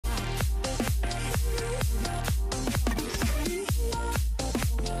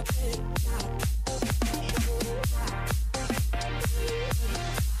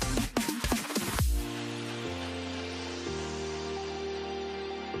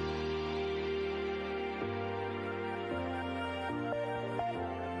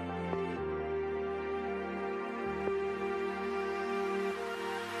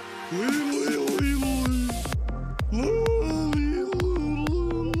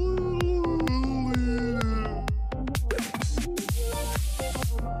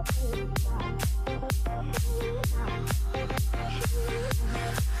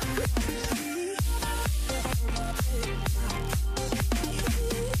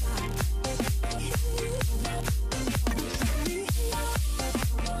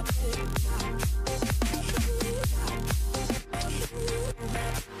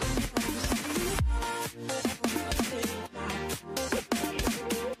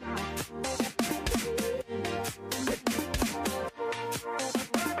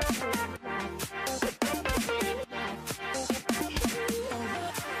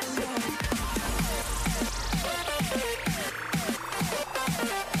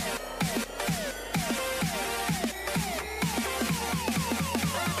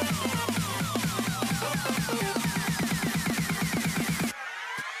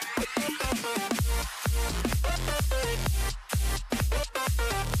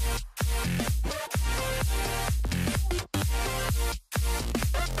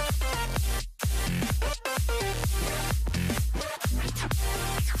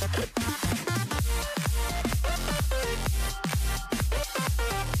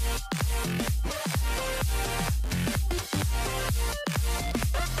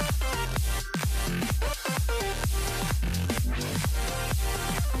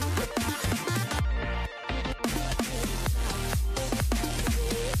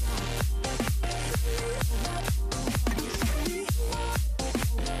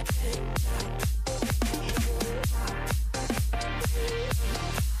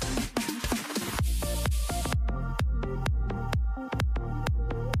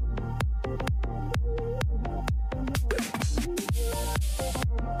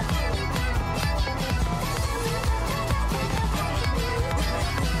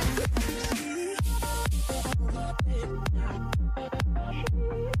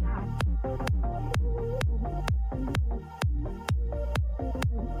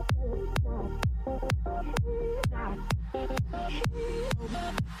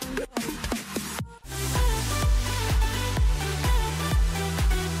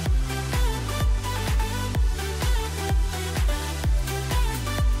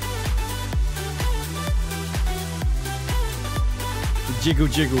Jiggle,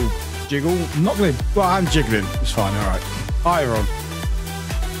 jiggle, jiggle. I'm not gonna. Well, I'm jiggling. It's fine. All right. Hi, everyone.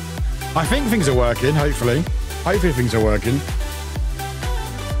 I think things are working. Hopefully, things are working.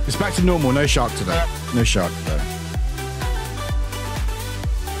 It's back to normal. No shark today. No shark today.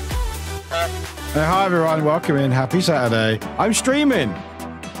 Hi, everyone. Welcome in. Happy Saturday. I'm streaming.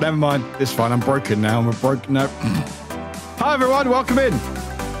 Never mind. It's fine. I'm broken now. I'm broken. No. Hi, everyone. Welcome in.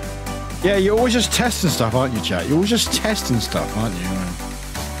 Yeah, you're always just testing stuff, aren't you, chat? You're always just testing stuff, aren't you?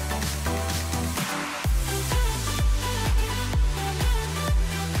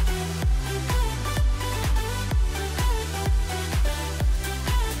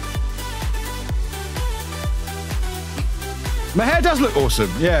 My hair does look awesome.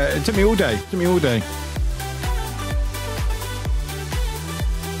 Yeah, it took me all day.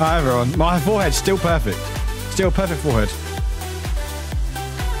 Hi, everyone. My forehead's still perfect. Still perfect forehead.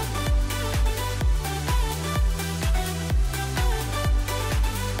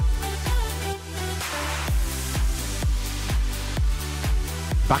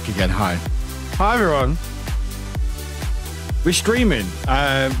 Back again. Hi everyone. We're streaming.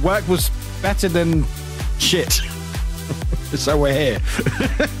 Work was better than shit. So we're here.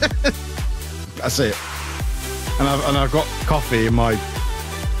 That's it. And I've got coffee in my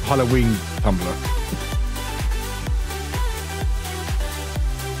Halloween tumbler.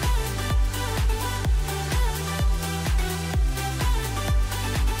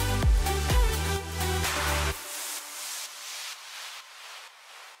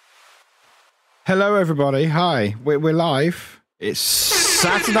 Hello, everybody. Hi. We're live. It's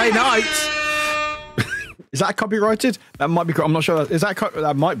Saturday night. Is that copyrighted? That might be. I'm not sure. Is that?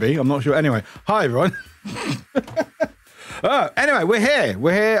 That might be. I'm not sure. Anyway, hi, everyone. Anyway, we're here.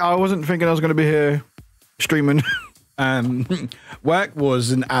 We're here. I wasn't thinking I was going to be here streaming. Work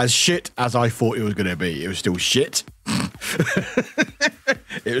wasn't as shit as I thought it was going to be. It was still shit.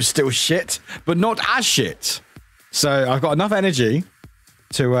 It was still shit, but not as shit. So I've got enough energy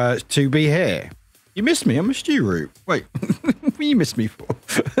to be here. You missed me. I'm a stew root. Wait, what you missed me for?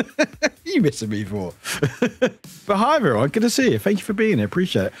 You missing me for? But hi, everyone. Good to see you. Thank you for being here.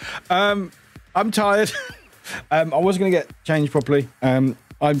 Appreciate it. I'm tired. I wasn't going to get changed properly. I'm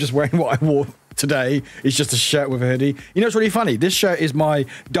just wearing what I wore today. It's just a shirt with a hoodie. You know, it's really funny. This shirt is my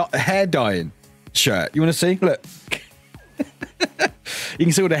hair dyeing shirt. You want to see? Look. You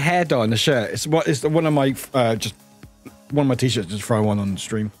can see all the hair dye on the shirt. It's one of my t-shirts. Just throw one on the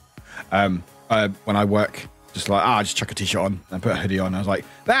stream. When I work, just like just chuck a t-shirt on and put a hoodie on. I was like,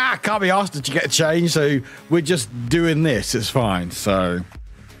 can't be asked to get a change, so we're just doing this. It's fine. So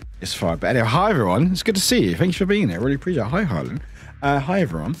it's fine. But anyway, hi everyone. It's good to see you. Thanks for being here. Really appreciate it. Hi Harlan. Hi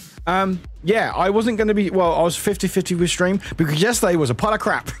everyone. Yeah, I wasn't going to be. Well, I was 50-50 with stream because yesterday was a pile of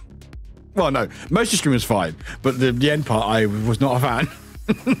crap. Well, no, most of the stream was fine, but the end part, I was not a fan.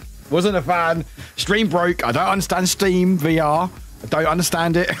 Wasn't a fan. Stream broke. I don't understand Steam VR. I don't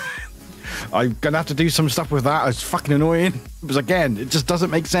understand it. I'm going to have to do some stuff with that. It's fucking annoying. Because again, it just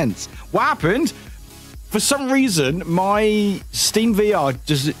doesn't make sense. What happened? For some reason, my Steam VR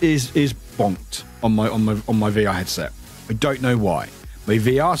just is bonked on my VR headset. I don't know why. My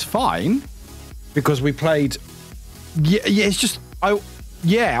VR's fine because we played. Yeah, it's just I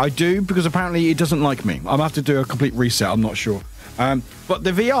do, because apparently it doesn't like me. I'm going to have to do a complete reset. I'm not sure. But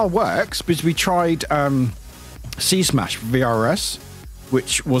the VR works because we tried C-Smash VRS,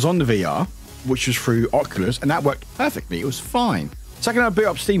 which was on the VR, which was through Oculus, and that worked perfectly. It was fine. Second, I boot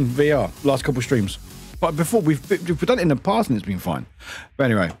up Steam VR last couple of streams. But before, we've done it in the past and it's been fine. But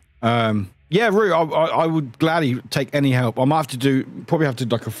anyway, yeah, Roo, I would gladly take any help. I might have to probably have to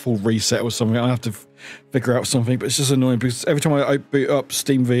do like a full reset or something. I have to figure out something, but it's just annoying because every time I boot up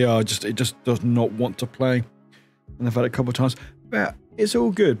Steam VR, it just does not want to play. And I've had it a couple of times, but it's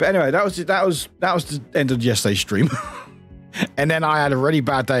all good. But anyway, that was the end of yesterday's stream. And then I had a really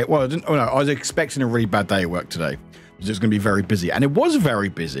bad day. Well, I was expecting a really bad day at work today. It was going to be very busy, and it was very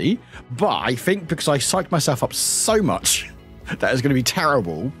busy. But I think because I psyched myself up so much that it was going to be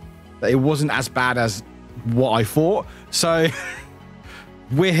terrible, that it wasn't as bad as what I thought. So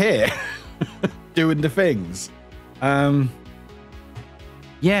we're here doing the things.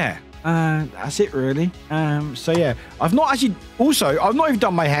 Yeah, that's it really. So yeah, I've not even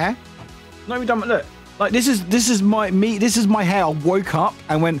done my hair. Not even done my look. Like this is my hair. I woke up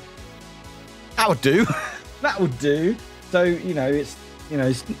and went, that would do. That would do. So it's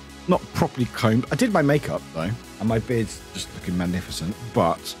not properly combed. I did my makeup though, and my beard's just looking magnificent.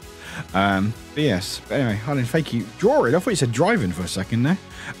 But yes. But anyway, Harlan, thank you. Drawing. I thought you said driving for a second there.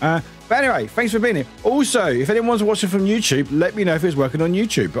 But anyway, thanks for being here. Also, if anyone's watching from YouTube, let me know if it's working on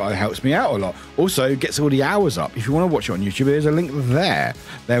YouTube. But it helps me out a lot. Also, gets all the hours up. If you want to watch it on YouTube, there's a link there.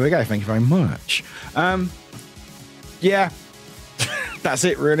 There we go. Thank you very much. Yeah, that's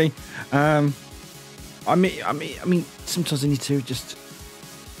it really. I mean, sometimes I need to just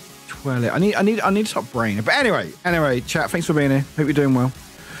twirl it. I need to stop brain. But anyway, chat. Thanks for being here. Hope you're doing well.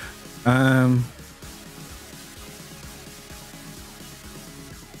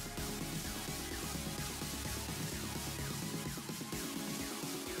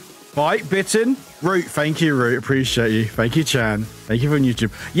 Bite bitten. Root, thank you, Root. Appreciate you. Thank you, Chan. Thank you for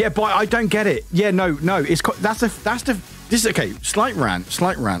YouTube. Yeah, Bite, I don't get it. Yeah, no. This is okay. Slight rant.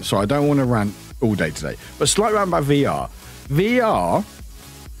 Sorry, I don't want to rant all day today. But slight rant about VR.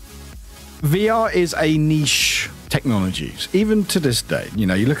 VR is a niche technology. Even to this day, you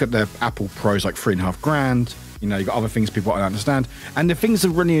look at the Apple Pros like $3,500. You got other things people don't understand. And the things that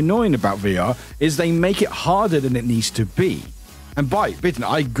are really annoying about VR is they make it harder than it needs to be. And Bitten,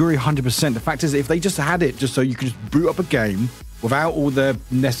 I agree 100%. The fact is, if they just had it just so you could just boot up a game without all the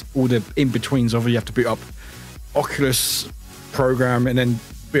in-betweens of it, you have to boot up Oculus program and then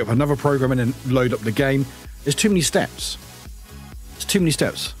boot up another program and then load up the game. There's too many steps. It's too many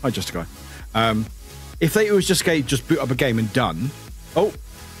steps. Hi, Just a Guy. If it was just boot up a game and done. Oh,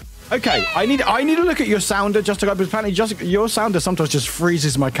 okay. I need to look at your sounder, Just a Guy, because apparently your sounder sometimes just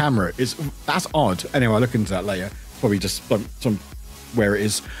freezes my camera. That's odd. Anyway, I'll look into that later. Probably just some where it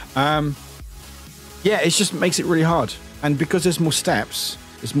is. Yeah, it just makes it really hard. And because there's more steps,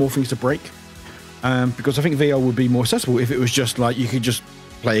 there's more things to break. Because I think VR would be more accessible if it was just like you could just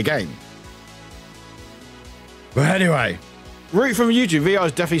play a game. But anyway, Root from YouTube. VR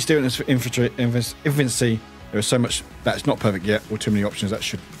is definitely still in its infancy. There is so much that's not perfect yet, or too many options that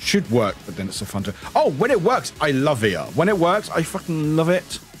should work, but then it's a fun to. Oh, when it works, I love VR. When it works, I fucking love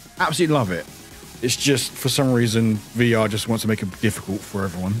it. Absolutely love it. It's just, for some reason, VR just wants to make it difficult for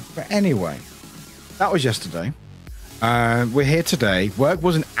everyone. But anyway, that was yesterday. We're here today. Work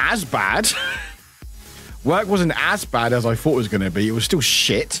wasn't as bad. Work wasn't as bad as I thought it was going to be. It was still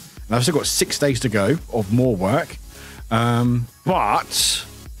shit. And I've still got 6 days to go of more work. But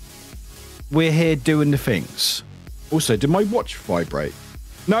we're here doing the things. Also, did my watch vibrate?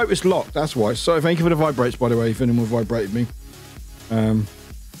 No, it's locked. That's why. So thank you for the vibrates, by the way, if anyone vibrated me.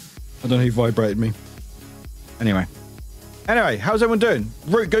 I don't know who vibrated me. Anyway, how's everyone doing?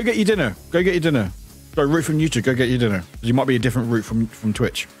 Root, go get your dinner. Go get your dinner. So route from YouTube, go get your dinner. You might be a different route from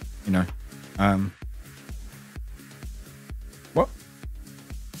Twitch, you know. What?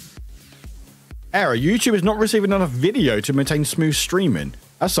 Error. YouTube is not receiving enough video to maintain smooth streaming.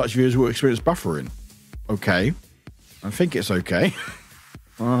 As such, viewers will experience buffering. Okay. I think it's okay.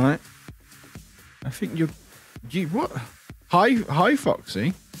 All right. I think you what? Hi,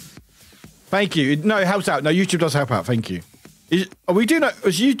 Foxy. Thank you. No, it helps out. No, YouTube does help out. Thank you. Are we doing that?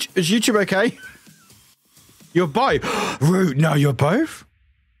 Is YouTube okay? You're both. Root. No, you're both.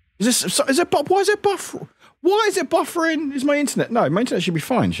 Is it? Why is it buffering? Why is it buffering? Is my internet? No, my internet should be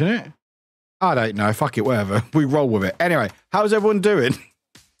fine, shouldn't it? I don't know. Fuck it. Whatever. We roll with it. Anyway, how's everyone doing?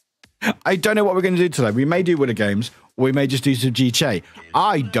 I don't know what we're going to do today. We may do Winter Games, or we may just do some GTA.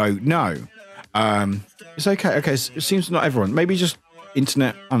 I don't know. It's okay. Okay, it seems not everyone. Maybe just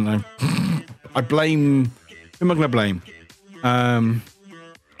internet. I don't know. I blame. Who am I going to blame? I'm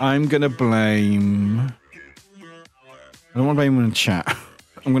going to blame. I don't want to blame him in the chat.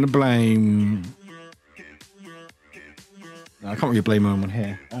 I'm going to blame. No, I can't really blame anyone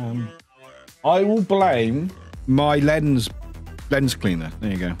here. I will blame my lens cleaner.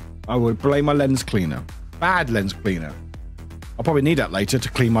 There you go. I would blame my lens cleaner. Bad lens cleaner. I'll probably need that later to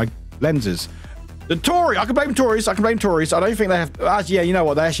clean my lenses. The Tory. I can blame Tories. I don't think they have. Yeah, you know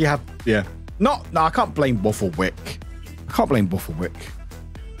what? They actually have. Yeah. No, I can't blame Wafflewick. I can't blame Wafflewick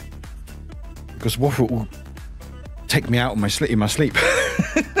because Waffle will take me out in my sleep.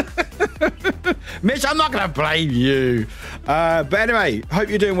 Mitch, I'm not going to blame you. But anyway, hope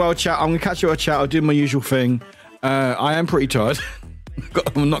you're doing well, chat. I'm going to catch you at chat. I'll do my usual thing. I am pretty tired.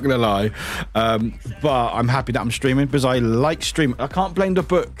 I'm not going to lie. But I'm happy that I'm streaming because I like streaming. I can't blame the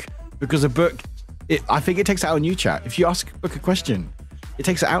book because the book, I think it takes it out on you, chat. If you ask a book a question, it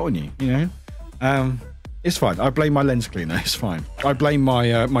takes it out on you, you know? It's fine. I blame my lens cleaner. It's fine. I blame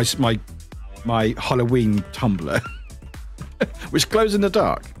my my Halloween tumbler, which glows in the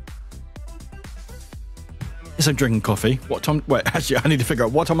dark. Yes, I'm drinking coffee. What time? Wait, actually, I need to figure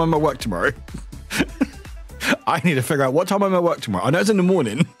out what time I'm at work tomorrow. I need to figure out what time I'm at work tomorrow. I know it's in the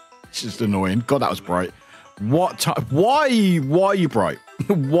morning. It's just annoying. God, that was bright. What time? Why are you bright?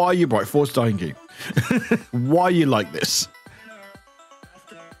 Why are you bright? Force Dying. Why are you like this?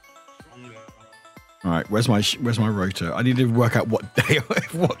 All right, where's my rotor? I need to work out what day,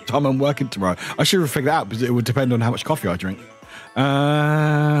 what time I'm working tomorrow. I should have figured that out because it would depend on how much coffee I drink.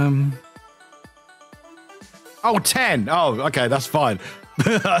 Oh, 10. Oh, okay, that's fine.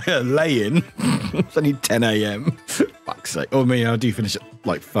 Lay in. It's only 10 a.m. Fuck's sake. Oh, I do finish at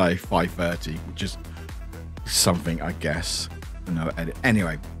like 5:30, which is something, I guess. No edit.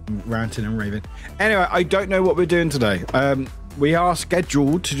 Anyway, ranting and raving. Anyway, I don't know what we're doing today. We are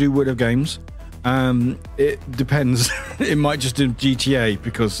scheduled to do Wood of Games. It depends. It might just do GTA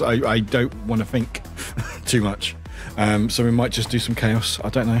because I don't want to think too much. So we might just do some chaos. I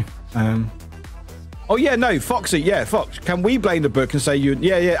don't know. Oh yeah, no, Foxy, yeah, Fox. Can we blame the book and say you?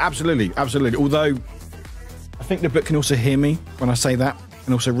 Yeah, absolutely. Although I think the book can also hear me when I say that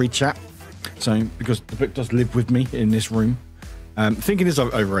and also read chat. So because the book does live with me in this room. Thinking is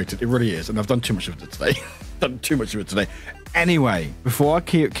overrated. It really is, and I've done too much of it today. Anyway, before I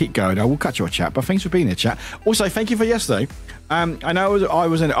keep going, I will cut your chat. But thanks for being here, chat. Also, thank you for yesterday. I know I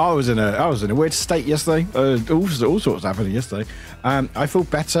was in a weird state yesterday. All sorts happening yesterday. I feel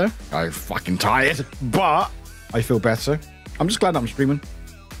better. I'm fucking tired, but I feel better. I'm just glad that I'm streaming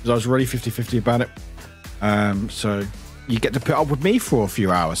because I was really 50-50 about it. So you get to put up with me for a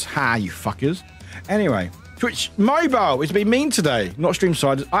few hours. Ha, you fuckers. Anyway, Twitch mobile. It's been mean today. Not stream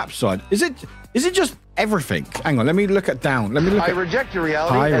side, app side. Is it just everything? Hang on, let me look at down. I reject your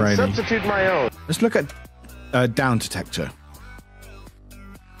reality and substitute my own. Let's look at down detector.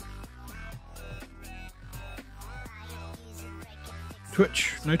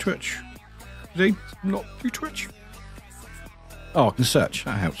 Twitch, no Twitch. Is he not do Twitch? Oh, I can search.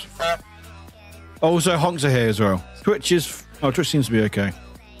 That helps. Also, honks are here as well. Twitch seems to be okay.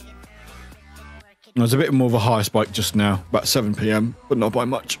 There's a bit more of a higher spike just now, about 7 PM, but not by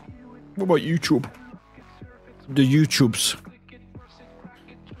much. What about YouTube? The YouTubes.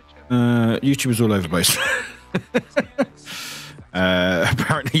 YouTube is all over the place.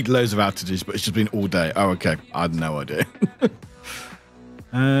 Apparently loads of outages, but it's just been all day. Oh, okay. I had no idea.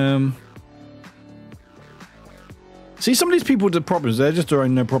 See, some of these people with the problems, they're just their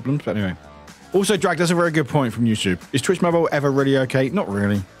own no problems. But anyway. Also, Drag, that's a very good point from YouTube. Is Twitch Mobile ever really okay? Not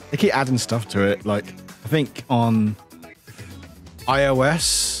really. They keep adding stuff to it. Like, I think on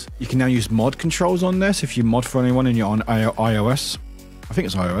iOS, you can now use mod controls on this. If you mod for anyone and you're on iOS, I think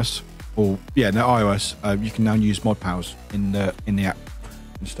it's iOS. Or, yeah, no, iOS. You can now use mod powers in the app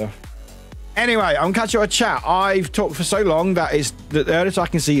and stuff. Anyway, I'm catching up a chat. I've talked for so long that the earliest I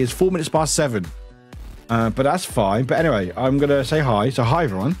can see is 4 minutes past 7. But that's fine. But anyway, I'm going to say hi. So hi,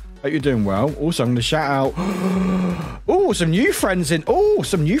 everyone. Hope you're doing well. Also, I'm going to shout out. Oh, some new friends in. Oh,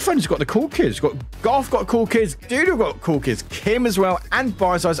 some new friends got the cool kids. Got Golf, got cool kids. Doodle got cool kids. Kim as well, and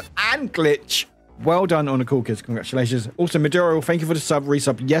Barsize and Glitch. Well done on the cool kids. Congratulations. Also, Maduro, thank you for the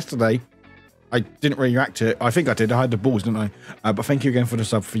resub yesterday. I didn't really react to it. I think I did. I had the balls, didn't I? But thank you again for the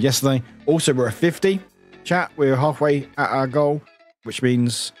sub for yesterday. Also, we're at 50. Chat, we're halfway at our goal, which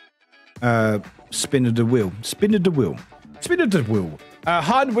means spin of the wheel. Spin of the wheel. Spin of the wheel.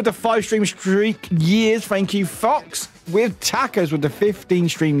 Hun with the 5 stream streak years. Thank you. Fox with Tackers with the 15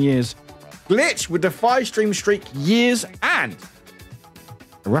 stream years. Glitch with the 5 stream streak years. And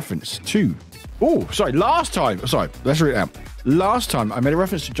a reference to... Oh, sorry. Last time... Sorry, let's read it out. Last time, I made a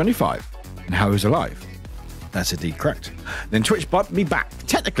reference to Johnny 5 and how he was alive. That's indeed correct. Then Twitch bumped me back.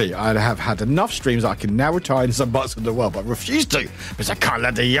 Technically, I have had enough streams that I can now retire in some parts of the world, but I refuse to because I can't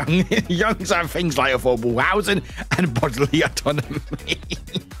let the youngs have things like affordable housing and bodily autonomy.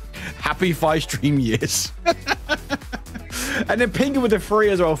 Happy 5 stream years. And then Pinky with the 3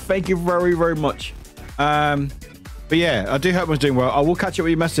 as well. Thank you very, very much. But yeah, I do hope everyone's doing well. I will catch up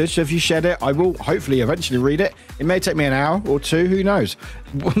with your message. So if you shared it, I will hopefully eventually read it. It may take me an hour or 2. Who knows?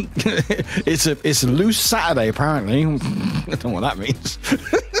 It's a loose Saturday, apparently. I don't know what that means.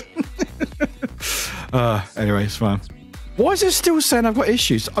 Anyway, it's fine. Why is it still saying I've got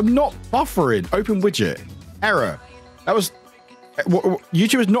issues? I'm not buffering. Open widget. Error. That was...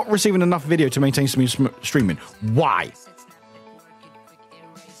 YouTube is not receiving enough video to maintain smooth streaming. Why?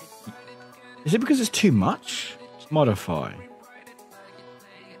 Is it because it's too much? Modify.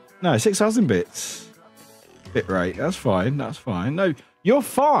 No, 6,000 bits. Bit rate. That's fine. That's fine. No, you're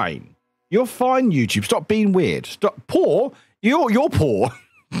fine. You're fine, YouTube. Stop being weird. Stop. Poor? You're poor.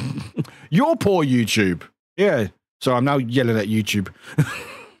 You're poor, YouTube. Yeah. So I'm now yelling at YouTube.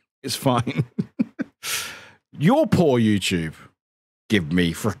 It's fine. You're poor, YouTube. Give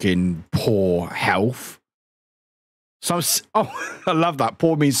me freaking poor health. I love that.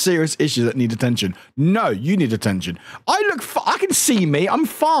 Poor means serious issues that need attention. No, you need attention. I can see me. I'm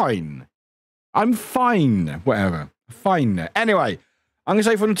fine. I'm fine. Whatever. Fine. Anyway, I'm going to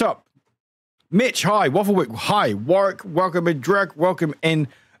say from the top. Mitch, hi. Wafflewick, hi. Warwick, welcome in. Drag, welcome in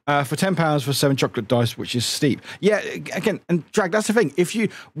for £10 for 7 chocolate dice, which is steep. Yeah, again, and Drag, that's the thing. If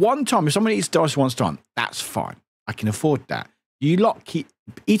someone eats dice once time, that's fine. I can afford that. You lot keep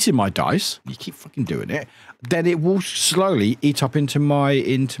eating my dice, you keep fucking doing it, then it will slowly eat up into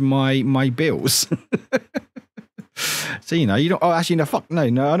my bills. So, you don't... Oh, actually, no, fuck. No, I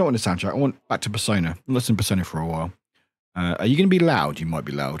don't want the soundtrack. I want back to Persona. I'll listen to Persona for a while. Are you going to be loud? You might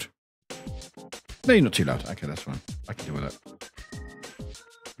be loud. No, you're not too loud. Okay, that's fine. I can deal with that.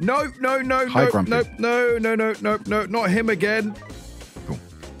 No, not him again. Cool.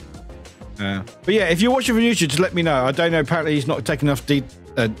 But yeah, if you're watching from YouTube, just let me know. I don't know. Apparently, he's not taking enough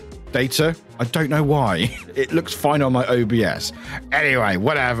data. I don't know why. It looks fine on my OBS. Anyway,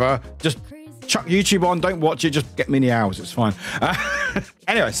 whatever. Just chuck YouTube on. Don't watch it. Just get me in the hours. It's fine.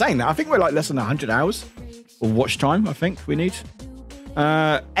 Anyway, saying that, I think we're like less than 100 hours of watch time. I think we need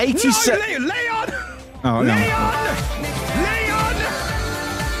 87. No, Leon! Oh, no.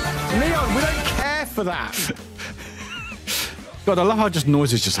 Leon, we don't care for that. God, I love how just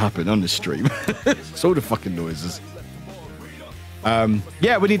noises just happen on this stream. It's all the fucking noises.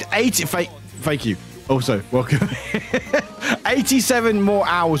 Yeah, we need 80. Thank you. Also, welcome. 87 more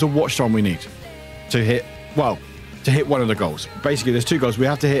hours of watch time we need to hit one of the goals. Basically, there's 2 goals we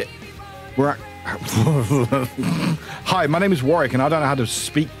have to hit. We're at... Hi, my name is Warwick, and I don't know how to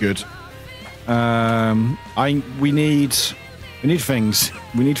speak good. We need things.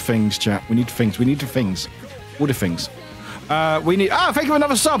 We need things, chat. We need things. We need the things. All the things. We need... thank you for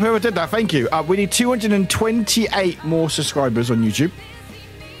another sub. Whoever did that, thank you. We need 228 more subscribers on YouTube.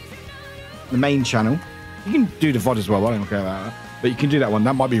 The main channel. You can do the VOD as well. I don't care about that. But you can do that one.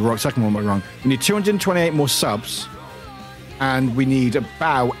 That might be wrong. Second one might be wrong. We need 228 more subs. And we need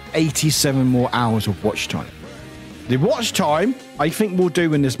about 87 more hours of watch time. The watch time, I think we'll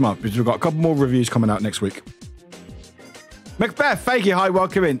do in this month. Because we've got a couple more reviews coming out next week. Macbeth, thank you. Hi,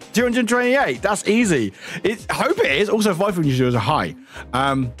 welcome in. 228. That's easy. I hope it is. Also, 5 from you is a high.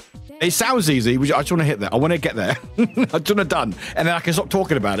 It sounds easy. I just want to hit that. I want to get there. I just want to done. And then I can stop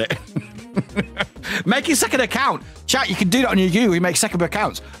talking about it. Make your second account. Chat, you can do that on your YouTube. You make second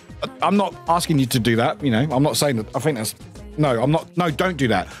accounts. I'm not asking you to do that. I'm not saying that. I think that's... No, I'm not. No, don't do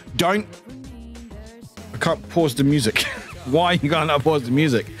that. Don't. I can't pause the music. Why are you going to pause the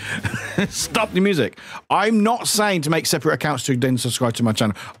music? Stop the music. I'm not saying to make separate accounts to then subscribe to my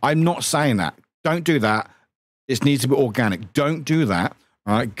channel. I'm not saying that. Don't do that. It needs to be organic. Don't do that.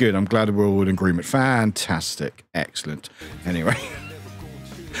 All right, good. I'm glad we're all in agreement. Fantastic. Excellent. Anyway.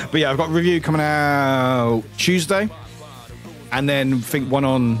 But yeah, I've got a review coming out Tuesday. And then think one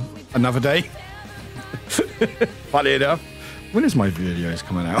on another day. Funny enough. When is my videos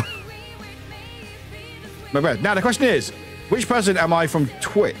coming out? Now the question is, which person am I from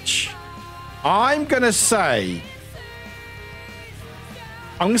Twitch? I'm gonna say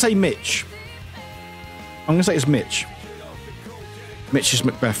Mitch. I'm gonna say it's Mitch. Mitch is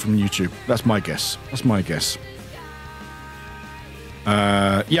Macbeth from YouTube. That's my guess. That's my guess.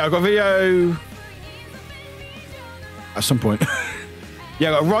 Yeah, I've got a video at some point.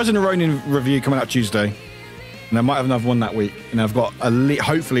 Yeah, I've got a Rise and the Ronin review coming out Tuesday. And I might have another one that week. And I've got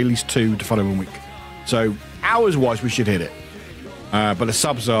hopefully at least 2 the following week. So hours-wise, we should hit it. But the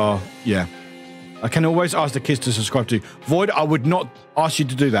subs are, yeah. I can always ask the kids to subscribe to Void. I would not ask you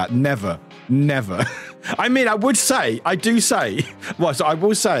to do that. Never. Never. I mean, I do say, well, so I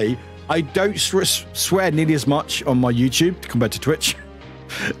will say, I don't swear nearly as much on my YouTube compared to Twitch.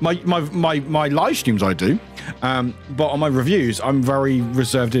 My live streams I do, but on my reviews, I'm very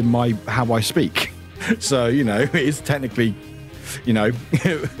reserved in how I speak. So, you know, it's technically, you know,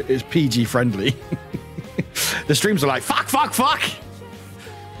 it's PG friendly. The streams are like, fuck.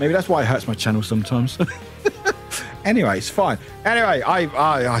 Maybe that's why it hurts my channel sometimes. Anyway, it's fine. Anyway,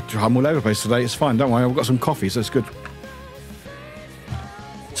 I'm all over the place today. It's fine. Don't worry. I've got some coffee, so it's good.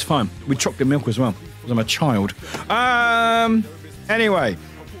 It's fine. With chocolate milk as well, because I'm a child. Anyway,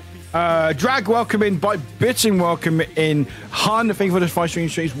 Drag, welcome in. By Bitting, welcome in. Hun, thank you for the 5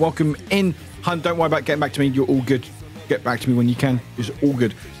 streams. Welcome in. Hun, don't worry about getting back to me. You're all good. Get back to me when you can. It's all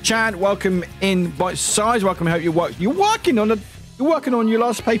good. Chan, welcome in. Bite Size, welcome. I hope you're working on your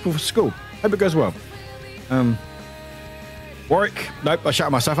last paper for school. Hope it goes well. Warwick, nope, I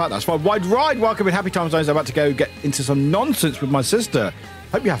shouted myself out. That's fine. Wide Ride, welcome in. Happy Time Zones. I'm about to go get into some nonsense with my sister.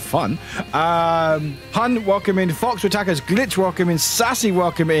 Hope you have fun. Hun, welcome in. Fox Attackers, Glitch, welcome in. Sassy,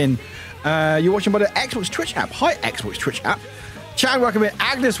 welcome in. You're watching by the Xbox Twitch app. Hi, Xbox Twitch app. Chad, welcome in.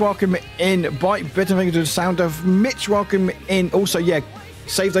 Agnes, welcome in. Bite Bitter, thank you to the sound of Mitch, welcome in. Also, yeah,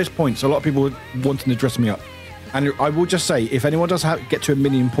 save those points. A lot of people wanting to dress me up. And I will just say, if anyone does get to 1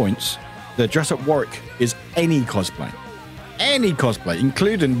 million points, the Dress Up Warwick is any cosplay. Any cosplay,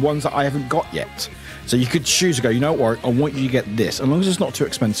 including ones that I haven't got yet. So you could choose to go, you know what, Warwick, I want you to get this. As long as it's not too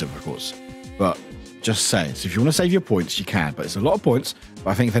expensive, of course. But just saying. So if you want to save your points, you can. But it's a lot of points.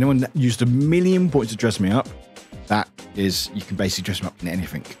 But I think if anyone used 1 million points to dress me up, that is, you can basically dress me up in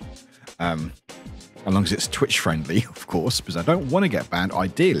anything. As long as it's Twitch friendly, of course, because I don't want to get banned,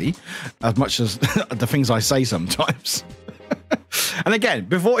 ideally, as much as the things I say sometimes. And again,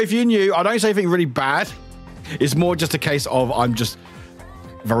 if you knew, I don't say anything really bad. It's more just a case of I'm just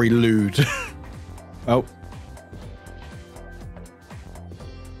very lewd. Oh.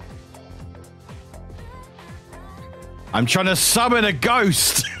 I'm trying to summon a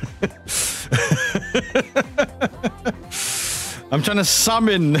ghost. I'm trying to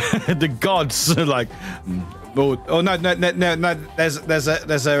summon the gods. Like, oh no!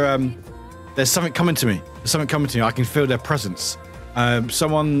 There's something coming to me. There's something coming to me. I can feel their presence. There's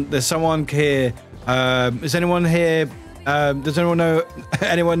someone here. Is anyone here? Does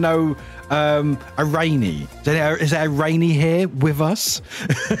anyone know a Rainy? Is there a Rainy here with us?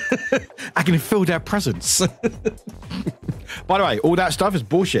 I can feel their presence. By the way, all that stuff is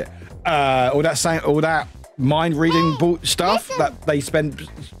bullshit. All that mind reading stuff that they spend,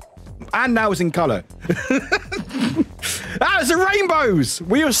 and now it's in color. It's the rainbows.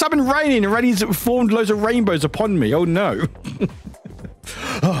 We were summoning Rainy, and Rainy's formed loads of rainbows upon me. Oh no.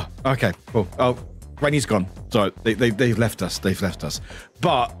 Oh, okay, cool. Oh, Rainy's gone. So they've left us. They've left us.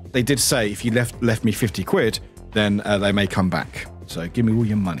 But they did say if you left me 50 quid, then they may come back. So give me all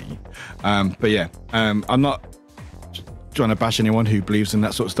your money. But yeah, I'm not trying to bash anyone who believes in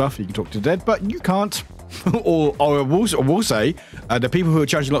that sort of stuff. You can talk to the dead, but you can't. or I will say the people who are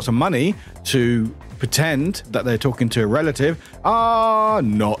charging lots of money to pretend that they're talking to a relative are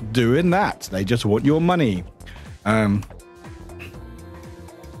not doing that. They just want your money.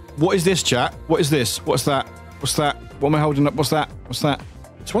 What is this, chat? What is this? What's that? What's that? What am I holding up? What's that? What's that?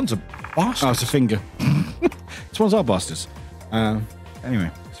 This one's a bastard. Oh, it's a finger. This one's our bastards.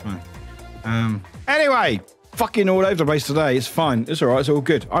 Anyway, it's fine. Anyway, fucking all over the place today. It's fine. It's all right. It's all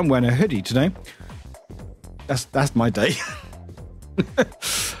good. I'm wearing a hoodie today. That's my day.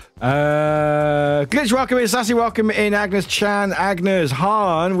 Glitch, welcome in. Sassy, welcome in. Agnes Chan, Agnes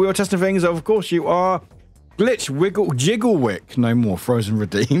Han. We are testing things. Of course you are. Glitch, wiggle, jiggle wick. No more. Frozen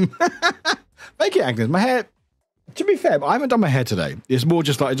redeem. Thank you, Agnes. My hair, to be fair, I haven't done my hair today. It's more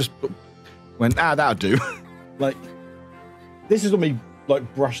just like I just went, that'll do. Like, this is on me, like,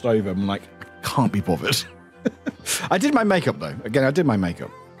 brushed over. I'm like, I can't be bothered. I did my makeup, though. Again, I did my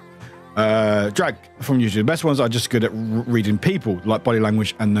makeup. Drag from YouTube. The best ones are just good at reading people, like body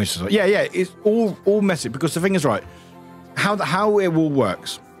language and notices. Yeah, it's all messy because the thing is, right, how it all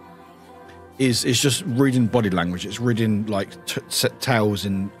works is just reading body language. It's reading like tails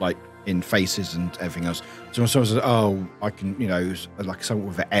and like in faces and everything else. So when someone says, "Oh, I can," you know, like someone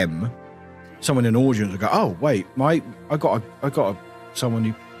with an M, someone in the audience will go, "Oh, wait, I got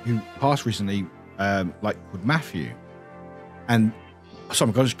someone who passed recently, like called Matthew," and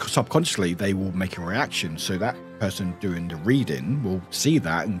subconsciously they will make a reaction. So that person doing the reading will see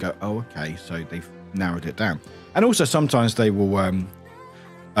that and go, "Oh, okay." So they've narrowed it down. And also sometimes they will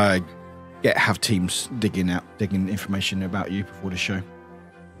have teams digging information about you before the show,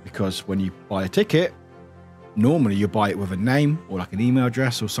 because when you buy a ticket, normally you buy it with a name or like an email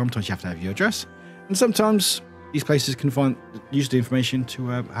address, or sometimes you have to have your address, and sometimes these places can use the information to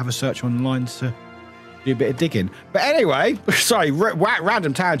have a search online to do a bit of digging. But anyway, sorry,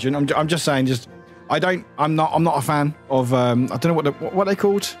 random tangent. I'm just saying, I'm not a fan of I don't know what they're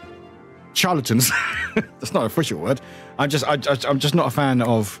called, charlatans. That's not an official word. I'm just not a fan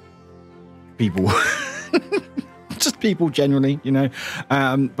of people. Just people generally, you know.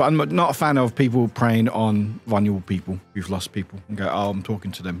 But I'm not a fan of people preying on vulnerable people who've lost people and go, "Oh, I'm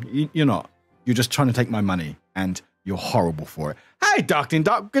talking to them." You're not. You're just trying to take my money, and you're horrible for it. Hey, Darkling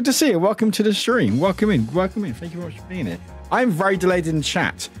Duck, good to see you. Welcome to the stream. Welcome in. Thank you very much for being here. I'm very delayed in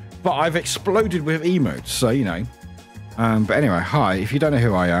chat, but I've exploded with emotes, so you know. But anyway, hi. If you don't know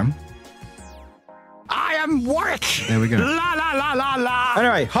who I am Warwick. There we go. La la la la la.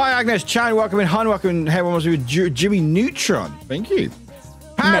 Anyway, hi Agnes Chan, welcome in. Han, welcome in. Hey, one with Jimmy Neutron. Thank you.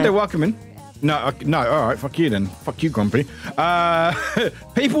 Panda, welcome in. No, all right, fuck you then. Fuck you, Grumpy.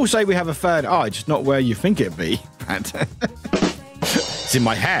 People say we have a third eye, just not where you think it'd be. It's in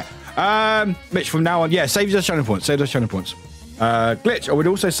my hair. Mitch, from now on, yeah, save those channel points. Glitch, I would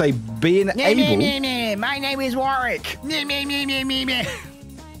also say being able... My name is Warwick.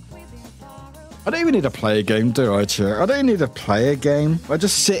 I don't even need to play a game, do I, Chair? I don't need to play a game. I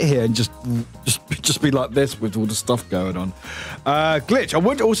just sit here and just be like this with all the stuff going on. Glitch, I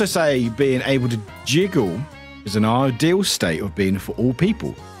would also say being able to jiggle is an ideal state of being for all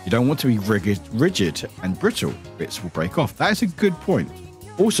people. You don't want to be rigid and brittle. Bits will break off. That is a good point.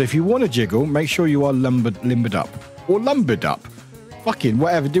 Also, if you want to jiggle, make sure you are limbered up. Or lumbered up. Fucking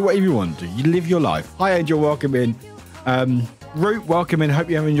whatever. Do whatever you want to do. You live your life. Hi, Angel. Welcome in. Root, welcome in. Hope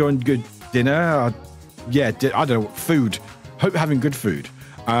you have enjoyed good dinner. I don't know. Food. Hope you're having good food.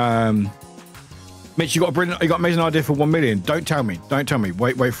 Mitch, you got an amazing idea for 1 million. Don't tell me.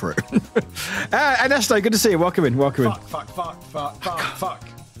 Wait for it. And Esto, good to see you. Welcome in. Fuck.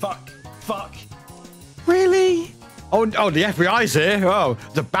 Really? Oh, the FBI's here. Oh,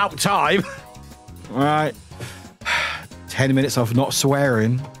 it's about time. All right. 10 minutes of not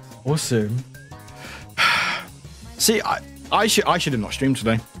swearing. Awesome. See, I should have not streamed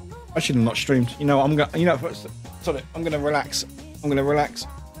today. I should have not streamed. You know, I'm gonna relax.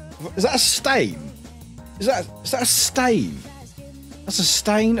 Is that a stain? Is that a stain? That's a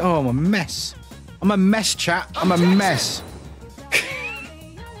stain. Oh, I'm a mess. I'm a mess, chat. I'm a mess.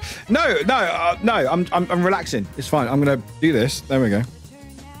 No. I'm relaxing. It's fine. I'm gonna do this. There we go.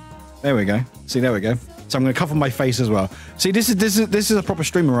 See, there we go. So I'm gonna cover my face as well. See, this is a proper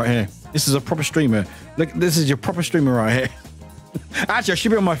streamer right here. This is a proper streamer. Look, this is your proper streamer right here. Actually, I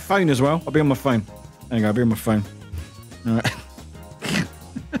should be on my phone as well. I'll be on my phone. There you go. I'll be on my phone. All right.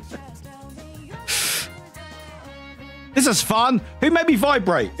 This is fun. Who made me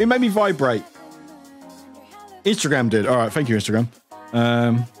vibrate? Instagram did. All right. Thank you, Instagram.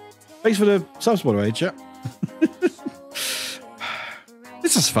 Thanks for the subs, by the way, chat.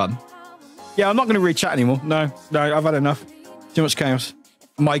 This is fun. Yeah, I'm not going to read chat anymore. No, I've had enough. Too much chaos.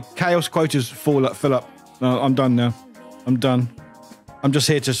 My chaos quotas fill up. No, I'm done now. I'm done. I'm just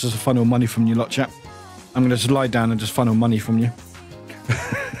here to just funnel money from you lot, chat. I'm going to just lie down and just funnel money from you.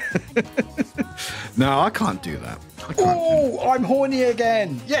 No, I can't do that. I'm horny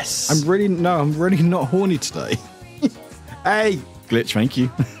again. Yes. I'm really not horny today. Hey, Glitch, thank you.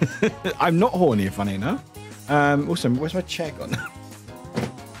 I'm not horny, funny enough. Also, where's my chair gone?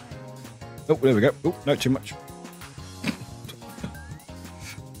 Oh, there we go. Oh, no, too much.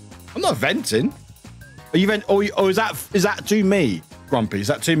 I'm not venting. Are you venting? Oh, is that to me, Grumpy? Is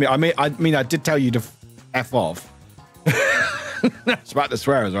that to me? I mean, I did tell you to F off. It's about to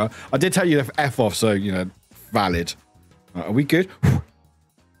swear as well. I did tell you to F off, so, you know, valid. Are we good? Yeah,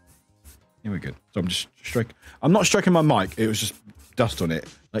 we're good. So I'm just stroking. I'm not stroking my mic. It was just dust on it.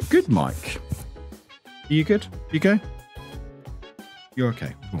 Like, good mic. Are you good? You go? You're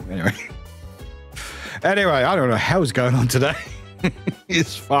okay. Cool. Anyway. Anyway, I don't know what the hell's going on today.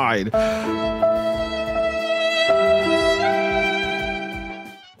 It's fine.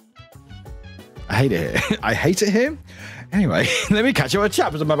 I hate it here. I hate it here. Anyway, let me catch you on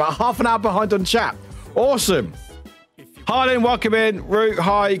chat because I'm about half an hour behind on chat. Awesome. Harlan, welcome in. Root,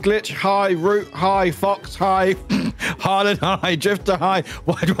 hi. Glitch, hi. Root, hi. Fox, hi. Harlan, hi. Drifter, hi.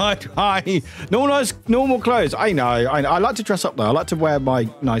 Wide, hi. Normal clothes. I know. I like to dress up though. I like to wear my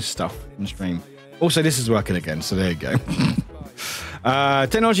nice stuff in stream. Also, this is working again, so there you go.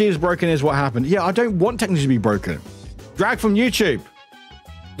 Technology is broken is what happened. Yeah, I don't want technology to be broken. Drag from YouTube.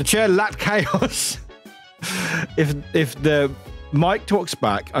 The chair lacked chaos. If the mic talks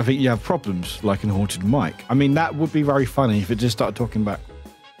back, I think you have problems like an haunted mic. I mean, that would be very funny if it just started talking back.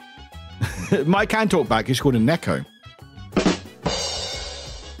 Mic can talk back. It's called an echo.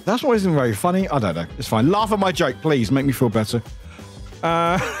 That's not isn't very funny. I don't know. It's fine. Laugh at my joke, please. Make me feel better.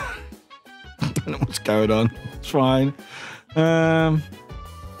 I don't know what's going on. It's fine.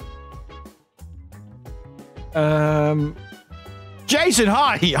 Jason,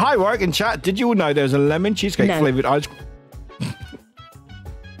 hi. Hi, Warwick in chat. Did you all know there's a lemon cheesecake flavored ice cream?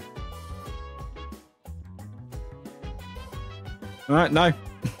 All right, no.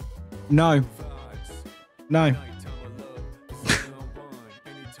 No. No.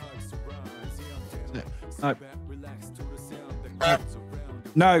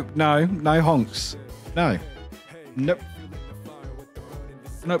 No. No honks. No. Nope.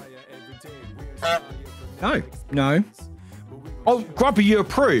 Nope. No. Oh, Grumpy, you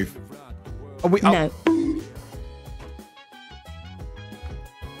approve? Are we? No. Who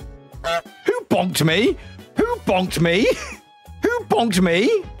bonked me? Who bonked me? Who bonked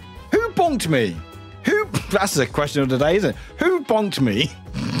me? Who bonked me? Who? That's the question of the day, isn't it? Who bonked me?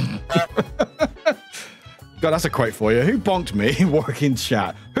 God, that's a quote for you. Who bonked me? Working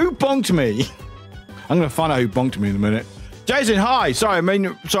chat. Who bonked me? I'm going to find out who bonked me in a minute. Jason, hi. Sorry.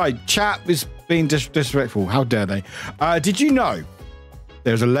 Chat is being disrespectful. How dare they? Did you know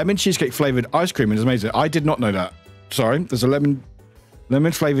there's a lemon cheesecake flavored ice cream and it's amazing? I did not know that. Sorry. There's a lemon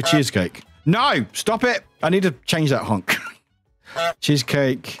flavored cheesecake. No, stop it. I need to change that honk.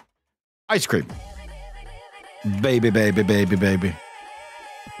 Cheesecake ice cream. Baby.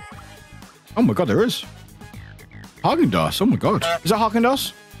 Oh my God, there is. Haagen-Dazs. Oh my God. Is that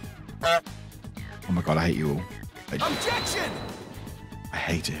Haagen-Dazs? Oh my God, I hate you all. Objection! I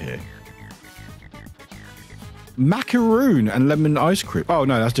hate it here. Macaroon and lemon ice cream. Oh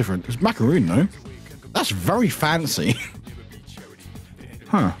no, that's different. It's macaroon though. That's very fancy.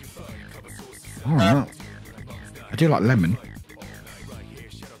 Huh. All right. I do like lemon.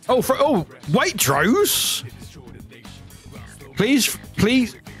 Oh, Waitrose. Please.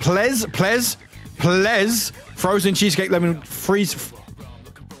 Frozen cheesecake lemon freeze.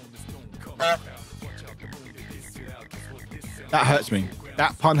 That hurts me.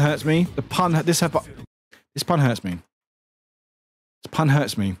 That pun hurts me. This pun hurts me. This pun hurts me.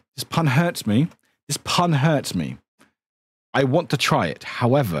 This pun hurts me. This pun hurts me. I want to try it.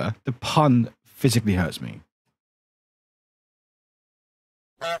 However, the pun physically hurts me.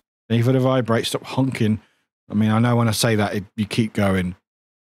 Thank you for the vibrate. Stop honking. I mean, I know when I say that, you keep going.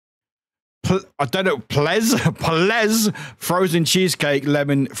 I don't know. Plez frozen cheesecake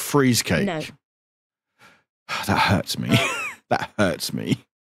lemon freeze cake. No. That hurts me. That hurts me.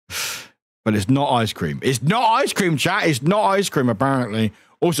 But it's not ice cream. It's not ice cream, chat. It's not ice cream, apparently.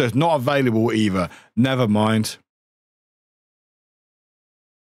 Also, it's not available either. Never mind.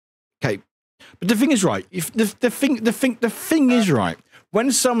 Okay. But the thing is right. If the thing is right.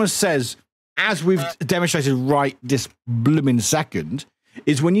 When someone says, as we've demonstrated right this blooming second,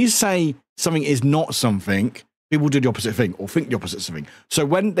 is when you say something is not something, people do the opposite thing or think the opposite thing. So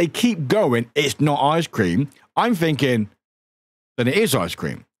when they keep going, it's not ice cream, I'm thinking, then it is ice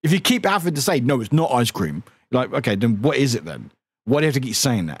cream. If you keep having to say, no, it's not ice cream, you're like, okay, then what is it then? Why do you have to keep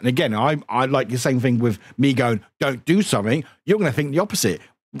saying that? And again, I like the same thing with me going, don't do something. You're going to think the opposite.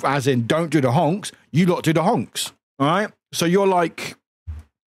 As in, don't do the honks. You lot do the honks. All right? So you're like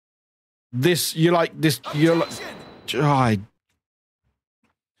this. You're like this. You're like,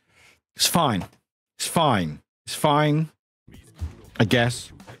 it's fine. It's fine. It's fine. I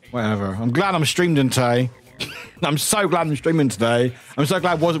guess. Whatever. I'm glad I'm streaming today. I'm so glad I'm streaming today. I'm so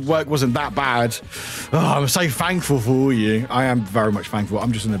glad work wasn't that bad. Oh, I'm so thankful for all you. I am very much thankful.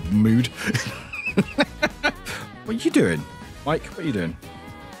 I'm just in a mood. What are you doing? Mike, what are you doing?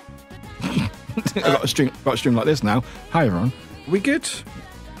 I've got a stream like this now. Hi, everyone. Are we good?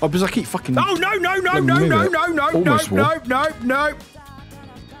 Oh, because I keep fucking... Oh, no.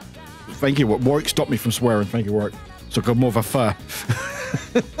 Thank you. Warwick stopped me from swearing. Thank you, Warwick. So I got more of a fur.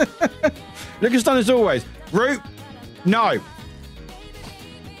 Look as done as always. Root, no.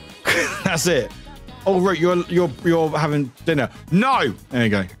 That's it. Oh, Root, you're having dinner. No. There you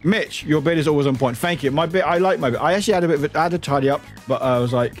go. Mitch, your beard is always on point. Thank you. My beard, I like my beard. I actually had a bit of it. I had to tidy up, but I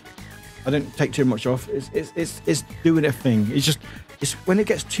was like, I didn't take too much off. It's doing a thing. It's when it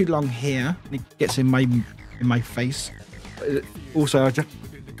gets too long here, and it gets in my face. Also, I just...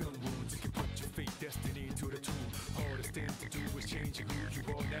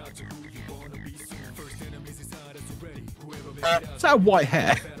 Is that a white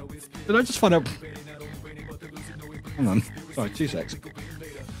hair? Did I just find out? Hang on. Sorry, 2 secs.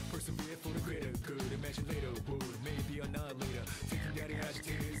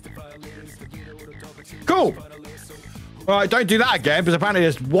 Cool. All right, don't do that again, because apparently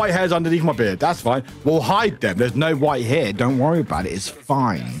there's white hairs underneath my beard. That's fine. We'll hide them. There's no white hair. Don't worry about it. It's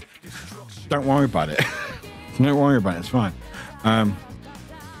fine. Don't worry about it. Don't worry about it. It's fine.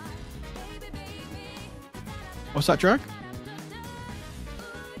 What's that, Drag?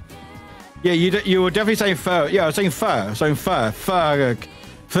 Yeah, you were definitely saying fur. Yeah, I was saying fur. I was saying fur. Fur.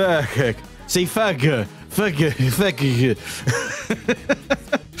 See, fur.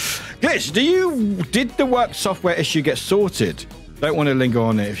 Glitch, did the work software issue get sorted? Don't want to linger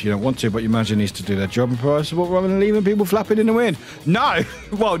on it if you don't want to, but your manager needs to do their job and provide support rather than leaving people flapping in the wind. No.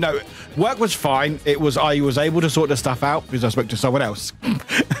 Well, no. Work was fine. I was able to sort the stuff out because I spoke to someone else.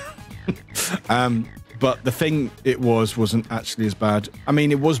 But the thing wasn't actually as bad. I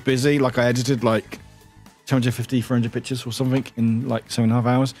mean, it was busy. Like, I edited like 250, 400 pictures or something in like 7.5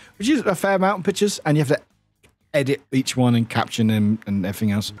 hours, which is a fair amount of pictures, and you have to edit each one and caption them and everything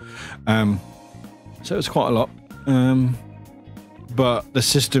else. So it was quite a lot. But the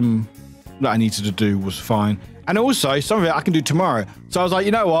system that I needed to do was fine. And also, some of it I can do tomorrow. So I was like,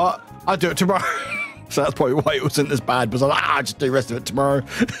 you know what? I'll do it tomorrow. So that's probably why it wasn't as bad, because I was like, I'll just do the rest of it tomorrow.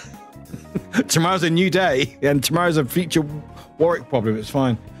 Tomorrow's a new day, and tomorrow's a future Warwick problem. It's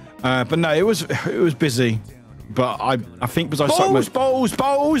fine. But no, it was busy. But I think because I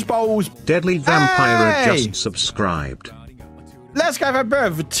balls. Deadly Vampire just subscribed. Let's go for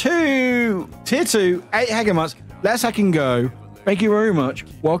birth for tier 2, 8 Hager months. Let's hack and go. Thank you very much.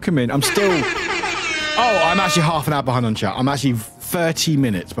 Welcome in. I'm still... Oh, I'm actually half an hour behind on chat. I'm actually 30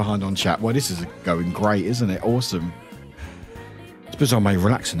 minutes behind on chat. Well, this is going great, isn't it? Awesome. It's bizarre, maybe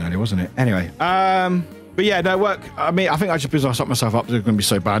relaxing earlier, wasn't it? Anyway, but yeah, no work. I mean, I think I just bizarre set myself up. It was going to be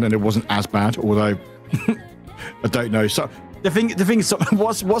so bad, and it wasn't as bad. Although I don't know. So the thing is,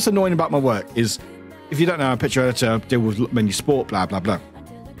 what's annoying about my work is, if you don't know, I'm a picture editor, deal with menu sport, blah blah blah.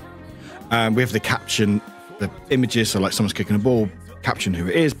 We have to caption the images, so like someone's kicking a ball, caption who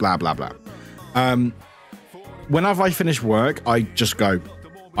it is, blah blah blah. Whenever I finish work, I just go.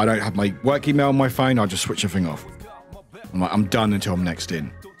 I don't have my work email on my phone. I just switch everything off. I'm done until I'm next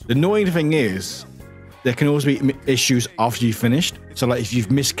in. The annoying thing is, there can always be issues after you've finished. So like if you've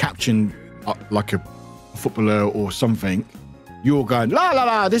miscaptioned like a footballer or something, you're going la la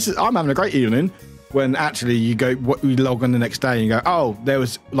la. I'm having a great evening. When actually you log on the next day and you go, oh, there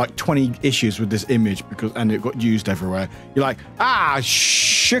was like 20 issues with this image and it got used everywhere. You're like,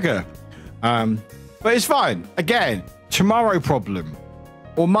 sugar. But it's fine. Again, tomorrow problem,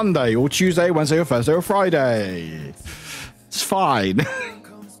 or Monday, or Tuesday, Wednesday, or Thursday, or Friday. It's fine.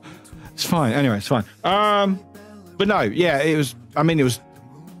 It's fine. Anyway, it's fine. But no, yeah, it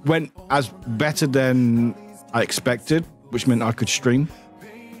went as better than I expected, which meant I could stream.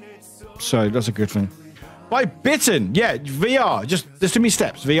 So that's a good thing. By Bitten, yeah, VR. There's too many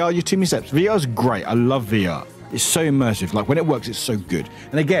steps. VR, you too many steps. VR is great. I love VR. It's so immersive. Like when it works, it's so good.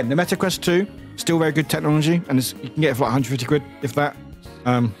 And again, the Meta Quest 2, still very good technology, and you can get it for like 150 quid, if that.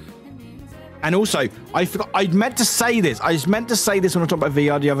 And also, I forgot. I meant to say this. I was meant to say this when I talked about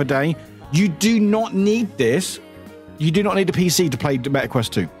VR the other day. You do not need this. You do not need a PC to play the Meta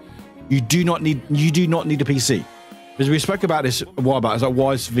Quest 2. You do not need a PC. Because we spoke about this a while back. It's like,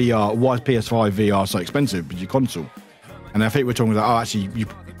 why is PS5 VR so expensive with your console? And I think we're talking about, actually,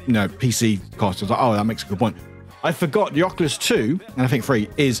 PC cost. I was like, that makes a good point. I forgot the Oculus 2, and I think 3,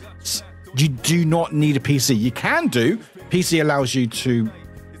 is you do not need a PC. You can do. PC allows you to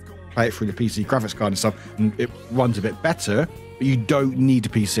play it through the PC graphics card and stuff, and it runs a bit better, but you don't need a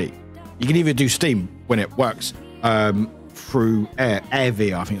PC. You can even do Steam when it works through Air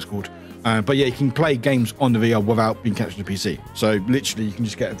VR, I think it's called. But yeah, you can play games on the VR without being connected to the PC. So literally, you can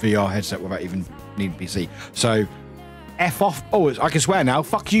just get a VR headset without even needing a PC. So F off. Oh, I can swear now.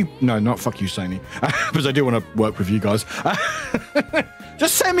 Fuck you. No, not fuck you, Sony. Because I do want to work with you guys.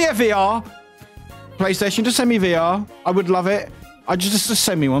 Just send me a VR. PlayStation, just send me VR. I would love it. I just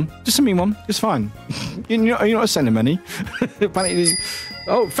send me one. Just send me one. It's fine. You're not sending many.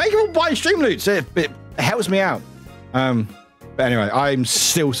 Oh, thank you for buying stream loots. It helps me out. But anyway, I'm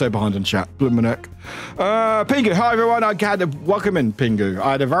still so behind on chat. Bloomin' Pingu, hi everyone. Welcome in, Pingu.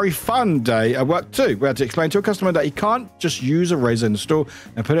 I had a very fun day at work too. We had to explain to a customer that he can't just use a razor in the store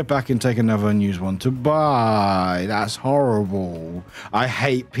and put it back and take another and use one to buy. That's horrible. I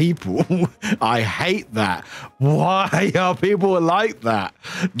hate people. I hate that. Why are people like that?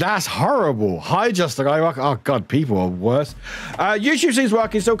 That's horrible. Hi, just the guy. Oh God, people are worse. YouTube seems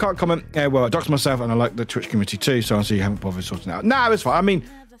working. Still can't comment. Well, I doxed myself and I like the Twitch community too, so I see you haven't bothered sorting it out. No, it's fine. I mean,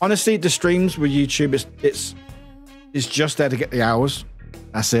 honestly, the streams with YouTube, it's just there to get the hours.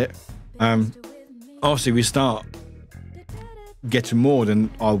 That's it. Obviously, we start getting more than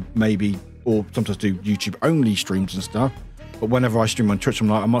I'll maybe, or sometimes do YouTube only streams and stuff. But whenever I stream on Twitch, I'm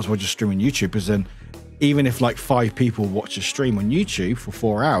like, I might as well just stream on YouTube, because then even if like 5 people watch a stream on YouTube for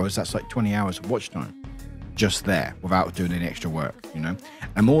 4 hours, that's like 20 hours of watch time just there without doing any extra work, you know.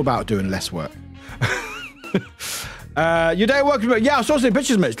 I'm all about doing less work. Your day at work? Yeah, I saw some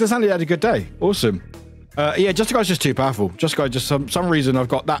pictures, Mitch. Looks like you had a good day. Awesome. Yeah, Just Guy's just too powerful. Just Guy, just some reason I've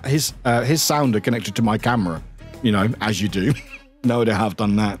got that his sounder connected to my camera. You know, as you do. No, they have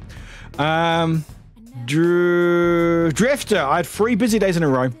done that. Drifter. I had 3 busy days in a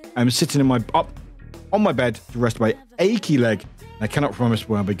row. I'm sitting on my bed to rest my achy leg. I cannot promise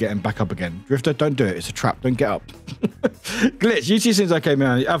when I'll be getting back up again. Drifter, don't do it. It's a trap. Don't get up. Glitch. YouTube seems okay,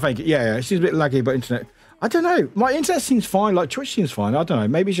 man. I think. Yeah. It seems a bit laggy, but internet. I don't know. My internet seems fine. Like Twitch seems fine. I don't know.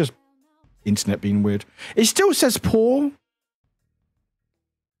 Maybe it's just internet being weird. It still says poor,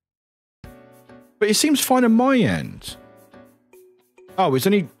 but it seems fine on my end. Oh, is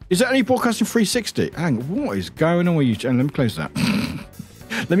that only broadcasting 360? Hang on, what is going on with you? Let me close that.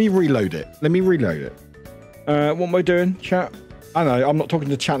 Let me reload it. What am I doing, chat? I don't know. I'm not talking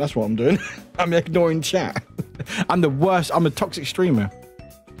to chat. That's what I'm doing. I'm ignoring chat. I'm the worst. I'm a toxic streamer.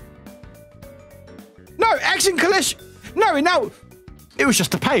 No, exit condition. No. It was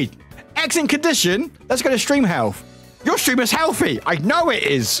just a page. Exit condition. Let's go to stream health. Your stream is healthy. I know it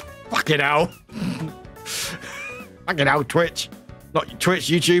is. Fucking hell. Fucking hell, Twitch. Not Twitch,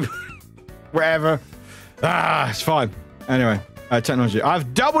 YouTube. Wherever. It's fine. Anyway, technology.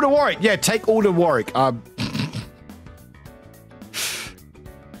 I've doubled the Warwick. Yeah, take all the Warwick.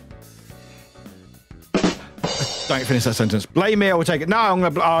 Don't finish that sentence. Blame me, I will take it. No,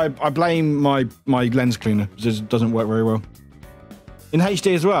 I blame my lens cleaner. It doesn't work very well. In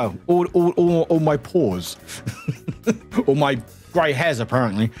HD as well. All my pores. All my grey hairs,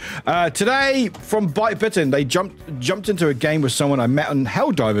 apparently. Today, from Bite Bitten, they jumped into a game with someone I met on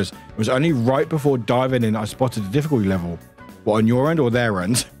Helldivers. It was only right before diving in I spotted the difficulty level. What, on your end or their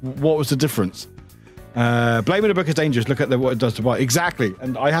end? What was the difference? Blaming the book is dangerous. Look at what it does to Bite. Exactly.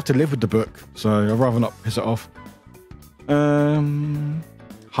 And I have to live with the book, so I'd rather not piss it off.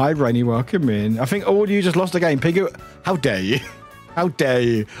 Hi, Rainy. Welcome in. I think all of you just lost the game. Piggy, how dare you? How dare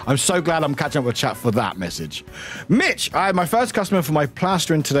you? I'm so glad I'm catching up with chat for that message. Mitch, I had my first customer for my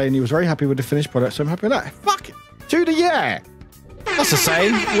plastering today, and he was very happy with the finished product, so I'm happy with that. Fuck it. To the yeah. That's the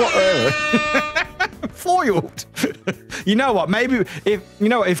same. What? Foiled. You know what? Maybe if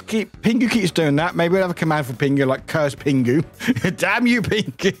Pingu keeps doing that, maybe we'll have a command for Pingu, like curse Pingu. Damn you,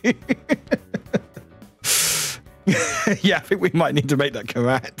 Pingu. Yeah, I think we might need to make that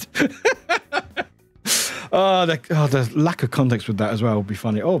command. The lack of context with that as well would be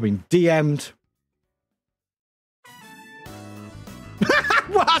funny. Oh, being DM'd.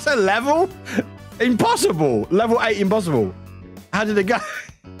 Well, that's a level? Impossible. Level 8 impossible. How did it go?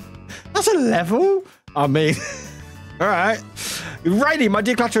 That's a level? I mean, all right. Righty, my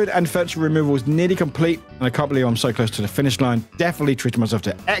decluttering and furniture removal is nearly complete, and I can't believe I'm so close to the finish line. Definitely treated myself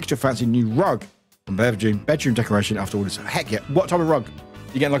to extra fancy new rug from bedroom decoration after all this. Heck yeah. What type of rug?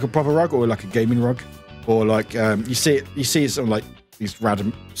 You getting like a proper rug or like a gaming rug? Or like you see it on like these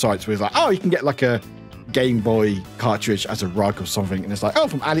random sites where it's like, oh, you can get like a Game Boy cartridge as a rug or something, and it's like, oh,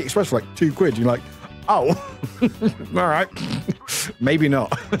 from AliExpress for like £2. You're like, oh, all right, maybe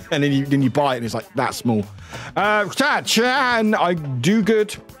not. And then you buy it and it's like that small. Chan, I do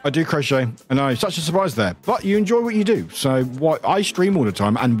good. I do crochet, and I'm such a surprise there. But you enjoy what you do, so what I stream all the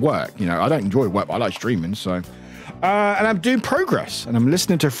time and work. You know, I don't enjoy work, but I like streaming. So, and I'm doing progress, and I'm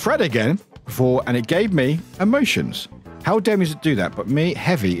listening to Fred again before, and it gave me emotions. How dare me to do that? But me,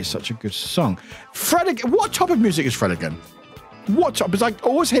 Heavy is such a good song. Fred, what type of music is Fred again? What type? Because I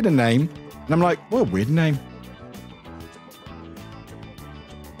always hear the name, and I'm like, what a weird name.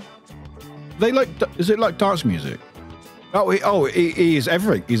 They like, is it like dance music? Oh, he is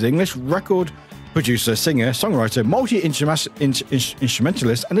everything. He's an English record producer, singer, songwriter,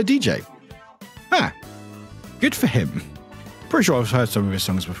 multi-instrumentalist, and a DJ. Ah, good for him. Pretty sure I've heard some of his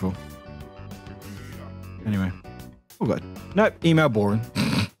songs before. Anyway, all good. Nope, email boring.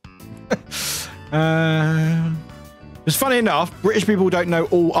 It's funny enough, British people don't know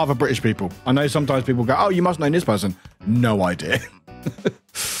all other British people. I know sometimes people go, oh, you must know this person. No idea.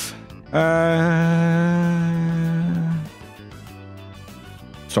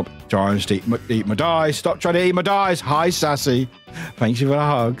 Stop trying to eat my dice. Stop trying to eat my dice. Hi, Sassy. Thank you for the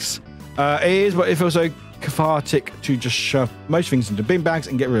hugs. It is, but it feels so cathartic to just shove most things into bin bags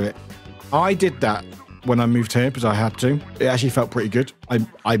and get rid of it. I did that when I moved here because I had to. It actually felt pretty good.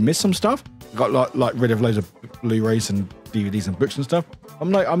 I missed some stuff. I got like rid of loads of Blu-rays and DVDs and books and stuff. I'm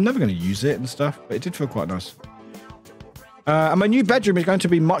never going to use it and stuff, but it did feel quite nice. And my new bedroom is going to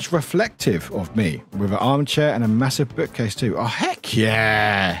be much reflective of me, with an armchair and a massive bookcase too. Oh, heck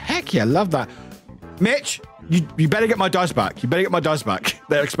yeah. Heck yeah, love that. Mitch, you better get my dice back. You better get my dice back.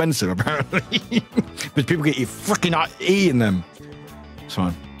 They're expensive, apparently. But people get you freaking eating them. It's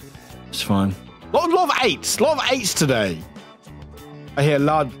fine. It's fine. A lot of eights. A lot of eights today. I hear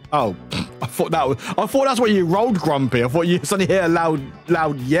loud. Oh, I thought that's what you rolled, Grumpy. I thought you suddenly hear a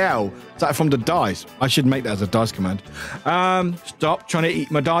loud yell. Is that from the dice? I should make that as a dice command. Stop trying to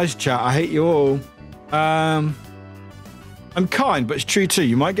eat my dice, chat. I hate you all. I'm kind, but it's true too.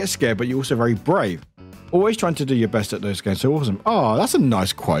 You might get scared, but you're also very brave. Always trying to do your best at those games. So awesome. Oh, that's a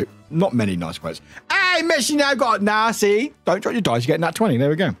nice quote. Not many nice quotes. Hey, Miss, you now got see. Don't drop your dice. You get nat 20. There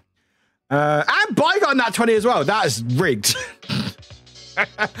we go. And Boy got nat 20 as well. That is rigged.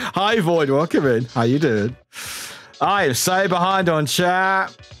 Hi, Void. Welcome in. How you doing? I am so behind on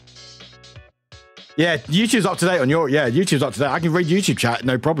chat. Yeah, YouTube's up to date on your... Yeah, YouTube's up to date. I can read YouTube chat,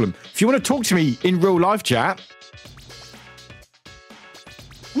 no problem. If you want to talk to me in real life chat...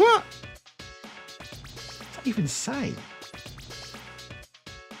 What? What's that even say?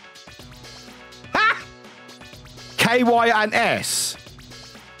 Ha! KY and S.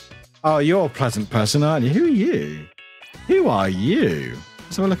 Oh, you're a pleasant person, aren't you? Who are you? Who are you?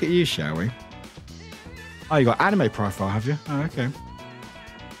 Let's have a look at you, shall we? Oh, you got anime profile, have you? Oh, okay.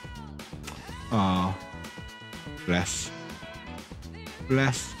 Oh, bless.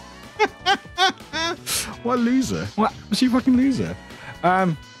 Bless. What a loser. What's you fucking loser?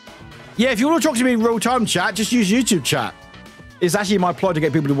 Yeah, if you want to talk to me in real time chat, just use YouTube chat. It's actually my ploy to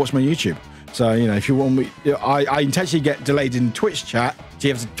get people to watch my YouTube. So, you know, if you want me, I intentionally get delayed in Twitch chat, so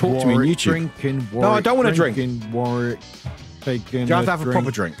you have to talk to me in YouTube. No, I don't want to drink. Warwick, taking you have to have a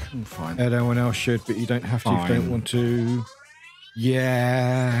proper drink. Fine. Everyone else should, but you don't have to if you don't want to.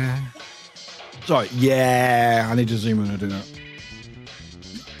 Yeah. Sorry, yeah. I need to zoom in and do that.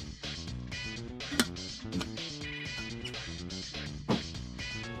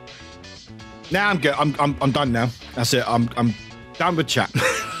 Now I'm good. I'm done now. That's it. I'm done with chat.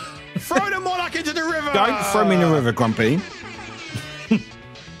 Throw the Monarch into the river. Don't throw me in the river, Grumpy.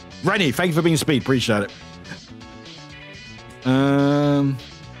 Rennie, thank you for being speed. Appreciate it. That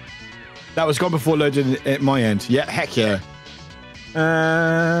was gone before loading at my end. Yeah, heck yeah.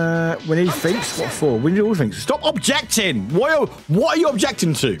 When he thinks, what for? When he all thinks. Stop objecting. What are you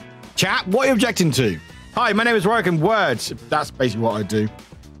objecting to? Chat, what are you objecting to? Hi, my name is Warwick and Words. That's basically what I do.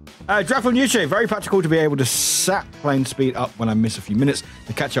 Draft from YouTube. Very practical to be able to sat plane speed up when I miss a few minutes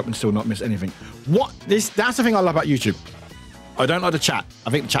to catch up and still not miss anything. That's the thing I love about YouTube. I don't like the chat.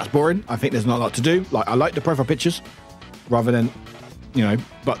 I think the chat's boring. I think there's not a lot to do. Like, I like the profile pictures rather than, you know,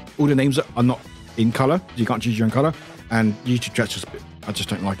 but all the names are not in color. You can't choose your own color. And YouTube chat's I just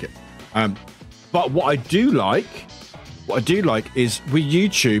don't like it. But what I do like is with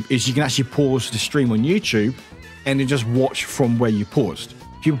YouTube is you can actually pause the stream on YouTube and then just watch from where you paused.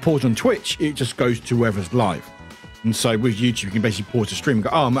 If you pause on Twitch, it just goes to whoever's live. And so with YouTube, you can basically pause the stream and go,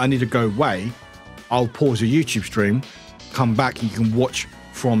 oh, I need to go away. I'll pause a YouTube stream, come back, and you can watch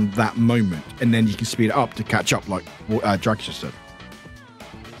from that moment. And then you can speed it up to catch up, like Drag just said.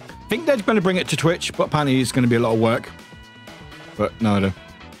 I think they're going to bring it to Twitch, but apparently it's going to be a lot of work. But no idea.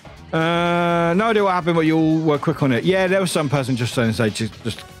 No idea what happened, but you all were quick on it. Yeah, there was some person just saying,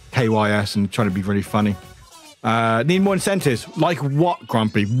 just KYS and trying to be really funny. Need more incentives. Like what,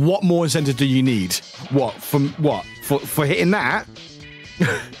 Grumpy? What more incentives do you need? What? For hitting that?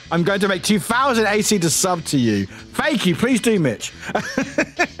 I'm going to make 2,000 AC to sub to you. Thank you. Please do, Mitch.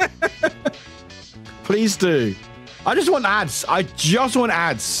 Please do. I just want ads. I just want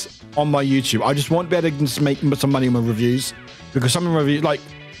ads on my YouTube. I just want to be able to just make some money on my reviews. Because some of the reviews, like,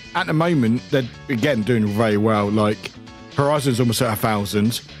 at the moment, they're, again, doing very well. Like, Horizon's almost at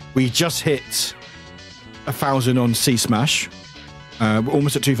 1,000. We just hit 1,000 on Sea Smash. We're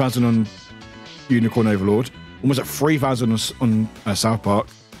almost at 2,000 on Unicorn Overlord. Almost at 3,000 on South Park.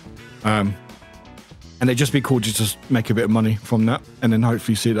 And it'd just be cool to just make a bit of money from that, and then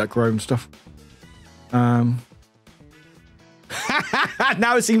hopefully see that grow and stuff. Now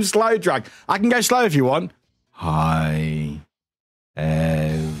it seems slow, Drag. I can go slow if you want. Hi,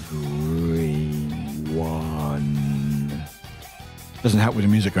 everyone. Doesn't help with the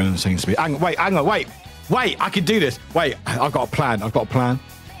music going on the same speed. Hang on, wait. I can do this. Wait, I've got a plan. I'm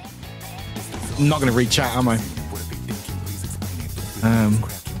not going to read chat, am I?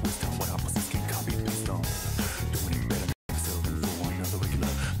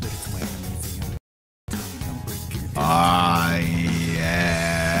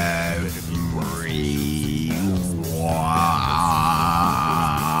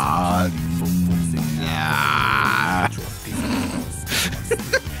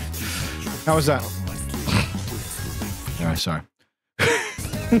 How was that? Oh, sorry.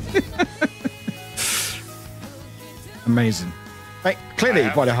 Amazing. Right, clearly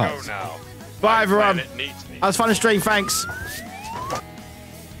by the heart. Bye, everyone. That was fun and stream. Thanks.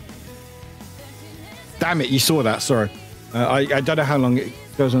 Damn it, you saw that. Sorry. I don't know how long it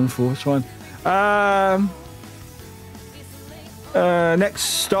goes on for. It's fine. Next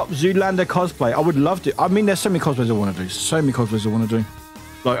stop, Zoolander cosplay. I would love to. I mean, there's so many cosplays I want to do.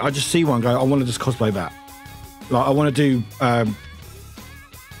 Like, I just see one go, I want to just cosplay that. Like, I want to do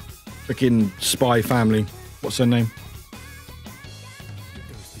freaking Spy Family. What's her name?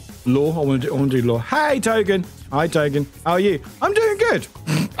 Law. I want to do Law. Hey, Togan. Hi, Togan. How are you? I'm doing good.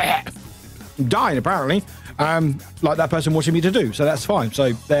 I'm dying, apparently. Like that person watching me to do. So that's fine.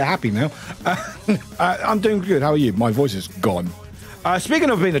 So they're happy now. I'm doing good. How are you? My voice is gone. Speaking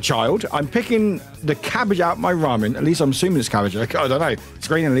of being a child, I'm picking the cabbage out my ramen. At least I'm assuming it's cabbage. I don't know. It's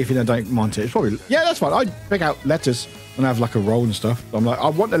green and leafy and I don't mind it. It's probably, yeah, that's fine. I pick out lettuce when I have like a roll and stuff. I'm like, I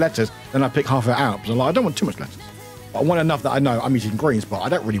want the lettuce, then I pick half of it out. Because I'm like, I don't want too much lettuce. I want enough that I know I'm eating greens, but I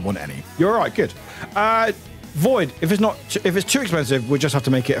don't really want any. You're all right, good. Void, if it's too expensive, we'll just have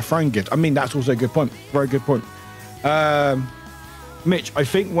to make it a throne gift. I mean, that's also a good point. Very good point. Mitch, I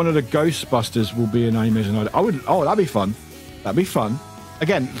think one of the Ghostbusters will be an animation idea. Oh, that'd be fun. That'd be fun.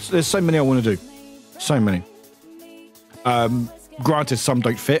 Again, there's so many I want to do. So many. Granted, some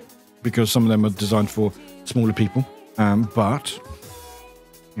don't fit because some of them are designed for smaller people. But,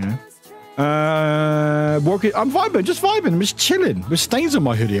 you know. I'm vibing, just vibing. I'm just chilling. With stains on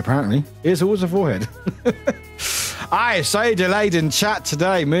my hoodie, apparently. Here's always a forehead. I so delayed in chat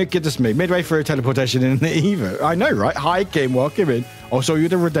today. Goodness me. Midway through teleportation in the Evo. I know, right? Hi, Kim. Welcome in. I saw you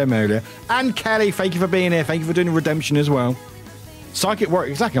the Redem earlier. And Kelly, thank you for being here. Thank you for doing the redemption as well. Psychic work.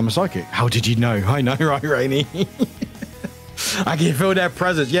 Exactly, I'm a psychic. How did you know? I know, right, Rainy? I can feel their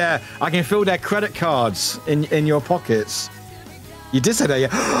presence. Yeah, I can feel their credit cards in your pockets. You did say that,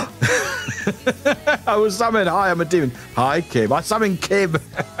 yeah. I was summoned. Hi, I'm a demon. Hi, Kim. I summoned Kim.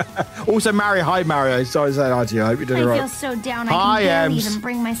 Also, Mario. Hi, Mario. Sorry to say hi to you. I hope you did it right. I feel so down. I can barely even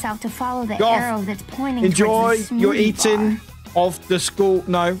bring myself to follow the arrow that's pointing Enjoy towards the your smoothie eating bar. of the school.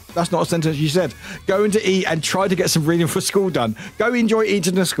 No, that's not a sentence you said. Going to eat and try to get some reading for school done. Go enjoy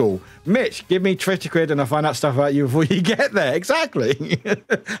eating the school. Mitch, give me 50 quid and I'll find out stuff about you before you get there. Exactly.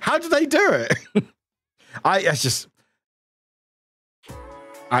 How do they do it? I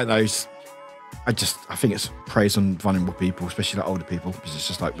don't know. I think it's praise on vulnerable people, especially like older people, because it's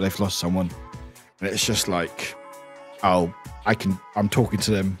just like they've lost someone, and it's just like, oh, I'm talking to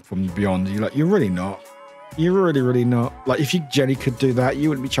them from beyond. You're like, you're really not. You're really, really not. Like, if you generally could do that, you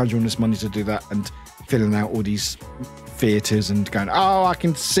wouldn't be charging all this money to do that and filling out all these theatres and going, oh, I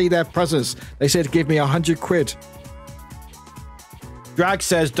can see their presence. They said, give me 100 quid. Drag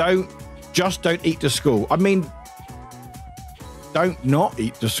says, don't eat the school. I mean, don't not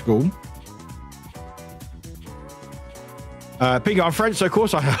eat the school. Pingo, I'm French, so of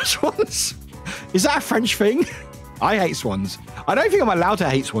course I hate swans. Is that a French thing? I hate swans. I don't think I'm allowed to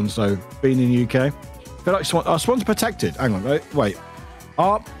hate swans, though, being in the UK. I feel like swans are protected. Hang on, wait.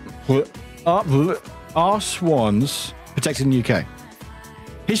 Are swans protected in the UK?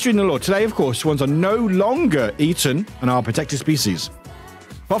 History and the law. Today, of course, swans are no longer eaten and are a protected species.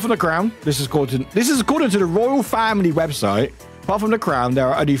 Apart from the Crown, this is according to the Royal Family website. Apart from the Crown, there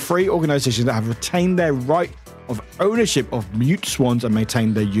are only 3 organisations that have retained their right of ownership of mute swans and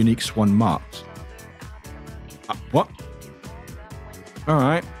maintain their unique swan marks. What? All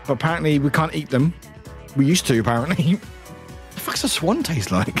right. But apparently we can't eat them. We used to, apparently. What the fuck's a swan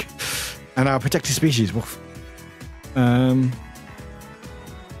taste like? And our protected species. What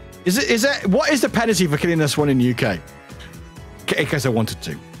is it? What is the penalty for killing a swan in the UK? case I wanted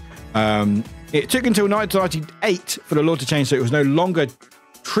to. It took until 1998 for the law to change so it was no longer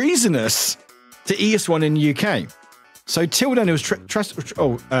treasonous to eat a swan in the UK. So till then it was treasonous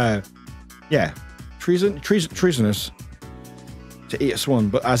to eat a swan.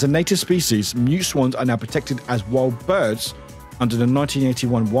 But as a native species, mute swans are now protected as wild birds under the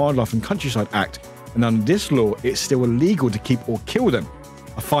 1981 Wildlife and Countryside Act. And under this law, it's still illegal to keep or kill them.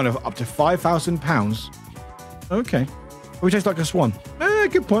 A fine of up to £5,000. Okay. It would taste like a swan.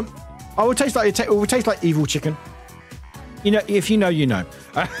 Good point. I would taste like evil chicken. You know, if you know, you know.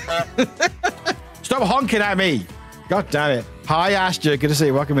 Stop honking at me. God damn it. Hi, Astra. Good to see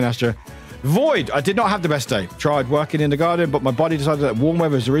you. Welcome in, Astra. Void. I did not have the best day. Tried working in the garden, but my body decided that warm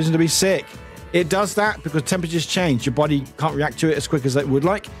weather is the reason to be sick. It does that because temperatures change. Your body can't react to it as quick as it would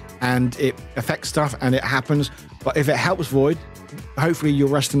like, and it affects stuff, and it happens. But if it helps, Void, hopefully you're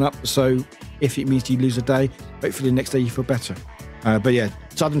resting up. So if it means you lose a day, hopefully the next day you feel better. But yeah,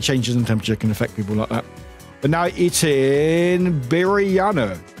 sudden changes in temperature can affect people like that. But now eating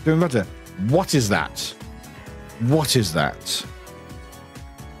biryani. Doing better. What is that? What is that?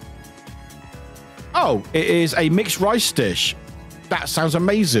 Oh, it is a mixed rice dish. That sounds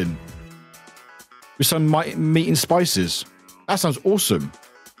amazing. With some meat and spices. That sounds awesome.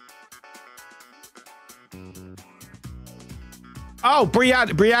 Oh,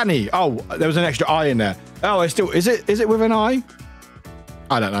 biryani. Oh, there was an extra I in there. Oh, it's still, is it with an I?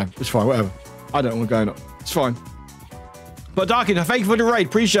 I don't know. It's fine, whatever. I don't know what's going on. It's fine. But Darkin, thank you for the raid.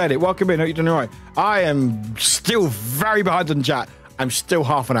 Appreciate it. Welcome in. Hope you're doing all right. I am still very behind on chat. I'm still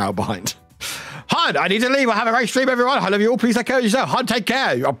half an hour behind. Hun, I need to leave. I have a great stream, everyone. I love you all. Please take care of yourself. Hun, take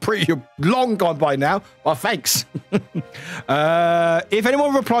care. You're long gone by now. Well, thanks. If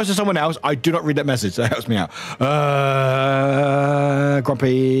anyone replies to someone else, I do not read that message. That helps me out.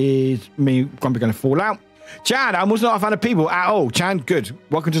 Grumpy going to fall out. Chan, I was not a fan of people at all. Chan, good.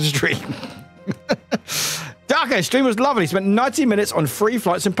 Welcome to the stream. Darko, stream was lovely. Spent 90 minutes on free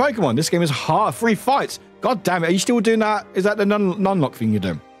flights in Pokemon. This game is hard. Free fights. God damn it. Are you still doing that? Is that the non-lock thing you're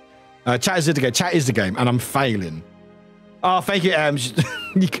doing? Chat is the game. Chat is the game, and I'm failing. Oh, thank you, But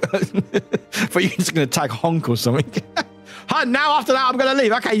you're just going to tag honk or something. Now after that, I'm going to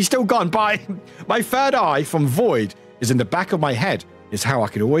leave. Okay, you're still gone. Bye. My third eye from Void is in the back of my head. Is how I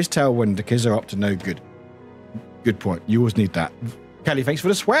can always tell when the kids are up to no good. Good point. You always need that. Kelly, thanks for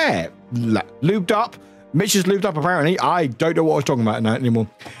the swear. Lubed up. Mitch is lubed up, apparently. I don't know what I was talking about anymore.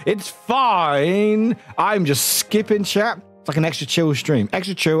 It's fine. I'm just skipping chat. It's like an extra chill stream.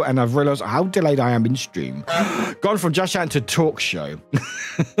 Extra chill, and I've realized how delayed I am in stream. Gone from just chatting to talk show.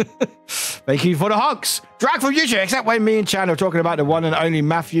 Thank you for the hugs. Drag from YouTube, except when me and Chan are talking about the one and only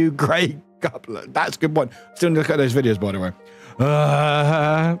Matthew Gray Couplet. That's a good one. Still look at those videos, by the way.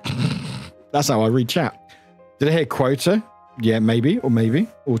 That's how I read chat. Did I hear quota? Yeah, maybe. Or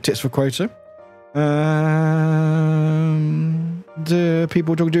tits for quota. The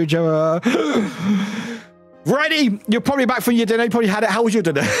people talking to each other. Ready? You're probably back from your dinner. You probably had it. How was your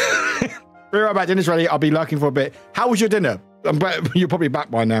dinner? We're right back. Dinner's ready. I'll be lurking for a bit. How was your dinner? You're probably back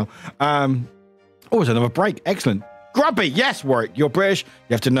by now. Oh, it's another break. Excellent. Grumpy. Yes, Warwick. You're British.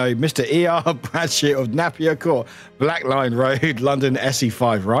 You have to know Mr. E.R. Bradshaw of Napier Court, Black Line Road, London,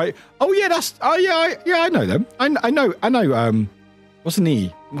 SE5, right? Oh, yeah, that's... Oh, yeah, I know them. I know. What's an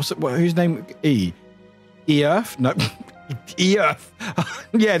E? Whose name? E? E-Earth? No. E-Earth.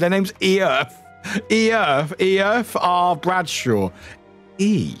 Yeah, their name's E-Earth. E-Earth R. Bradshaw.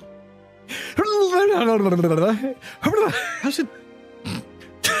 E. How's it?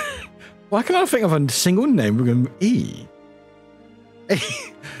 Why can't I think of a single name with E?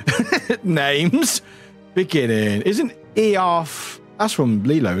 Names beginning. Isn't E-Earth? That's from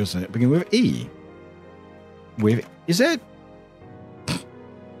Lilo, isn't it? Begin with E. Is it?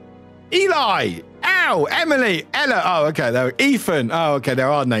 Eli! Ow! Emily! Ella! Oh, okay. There. Ethan! Oh, okay. There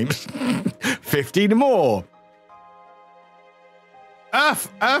are names. 15 more.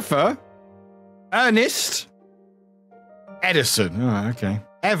 Eartha. Ernest. Edison. Oh, okay.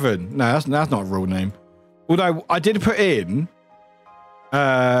 Evan. No, that's not a real name. Although I did put in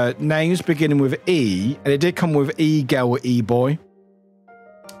names beginning with E, and it did come with E-girl or E-boy.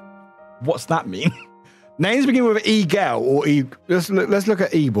 What's that mean? Names begin with E-girl or E... Let's look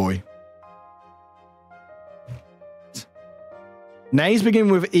at E-boy. Names begin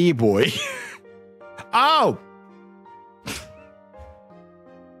with E-boy. Oh!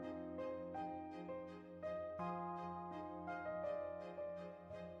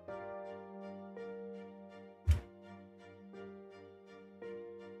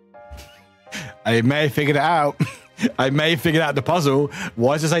 I may have figured it out. I may have figured out the puzzle.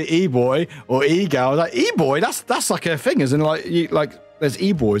 Why does it say e-boy or e-girl? I was like, e-boy, that's like a thing, isn't it? Like there's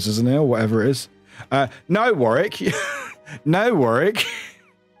e-boys, isn't there? Or whatever it is. No, Warwick. No, Warwick.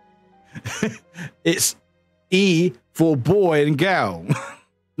 It's E for boy and girl.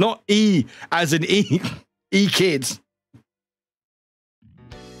 Not E as in E-kids.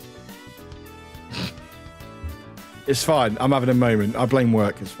 It's fine. I'm having a moment. I blame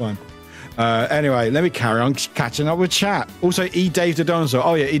work. It's fine. Anyway, let me carry on catching up with chat. Also, E-Dave the dinosaur.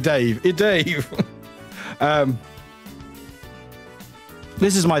 Oh, yeah, E-Dave. E-Dave.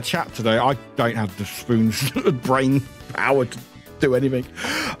 This is my chat today. I don't have the spoon's brain power to do anything.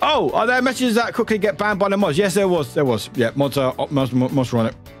 Oh, are there messages that quickly get banned by the mods? Yes, there was. There was. Yeah, mods were on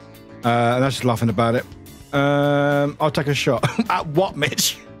it. And I was just laughing about it. I'll take a shot. At what,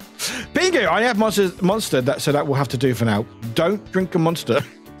 Mitch? Bingo! I have monster that, so that will have to do for now. Don't drink a monster.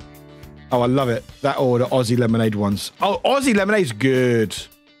 Oh, I love it. That or the Aussie lemonade ones. Oh, Aussie lemonade's good.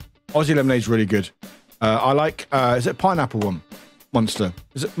 Aussie lemonade's really good. I like, is it pineapple one? Monster.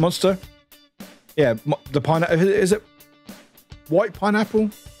 Is it Monster? Yeah, the pineapple. Is it white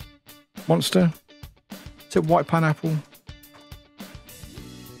pineapple? Monster? Is it white pineapple?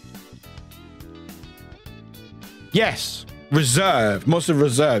 Yes. Reserve. Monster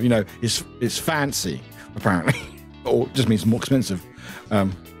Reserve. You know, it's fancy, apparently. Or just means more expensive.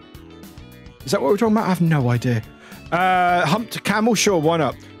 Is that what we're talking about? I have no idea. Humped camel? Sure, why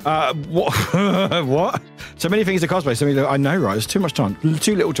not? What? What? So many things to cosplay. So many, I know, right? There's too much time.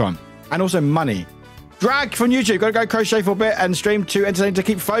 Too little time. And also money. Drag from YouTube. Got to go crochet for a bit and stream to entertain to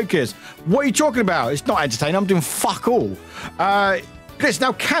keep focus. What are you talking about? It's not entertaining. I'm doing fuck all. It's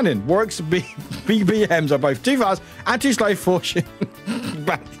now canon. Warwick's BBMs are both too fast and too slow for shit.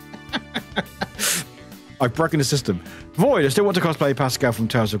 I've broken the system. Void, I still want to cosplay Pascal from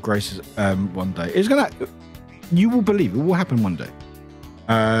Tales of Grace one day. It's gonna. You will believe it will happen one day.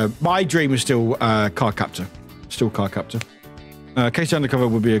 My dream is still car captor. Still car captor. Casey Undercover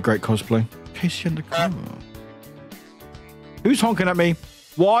would be a great cosplay. Casey Undercover. Who's honking at me?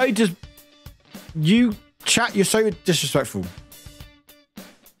 Why does you chat? You're so disrespectful.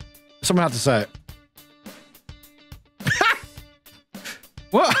 Someone had to say it.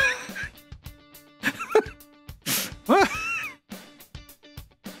 What? What?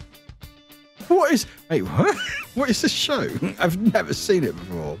 What is? Wait, what? What is this show? I've never seen it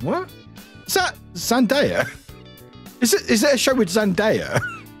before. What? Is that Zendaya? Is it a show with Zendaya?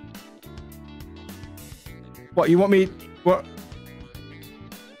 What, you want me? What?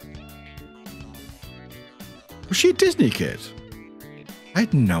 Was she a Disney kid? I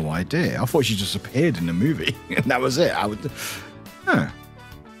had no idea. I thought she just appeared in the movie, and that was it. I would. Huh.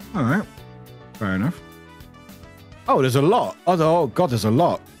 All right. Fair enough. Oh, there's a lot. Oh God, there's a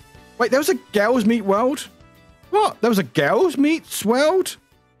lot. Wait, there was a Girls Meet World? What? There was a Girls Meets World?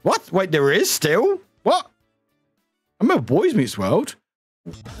 What? Wait, there is still? What? I remember Boys Meets World.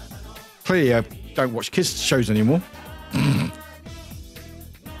 Clearly, I don't watch kids shows anymore.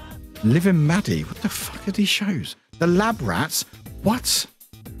 Living Maddie. What the fuck are these shows? The Lab Rats? What?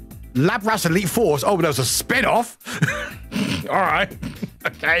 Lab Rats Elite Force? Oh, but there was a spin-off? All right.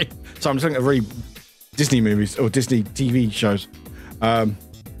 Okay. So I'm just looking at very Disney movies or Disney TV shows.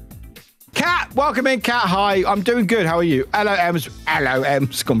 Kat, welcome in, Kat. Hi, I'm doing good. How are you?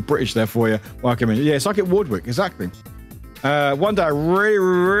 LOM's gone British there for you. Welcome in. Yeah, it's like at Warwick, exactly. One day I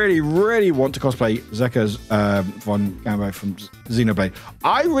really want to cosplay Zekka's von Gambo from Xenoblade.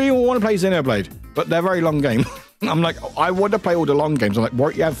 I really want to play Xenoblade, but they're very long game. I'm like, I want to play all the long games. I'm like,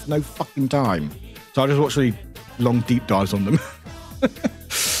 Warwick, you have no fucking time. So I just watch really long deep dives on them.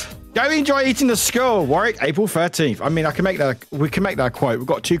 Go enjoy eating the skull, Warwick. April 13th. I mean, I can make that. We can make that a quote. We've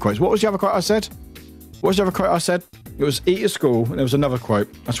got 2 quotes. What was the other quote I said? What was the other quote I said? It was eat your skull, and there was another quote.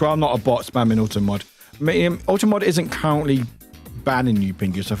 That's why I'm not a bot spamming Automod. I mean, Automod isn't currently banning you,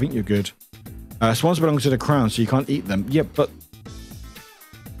 Pingus. So I think you're good. Swans belong to the crown, so you can't eat them. Yeah, but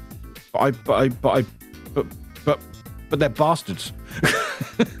they're bastards.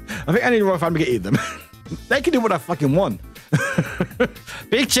 I think any royal family can eat them. They can do what I fucking want.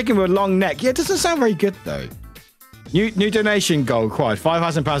 Big chicken with a long neck. Yeah, it doesn't sound very good though. New donation goal required.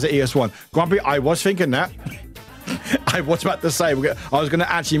 £5,000 at ES1. Grumpy, I was thinking that. I was about to say I was going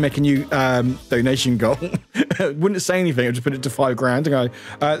to actually make a new donation goal. Wouldn't say anything. I just put it to £5,000 and go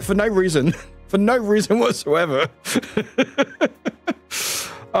for no reason. For no reason whatsoever.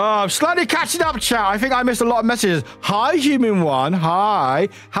 I'm slightly catching up, chat. I think I missed a lot of messages. Hi, Human One. Hi.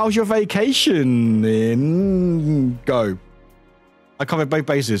 How's your vacation? Go. I covered both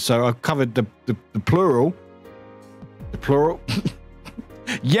bases, so I covered the plural. The plural.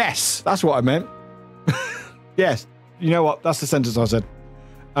 Yes, that's what I meant. Yes. You know what? That's the sentence I said.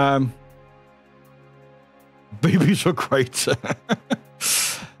 Boobies for quota.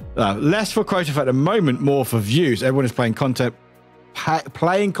 Less for quota at the moment, more for views. Everyone is playing content.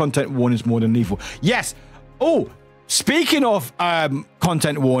 Playing content warnings more than lethal. Yes. Oh, speaking of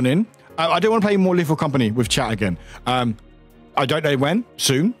content warning, I don't want to play more Lethal Company with chat again. I don't know when.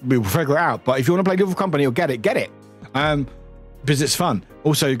 Soon. We'll figure it out. But if you want to play Lethal Company or get it. Because it's fun.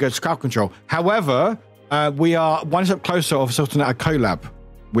 Also, you go to crowd control. However, we are one step closer of sorting out a collab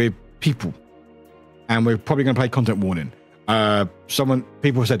with people. And we're probably going to play content warning.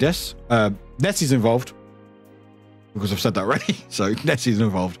 People said yes. Nessie's involved. Because I've said that already. So Nessie's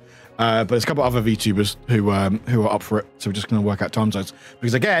involved. But there's a couple of other VTubers who are up for it. So we're just going to work out time zones.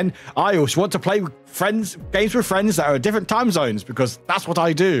 Because again, I also want to play with games with friends that are different time zones. Because that's what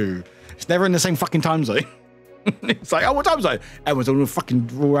I do. It's never in the same fucking time zone. It's like, oh, what time zone? Everyone's all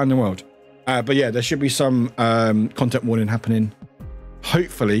fucking all around the world. But yeah, there should be some content warning happening.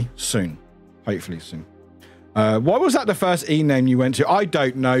 Hopefully soon. Why was that the first E name you went to? I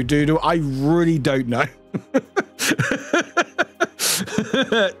don't know, Doodle. I really don't know.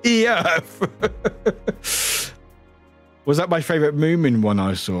 EF. Was that my favorite Moomin one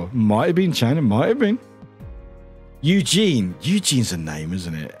I saw? Might have been, Chan. It might have been. Eugene. Eugene's a name,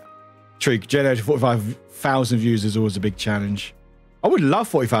 isn't it? True. Generating 45,000 views is always a big challenge. I would love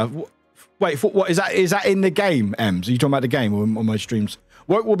 45. Wait, what is that? Is that in the game, Ems? Are you talking about the game or on my streams?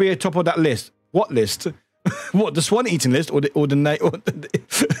 What will be at top of that list? What list? What, the swan eating list or the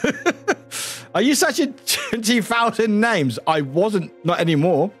Are you searching 20,000 names? I wasn't, not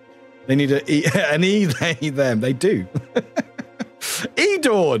anymore. They need an E, they, them. They do.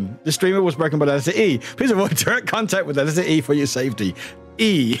 E-Dawn. The streamer was broken by the letter E. Please avoid direct contact with the letter E for your safety.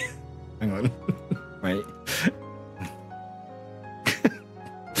 E. Hang on. Wait.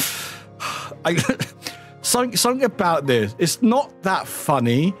 Something about this. It's not that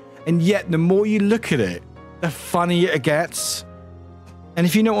funny, and yet the more you look at it, the funnier it gets. And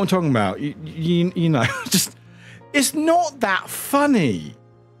if you know what I'm talking about, you know, just it's not that funny.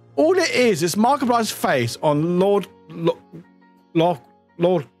 All it is Markiplier's face on Lord, what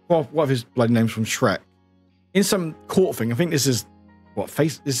of his bloody names from Shrek, in some court thing. I think this is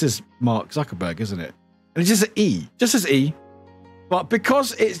this is Mark Zuckerberg, isn't it? And it's just an E, just as E. But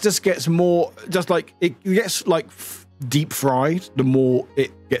because it just gets more, just like it gets like deep fried, the more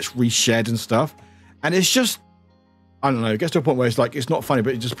it gets reshared and stuff. And it's just, I don't know, it gets to a point where it's like, it's not funny,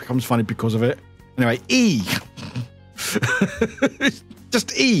 but it just becomes funny because of it. Anyway, E.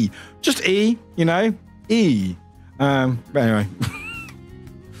 Just E. Just E, you know? E. But anyway.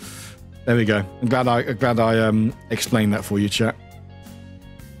 There we go. I'm glad I explained that for you, chat.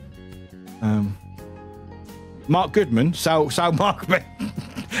 Mark Goodman, Sal Markman.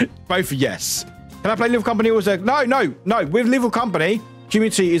 Both are yes. Can I play Lethal Company? Was there? No. With Lethal Company,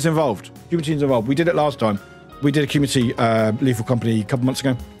 community is involved. Community is involved. We did it last time. We did a community Lethal Company a couple months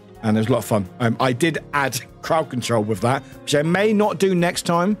ago, and it was a lot of fun. I did add crowd control with that, which I may not do next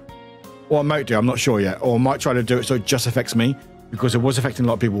time, or I might do. I'm not sure yet, or I might try to do it so it just affects me, because it was affecting a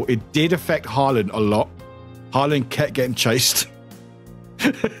lot of people. It did affect Harlan a lot. Harlan kept getting chased.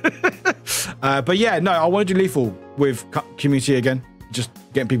 But yeah, no, I want to do Lethal with community again, just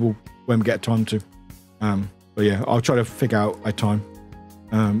getting people when we get time to. But yeah, I'll try to figure out a time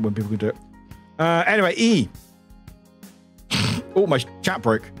when people can do it. Anyway, E. Oh, my chat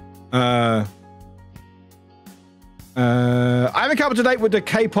broke. I haven't kept up to date with the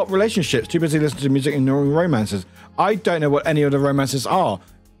K-pop relationships. Too busy listening to music and ignoring romances. I don't know what any of the romances are.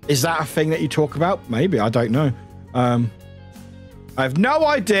 Is that a thing that you talk about? Maybe, I don't know. I have no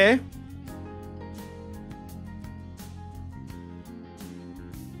idea.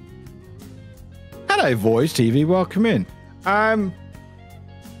 Hello, Voice TV. Welcome in. I'm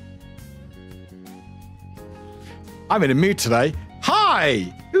in a mood today.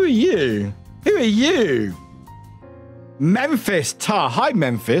 Hi. Who are you? Who are you? Memphis Tar. Hi,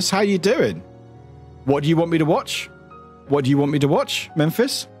 Memphis. How you doing? What do you want me to watch? What do you want me to watch,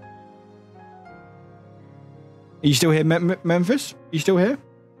 Memphis? Are you still here, Memphis? Are you still here?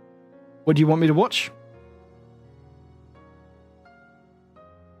 What do you want me to watch?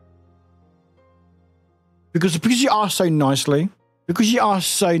 Because you asked so nicely. Because you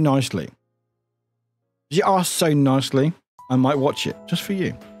asked so nicely. You asked so nicely, I might watch it just for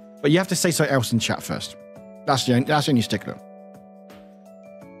you. But you have to say something else in chat first. That's the only stickler.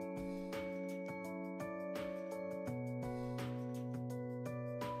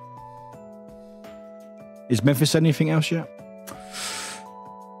 Is Memphis anything else yet?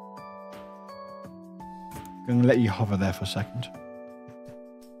 I'm going to let you hover there for a second.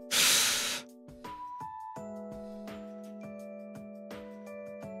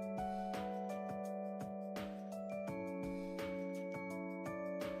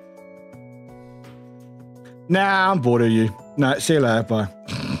 Nah, I'm bored of you. No, see you later. Bye.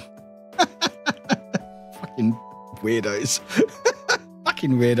 Fucking weirdos.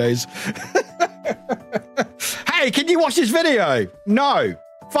 Fucking weirdos. Hey, can you watch this video? No.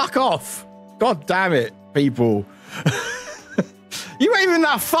 Fuck off. God damn it, people. You weren't even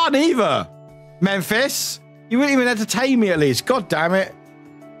that fun either, Memphis. You wouldn't even entertain me at least. God damn it.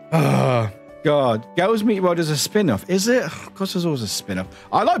 Oh, God. Girls Meet World is a spin-off. Is it? Of course, there's always a spin-off.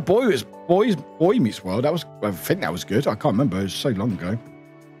 I like Boy Meets World. I think that was good. I can't remember. It was so long ago.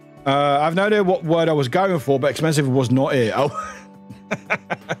 I've no idea what word I was going for, but expensive was not it. Oh.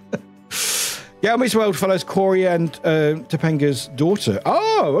 Girl Meets World follows Corey and Topanga's daughter.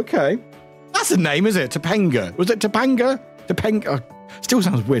 Oh, okay. That's a name, is it? Topanga. Was it Topanga? Topanga. Still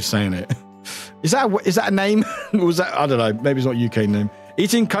sounds weird saying it. Is that a name? Or was that, I don't know. Maybe it's not a UK name.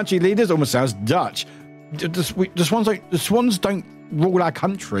 Eating country leaders almost sounds Dutch. The Swans don't rule our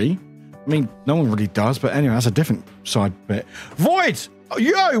country. I mean, no one really does, but anyway, that's a different side bit. Void!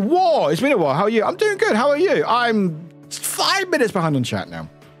 Yo, War! It's been a while. How are you? I'm doing good. How are you? I'm 5 minutes behind on chat now.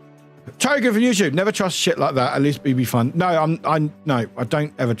 Togan from YouTube. Never trust shit like that. At least it'd be fun. No, no, I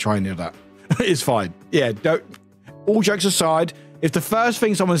don't ever try any of that. It's fine. Yeah, don't. All jokes aside, if the first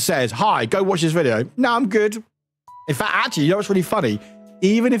thing someone says, hi, go watch this video. No, I'm good. In fact, actually, you know what's really funny?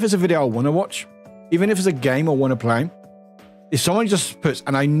 Even if it's a video I want to watch, even if it's a game I want to play, if someone just puts,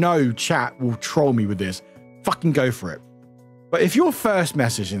 and I know chat will troll me with this, fucking go for it. But if your first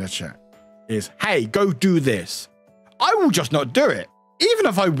message in the chat is, hey, go do this, I will just not do it. Even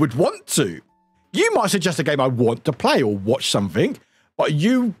if I would want to. You might suggest a game I want to play or watch something, but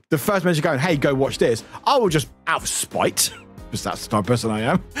you, the first message going, hey, go watch this, I will just, out of spite, because that's the type of person I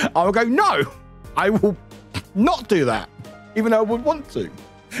am, I will go, no, I will not do that, even though I would want to.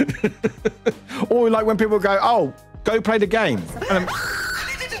 Or like when people go, oh, go play the game.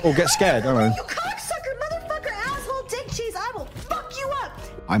 Or get scared, I don't know. You cocksucker, motherfucker, asshole, dick cheese, I will fuck you up.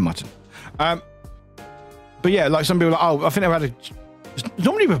 I'm mutton. But yeah, like some people are like, oh, I think they've had a...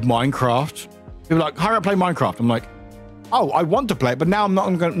 Normally with Minecraft, people are like, hurry up, play Minecraft. I'm like, oh, I want to play it, but now I'm not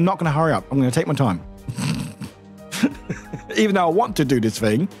going to hurry up. I'm going to take my time. Even though I want to do this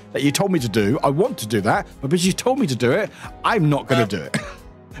thing that you told me to do, I want to do that, but because you told me to do it, I'm not going to do it.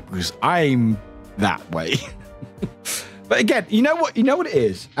 Because I'm that way. But again, you know what it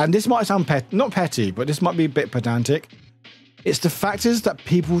is? And this might sound not petty, but this might be a bit pedantic. It's the fact is that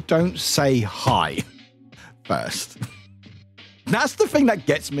people don't say hi first. That's the thing that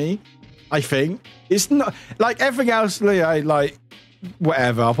gets me, I think. It's not like everything else, like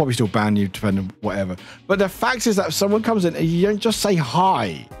whatever. I'll probably still ban you depending on whatever. But the fact is that if someone comes in and you don't just say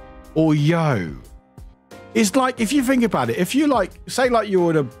hi or yo. It's like, if you think about it, if you like, say like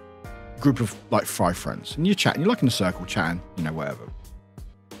you're in a group of like 5 friends and you're chatting, you're like in a circle chatting, you know, whatever.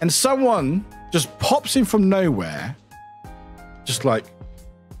 And someone just pops in from nowhere, just like,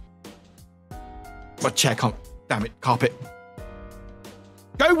 my chair can't, damn it, carpet.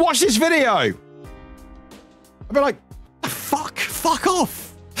 Go watch this video. I'd be like, fuck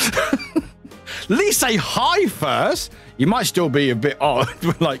off. At least say hi first. You might still be a bit odd,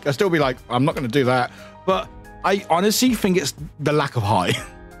 like I'll still be like, I'm not going to do that. But I honestly think it's the lack of hi,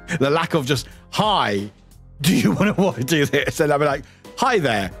 the lack of just hi. Do you want to do this? And I'll be like, hi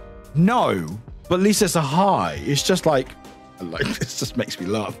there. No, but at least it's a hi. It's just like this just makes me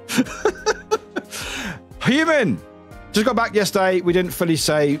laugh. Human. Just got back yesterday. We didn't fully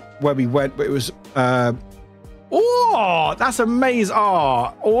say where we went, but it was, oh, that's amazing.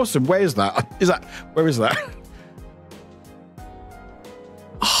 Oh, awesome. Where is that? Where is that?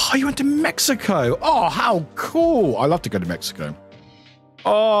 Oh, you went to Mexico. Oh, how cool. I love to go to Mexico.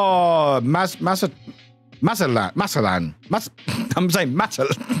 Oh, Mazatlan. I'm saying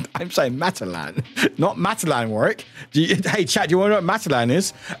Matalan, not Matalan, Warwick. Hey, chat, do you want to know what Matalan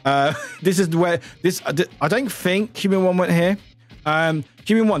is? This is where I don't think Human One went here.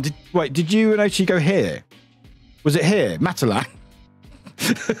 Human One, did you and OT go here? Was it here? Matalan.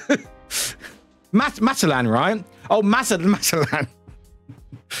 Matalan, right? Oh, Matalan.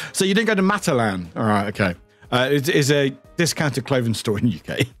 So you didn't go to Matalan. All right, okay. It is a discounted clothing store in the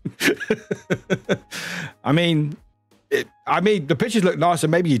UK. I mean, the pictures look nice,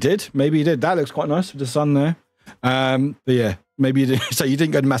 and maybe you did. Maybe you did. That looks quite nice with the sun there. But yeah, maybe you did. So you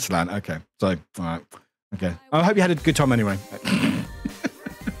didn't go to Matalan. Okay. So, all right. Okay. I hope you had a good time anyway.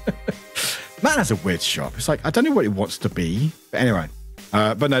 Man, that's a weird shop. It's like, I don't know what it wants to be. But anyway.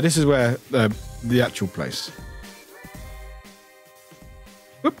 But no, this is where the actual place.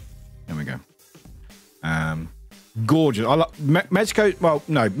 Whoop. There we go. Gorgeous. I like Mexico. Well,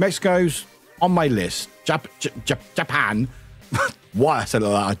 no, Mexico's on my list. Japan. Why I said it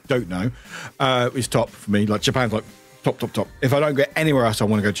like that, I don't know. It's top for me. Like Japan's like top. If I don't go anywhere else, I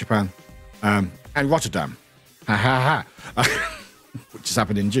want to go to Japan. And Rotterdam. Which has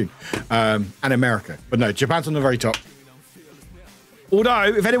happened in June. And America. But no, Japan's on the very top.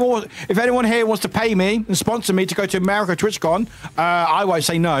 Although, if anyone here wants to pay me and sponsor me to go to America TwitchCon, I won't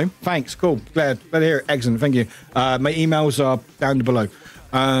say no. Thanks. Cool. Glad to hear it. Excellent. Thank you. My emails are down below.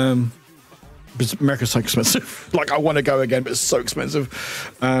 But America's so expensive. Like, I want to go again, but it's so expensive.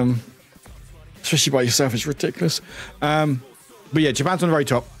 Especially by yourself. It's ridiculous. But yeah, Japan's on the very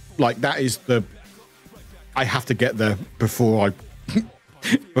top. Like, that is the... I have to get there before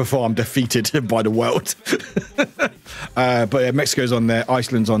I'm defeated by the world. But yeah, Mexico's on there,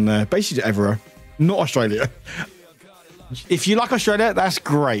 Iceland's on there, basically everywhere. Not Australia. If you like Australia, that's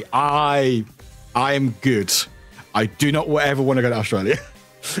great. I am good. I do not ever want to go to Australia.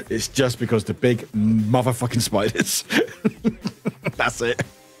 It's just because the big motherfucking spiders. That's it.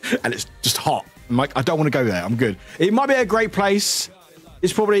 And it's just hot. I'm like, I don't want to go there. I'm good. It might be a great place.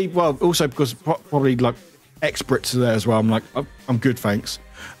 It's probably, well, also because probably like ex-Brits are there as well. I'm like, I'm good, thanks.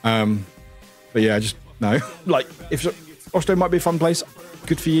 But yeah, just no. Like, if Australia might be a fun place,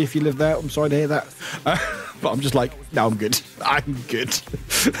 good for you if you live there. I'm sorry to hear that. But I'm just like, no, I'm good. I'm good.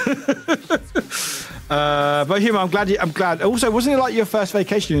 But Human, I'm glad. Also, wasn't it like your first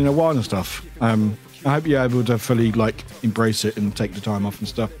vacation in a while and stuff? I hope you're able to fully like embrace it and take the time off and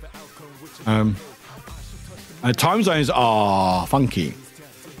stuff. Time zones are funky.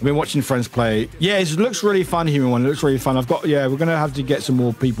 I've been watching friends play. Yeah, it looks really fun, Human One. It looks really fun. we're going to have to get some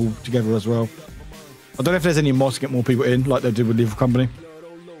more people together as well. I don't know if there's any mods to get more people in, like they did with Lethal Company.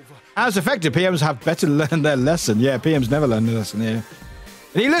 As effective, PMs have better learned their lesson. Yeah, PMs never learn their lesson here.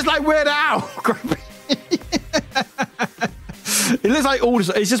 And he looks like Weird Al. It looks like all this.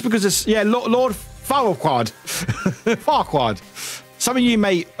 It's just because it's, yeah, Lord Farquaad. Farquaad. Some of you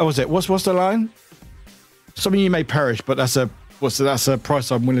may, what's the line? Some of you may perish, but that's a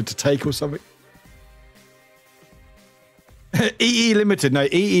price I'm willing to take or something. EE Limited. No,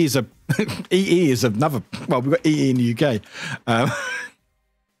 EE is another. Well, we've got EE in the UK.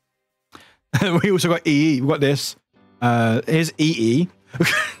 We also got EE. We've got this. Here's EE,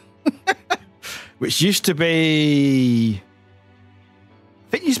 which used to be.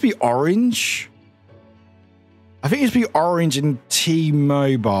 I think it used to be Orange. I think it used to be Orange and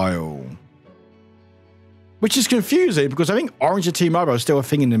T-Mobile. Which is confusing because I think Orange and T-Mobile is still a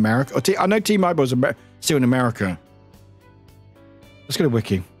thing in America. I know T-Mobile is still in America. Let's go to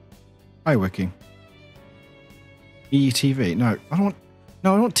Wiki. Hi, Wiki. EETV. No, I don't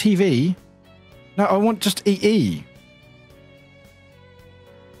want TV. No, I want just EE.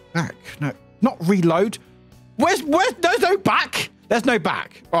 Back. No, not reload. Where's there's no back? There's no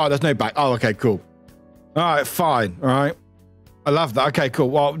back. Oh, there's no back. Oh, okay, cool. All right, fine. All right. I love that. Okay, cool.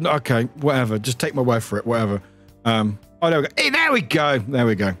 Well, okay, whatever. Just take my word for it. Whatever. Oh, there we go. Hey, there we go. There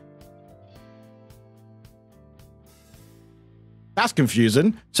we go. That's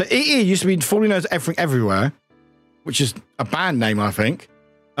confusing. So EE used to be Fully Knows Everything Everywhere, which is a band name, I think.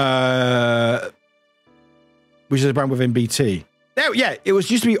 Which is a brand within BT. There, yeah, it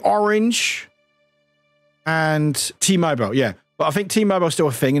used to be Orange and T-Mobile. Yeah, but I think T-Mobile is still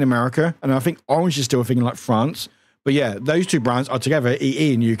a thing in America, and I think Orange is still a thing in like France. But yeah, those two brands are together,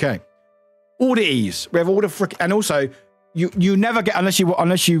 EE in the UK. All the E's. We have all the and also you never get unless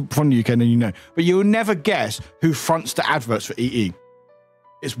you from the UK, then you know. But you'll never guess who fronts the adverts for EE.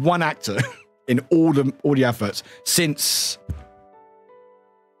 It's one actor in all the adverts since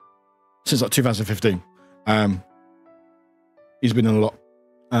like 2015. He's been in a lot.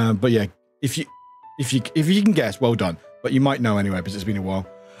 But yeah, if you can guess, well done. But you might know anyway because it's been a while.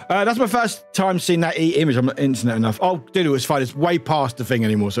 That's my first time seeing that image. I'm not internet enough. Oh, dude, it was fine. It's way past the thing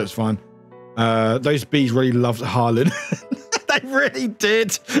anymore, so it's fine. Those bees really loved Harlan. They really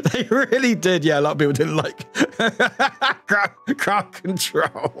did. They really did. Yeah, a lot of people didn't like crowd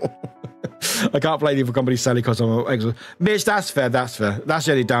control. I can't play Lethal Company sadly because I'm excellent. Mitch, that's fair. That's fair. That's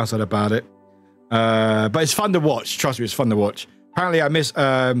the only downside about it. But it's fun to watch. Trust me, it's fun to watch. Apparently, I miss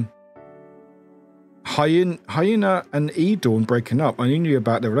Hyena and Edorn breaking up. I knew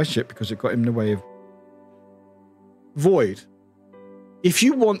about their relationship because it got him in the way of Void. If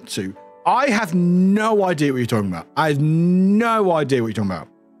you want to, I have no idea what you're talking about. I have no idea what you're talking about.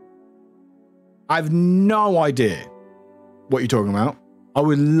 I have no idea what you're talking about. I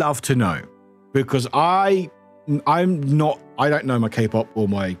would love to know because I don't know my K-pop or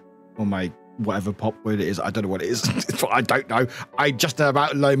my whatever pop word it is. I don't know what it is. I don't know. I just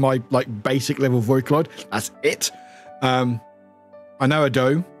about know my like basic level Vocaloid. That's it. I know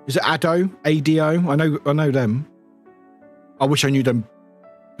Ado. Is it Ado? ADO? I know them. I wish I knew them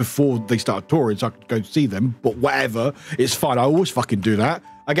before they started touring so I could go see them, but whatever, it's fine. I always fucking do that.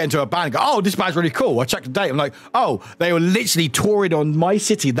 I get into a band and go, oh, this band's really cool. I check the date. I'm like, oh, they were literally touring on my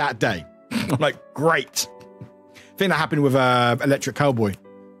city that day. I'm like, great. I think that happened with Electric Cowboy.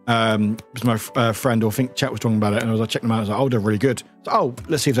 It was my friend, or I think Chet was talking about it, and I was like, checking them out. I was like, oh, they're really good. So, oh,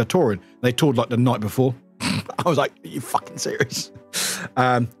 let's see if they're touring. They toured like the night before. I was like, are you fucking serious?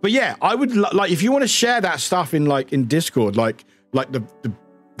 But yeah, I would like, if you want to share that stuff in Discord, like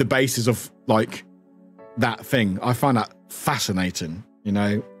the basis of like that thing, I find that fascinating. You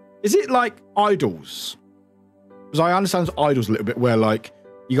know, is it like idols? Because I understand idols a little bit, where like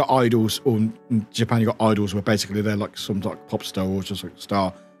you got idols, or in Japan you got idols where basically they're like some like pop star or just like a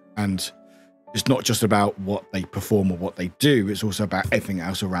star, and it's not just about what they perform or what they do, it's also about everything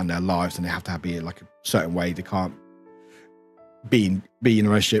else around their lives, and they have to be like a certain way. They can't be in a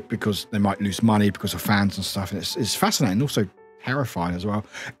relationship because they might lose money because of fans and stuff, and it's fascinating, also terrifying as well.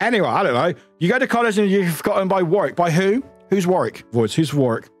 Anyway, I don't know, you go to college and you've forgotten by Warwick. By who? Who's Warwick? Voids, who's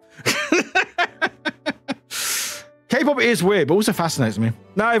Warwick? K-pop is weird, but also fascinates me.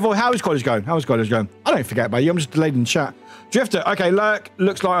 No, how is college going? How is college going? I don't forget about you. I'm just delayed in chat. Drifter, okay,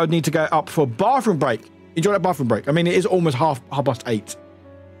 looks like I need to go up for a bathroom break. Enjoy that bathroom break. I mean, it is almost half past 8.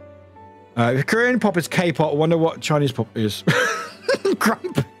 If Korean pop is K-pop, I wonder what Chinese pop is.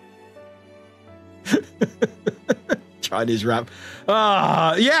 Grump. Chinese rap.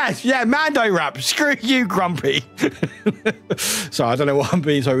 Yes, yeah, Mando rap. Screw you, Grumpy. So I don't know what I'm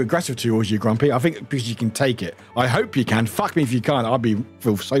being so aggressive towards you, Grumpy. I think because you can take it. I hope you can. Fuck me if you can't. I'd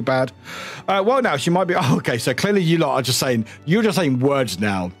feel so bad. Well, now she might be. Oh, okay, so clearly you lot are just saying. You're just saying words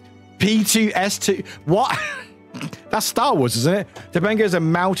now. P2S2. What? That's Star Wars, isn't it? Topanga is a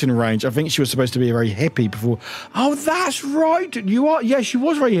mountain range. I think she was supposed to be a very hippie before. Oh, that's right. You are. Yeah, she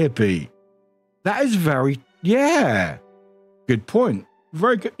was very hippie. That is very. Yeah. Good point.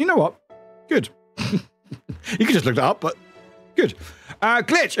 Very good. You know what? Good. You could just look that up, but good.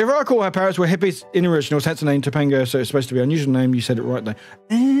 Glitch. If I recall, her parents were hippies in original, hence the name Topanga, so it's supposed to be an unusual name. You said it right there.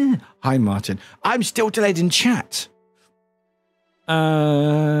 Hi, Martin. I'm still delayed in chat. Hey,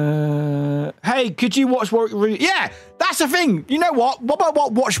 could you watch Warwick reviews? Yeah, that's the thing. You know what? What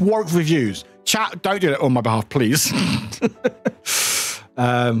about watch Warwick reviews? Chat, don't do that on my behalf, please.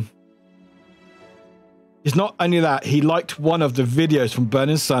 It's not only that, he liked one of the videos from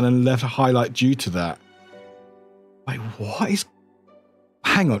Burning Sun and left a highlight due to that. Wait, what is...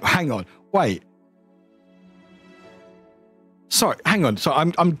 Hang on. Wait. Sorry, hang on. So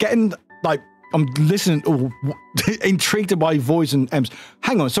I'm getting, like, I'm listening, intrigued by voice and M's.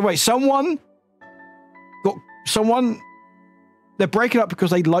 Hang on. So wait, they're breaking up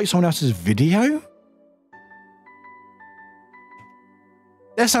because they like someone else's video?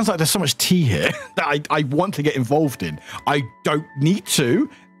 That sounds like there's so much tea here that I want to get involved in. I don't need to,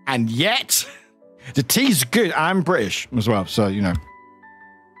 and yet the tea's good. I'm British as well, so you know.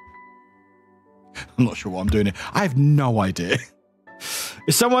 I'm not sure what I'm doing here. I have no idea.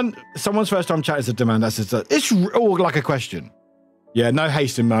 If someone's first time chatting is a demand, it's all like a question. Yeah, no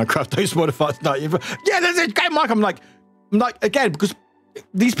haste in Minecraft. Don't spoil the fun. No, yeah, there's a game, Mike. I'm like again, because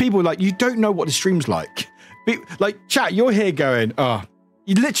these people, like, you don't know what the stream's like. Like, chat, you're here going, oh.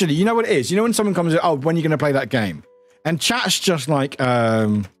 You literally, you know what it is? You know when someone comes in, oh, when are you going to play that game? And chat's just like,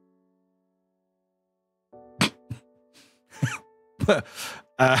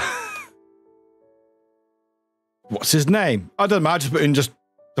 what's his name? I don't know, I just put in just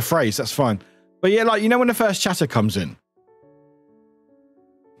the phrase, that's fine. But yeah, like, you know when the first chatter comes in?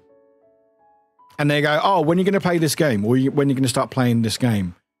 And they go, oh, when are you going to play this game? Or when are you going to start playing this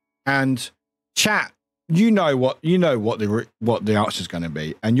game? And chat, you know what the answer is going to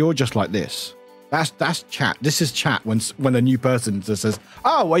be, and you're just like this. That's chat. This is chat when a new person just says,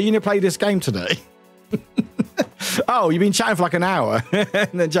 "Oh, are you going to play this game today?" Oh, you've been chatting for like an hour, and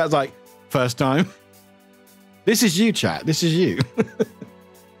then chat's like, "First time." This is you, chat. This is you.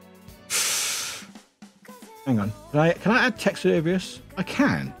 Hang on. Can I add text to OBS? I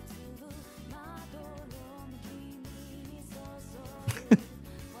can.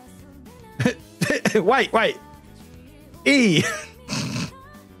 Wait. E.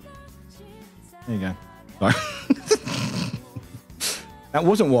 There you go. Sorry. That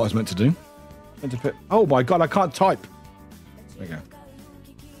wasn't what I was meant to do. Meant to put. Oh my god, I can't type. There you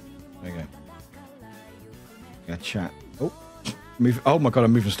go. Yeah, chat. Oh, move. Oh my god,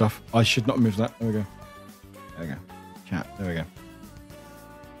 I'm moving stuff. I should not move that. There we go. Chat. There we go.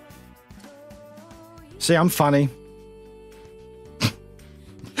 See, I'm funny.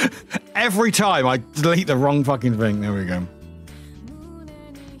 Every time I delete the wrong fucking thing. There we go.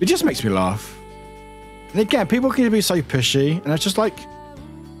 It just makes me laugh. And again, people can be so pushy, and it's just like,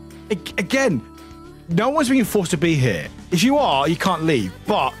 again, no one's being forced to be here. If you are, you can't leave.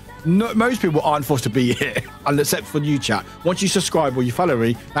 But most people aren't forced to be here, except for you, chat. Once you subscribe or you follow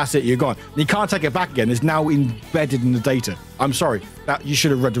me, that's it, you're gone. And you can't take it back again. It's now embedded in the data. I'm sorry, that you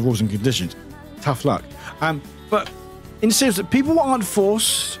should have read the rules and conditions. Tough luck. But in serious, people aren't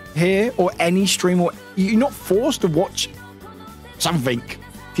forced here or any stream, or you're not forced to watch something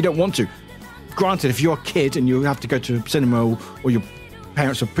if you don't want to. Granted, if you're a kid and you have to go to a cinema or your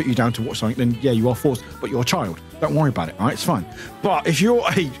parents have put you down to watch something, then yeah, you are forced, but you're a child. Don't worry about it, all right? It's fine. But if you're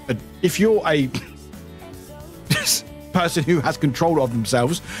a person who has control of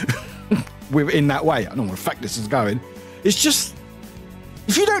themselves in that way, I don't know what effect this is going. It's just,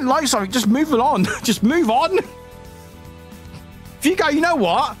 if you don't like something, just move on. Just move on. If you go, you know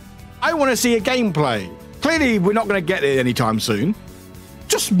what? I want to see a gameplay. Clearly, we're not going to get it anytime soon.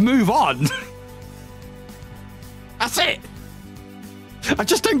 Just move on. That's it. I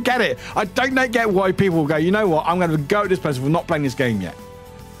just don't get it. I don't get why people go, you know what? I'm going to go at this person for not playing this game yet.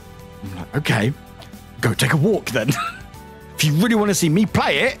 I'm like, okay, go take a walk then. If you really want to see me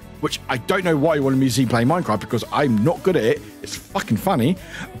play it, which I don't know why you want me to see play Minecraft, because I'm not good at it. It's fucking funny,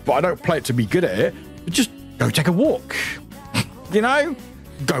 but I don't play it to be good at it. But just go take a walk. You know?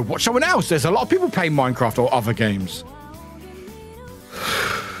 Go watch someone else. There's a lot of people playing Minecraft or other games.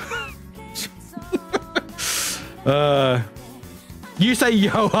 You say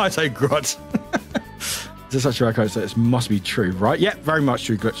yo, I say grudge. This is such a record, so it must be true, right? Yeah, very much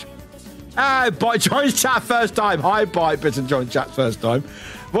true, Glitch. Bite joins chat first time. Hi, Bite, Bitten joins chat first time.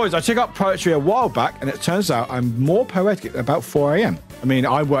 Boys, I took up poetry a while back, and it turns out I'm more poetic about 4 a.m. I mean,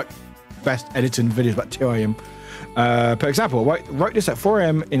 I work best editing videos about 2 a.m. For example, I wrote this at 4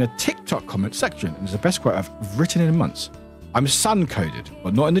 a.m. in a TikTok comment section, and it's the best quote I've written in months. I'm sun-coded,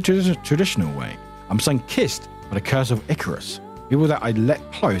 but not in the traditional way. I'm sun-kissed by the curse of Icarus. People that I let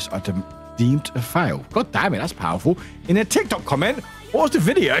close are deemed to fail. God damn it, that's powerful. In a TikTok comment, what was the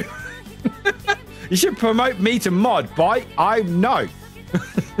video? You should promote me to mod, Bite. No.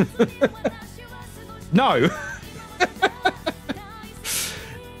 No.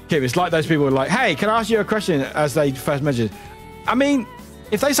 Kim, it's like those people are like, hey, can I ask you a question as they first mention it? I mean,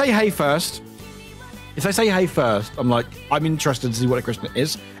 if they say hey first, I'm like, I'm interested to see what the question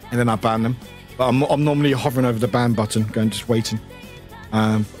is, and then I ban them. But I'm normally hovering over the ban button, going just waiting.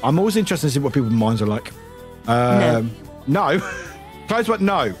 I'm always interested to see what people's minds are like. No. Close but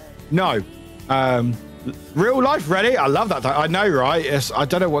no. Real life ready? I love that. I know, right? Yes, I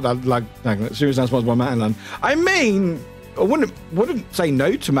don't know what that like. Seriously, sponsored by Matalan. I mean, I wouldn't say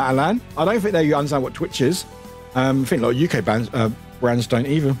no to Matalan. I don't think they understand what Twitch is. I think a lot of UK brands don't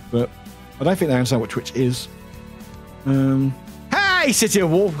either, but I don't think they understand what Twitch is. Hey, City of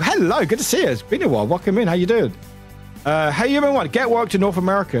War. Hello, good to see you. It's been a while. Welcome in. How you doing? Hey, human one. Get work to North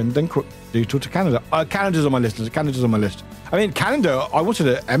America and then do tour to Canada. Canada's on my list. I mean, Canada. I wanted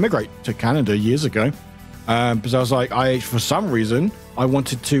to emigrate to Canada years ago because I was like, for some reason, I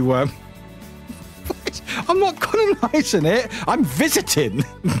wanted to. I'm not colonizing it. I'm visiting.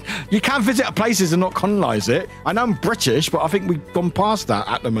 You can't visit places and not colonize it. I know I'm British, but I think we've gone past that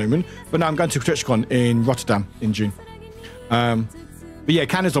at the moment. But now I'm going to TwitchCon in Rotterdam in June. But yeah,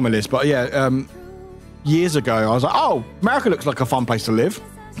 Canada's on my list. But yeah, years ago, I was like, oh, America looks like a fun place to live.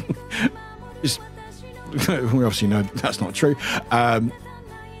 We obviously know that's not true.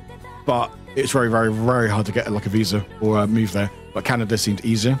 But it's very, very, very hard to get like a visa or move there. But Canada seemed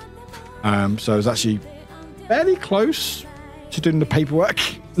easier. So I was actually fairly close to doing the paperwork.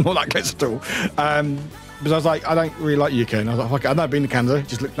 Not that close at all. Because I was like, I don't really like UK. And I was like, fuck it. I've never been to Canada. It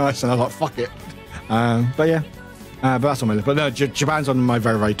just looked nice. And I was like, fuck it. But yeah. But that's on my list. But no, Japan's on my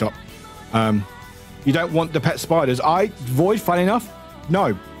very, very top. You don't want the pet spiders. Void, funny enough,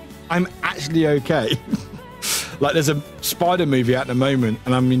 no. I'm actually okay. Like, there's a spider movie at the moment,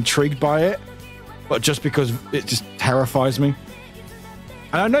 and I'm intrigued by it. But just because it just terrifies me.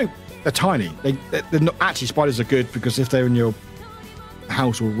 And I know they're tiny. They're not actually, spiders are good because if they're in your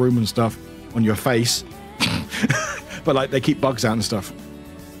house or room and stuff on your face, but like they keep bugs out and stuff.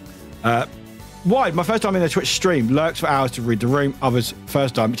 Why? My first time in a Twitch stream, lurks for hours to read the room. Others,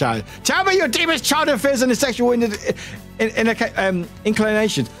 first time. Tell me your deepest childhood fears and sexual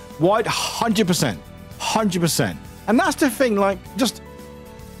inclinations. Wide, 100%. 100%. And that's the thing, like, just,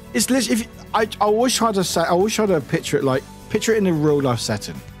 it's literally, I always try to picture it in a real life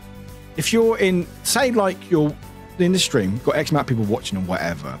setting. If you're in, say, like, you're in the stream, got X amount of people watching or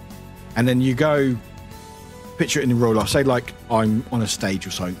whatever, and then you go picture it in real life, say, like, I'm on a stage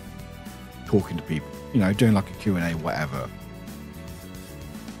or so, talking to people, you know, doing like a Q&A, whatever.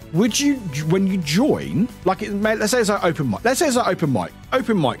 would you, when you join, like, let's say it's an open mic. Let's say it's an open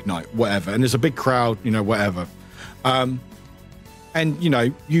mic night, whatever, and there's a big crowd, you know, whatever. And, you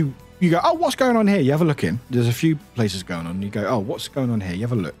know, you go, oh, what's going on here? You have a look in. There's a few places going on. You go, oh, what's going on here? You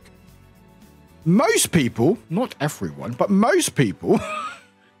have a look. Most people, not everyone, but most people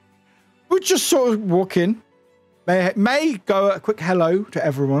would just sort of walk in. They may go a quick hello to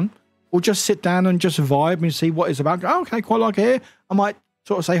everyone, or just sit down and just vibe and see what it's about. Oh, okay, quite like it here. I might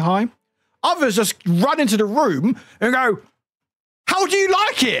sort of say hi. Others just run into the room and go, how do you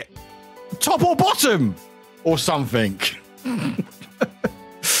like it? Top or bottom? Or something.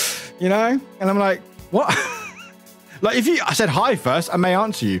 You know? And I'm like, what? Like, if I said hi first, I may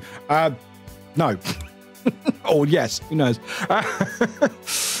answer you. No. Or yes, who knows?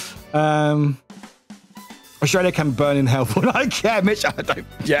 Australia can burn in hell for like, yeah, Mitch, I don't,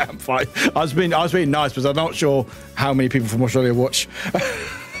 yeah, I'm fine. I was being nice because I'm not sure how many people from Australia watch.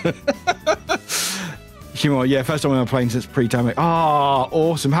 Humor, yeah, first time on a plane since pre-pandemic. Ah,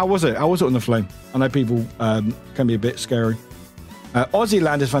 awesome. How was it? How was it on the plane? I know people can be a bit scary. Aussie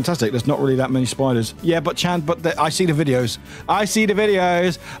land is fantastic. There's not really that many spiders. Yeah, but Chan, I see the videos. I see the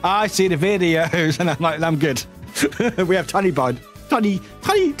videos, and I'm like, I'm good. We have tiny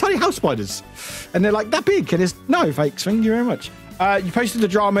house spiders, and they're like that big. And it's no fakes. Thank you very much. You posted the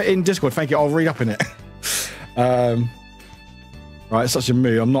drama in Discord. Thank you. I'll read up in it. Right, it's such a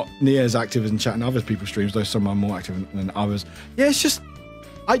mood. I'm not near as active in chatting other people's streams, though some are more active than others. Yeah, it's just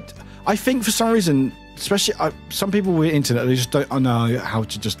I think for some reason, especially some people with internet, they just don't know how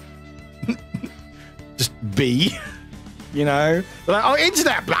to just be, you know? They're like, oh,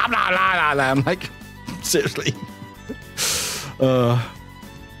 internet, blah, blah, blah, blah. I'm like, seriously.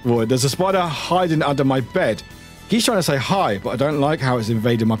 Boy, there's a spider hiding under my bed. He's trying to say hi, but I don't like how it's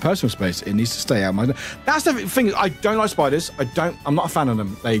invaded my personal space. It needs to stay out. That's the thing. I don't like spiders. I'm not a fan of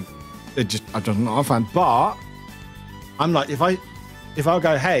them. I'm not a fan. But I'm like, if I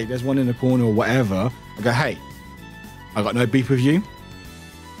go, hey, there's one in the corner or whatever, I go, hey, I got no beef with you.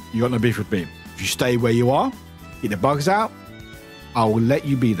 You got no beef with me. If you stay where you are, get the bugs out, I will let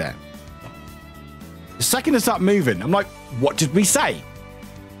you be there. The second it starts moving, I'm like, what did we say?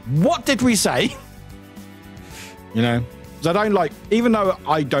 What did we say? You know, because I don't like, even though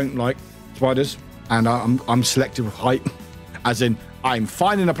I don't like spiders, and I'm selective with height, as in I'm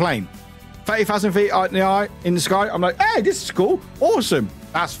fine in a plane, 30,000 feet in the sky. I'm like, hey, this is cool, awesome,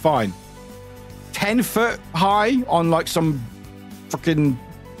 that's fine. 10 foot high on like some fucking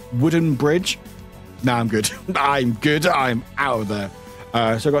wooden bridge. No, I'm good. I'm good. I'm out of there.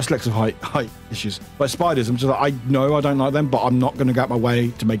 So I've got selective height issues. But spiders, I'm just like, I know I don't like them, but I'm not going to go out my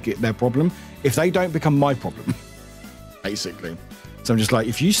way to make it their problem if they don't become my problem. Basically. So I'm just like,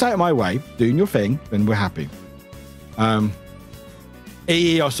 if you stay out my way, doing your thing, then we're happy.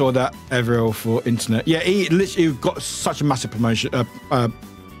 EE, I saw that Everil for internet. Yeah, EE literally got such a massive promotion.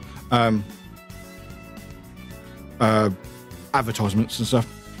 Advertisements and stuff.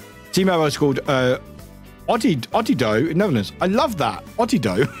 T-Mobile is called Oddido in Netherlands. I love that.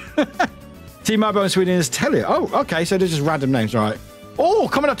 Oddido. T-Mobile in Sweden is Telia. Oh, okay. So they're just random names. All right. Oh,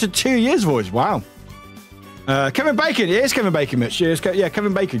 coming up to 2 years, boys. Wow. Kevin Bacon. It is Kevin Bacon, Mitch. Yeah,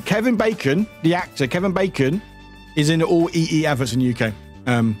 Kevin Bacon. Kevin Bacon, the actor, Kevin Bacon, is in all EE adverts in the UK.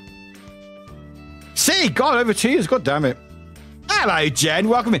 See, God, over 2 years. God damn it. Hello, Jen.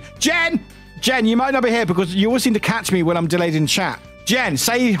 Welcome in. Jen, you might not be here because you always seem to catch me when I'm delayed in chat. Jen,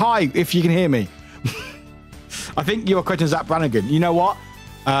 say hi if you can hear me. I think you are quoting Zap Brannigan. You know what?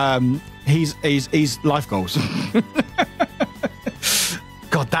 He's life goals.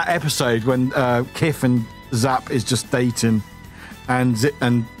 God, that episode when Kif and Zap is just dating, and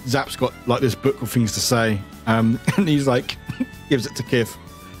Zap's got like this book of things to say, and he's like gives it to Kif,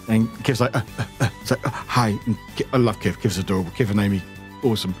 and Kif's like, hi. And I love Kif. Kif's adorable. Kif and Amy,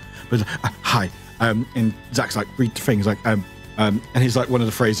 awesome. But hi. And Zach's like, read the things like and he's like, one of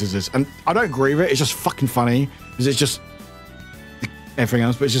the phrases is, and I don't agree with it. It's just fucking funny because it's just everything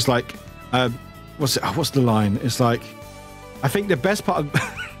else, but it's just like, what's the line? It's like, I think the best part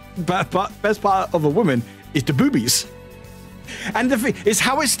of a woman is the boobies, and the thing is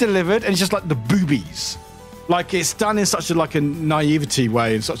how it's delivered, and it's just like the boobies, like it's done in such a like a naivety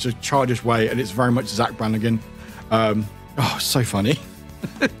way, in such a childish way, and it's very much Zach Brannigan. Oh, so funny.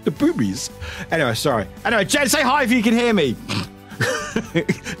 The boobies. Anyway, sorry. Anyway, Jen, say hi if you can hear me.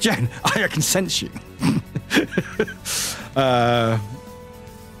 Jen, I can sense you.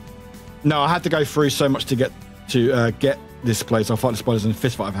 No, I had to go through so much to get this place. I'll fight the spiders in a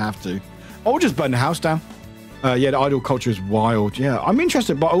fist fight if I have to. Or just burn the house down. Yeah, the idol culture is wild. Yeah, I'm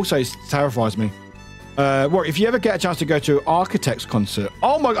interested, but also it terrifies me. Well, if you ever get a chance to go to Architects concert,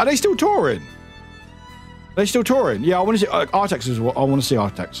 oh my, are they still touring? Are they still touring? Yeah, I want to see Architects as well. I want to see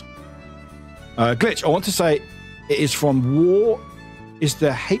Architects. Glitch, I want to say it is from War is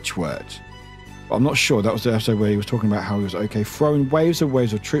the H word. But I'm not sure. That was the episode where he was talking about how he was okay throwing waves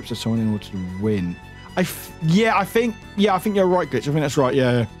of troops at someone in order to win. I think you're right, Glitch. I think that's right.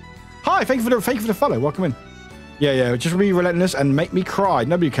 Yeah. Hi, thank you for the follow. Welcome in. Yeah. Just be relentless and make me cry.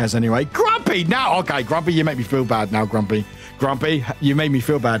 Nobody cares anyway. Grumpy now. Okay, Grumpy, you make me feel bad now. Grumpy, you made me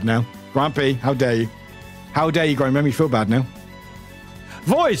feel bad now. Grumpy, how dare you? How dare you, Grumpy? Make me feel bad now.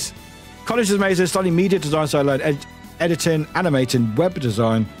 Voice. College is amazing. Studying media design, so I learned editing, animating, web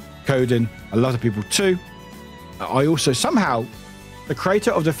design, coding. A lot of people too. I also somehow the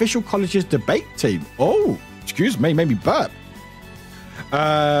creator of the official college's debate team. Oh, excuse me, made me burp.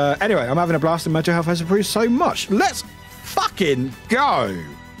 Anyway, I'm having a blast and mental health has improved so much. Let's fucking go.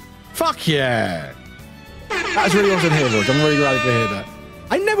 Fuck yeah. That's really awesome to hear, boys. I'm really glad to hear that.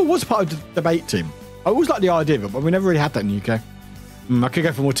 I never was part of the debate team. I always liked the idea of it, but we never really had that in the UK. I could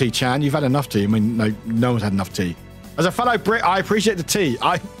go for more tea, Chan. You've had enough tea. I mean, no one's had enough tea. As a fellow Brit, I appreciate the tea.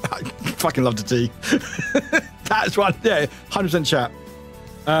 I fucking love the tea. That's one, yeah, 100% chat.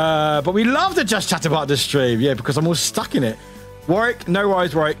 But we love to just chat about this stream, yeah, because I'm all stuck in it. Warwick, no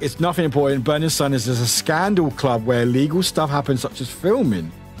worries, Warwick. It's nothing important. Burning Sun is just a scandal club where illegal stuff happens, such as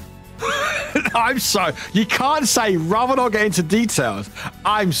filming. I'm sorry. You can't say, rather not get into details.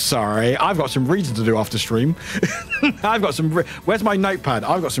 I'm sorry. I've got some reading to do after stream. I've got some... Where's my notepad?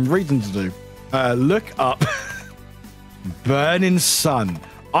 I've got some reading to do. Look up Burning Sun.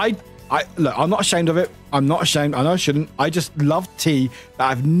 Look, I'm not ashamed of it. I'm not ashamed. I know I shouldn't. I just love tea that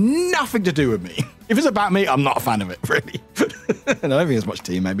have nothing to do with me. If it's about me, I'm not a fan of it, really. And I don't think there's much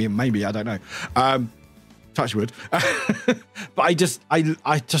tea, maybe, I don't know. Touch wood. But I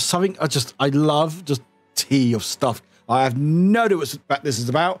love just tea of stuff. I have no idea what this is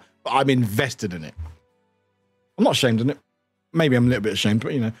about, but I'm invested in it. I'm not ashamed in it. Maybe I'm a little bit ashamed,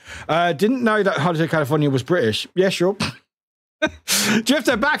 but you know. Didn't know that Holiday California was British. Yeah, sure.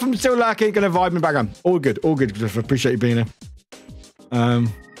 Drifter back from still lurking, gonna vibe in background. All good, Drifter. Appreciate you being here.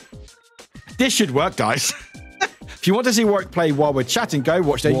 This should work, guys. If you want to see Warwick play while we're chatting, go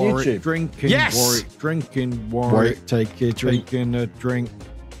watch their YouTube. Drinking, yes! Warwick, drinking, Warwick. Take a drink. Taking a drink.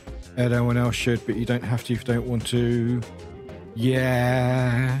 Everyone else should, but you don't have to if you don't want to.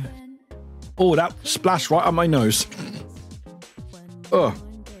 Yeah. Oh, that splashed right on my nose. Oh,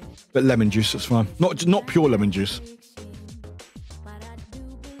 but lemon juice, that's fine. Not pure lemon juice.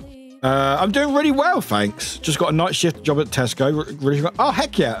 I'm doing really well, thanks. Just got a night shift job at Tesco. Really, oh,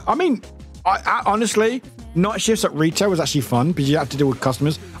 heck yeah. I mean, I honestly, night shifts at retail was actually fun because you have to deal with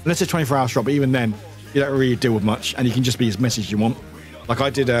customers. Unless it's a 24-hour shop, but even then, you don't really deal with much, and you can just be as messy as you want. Like I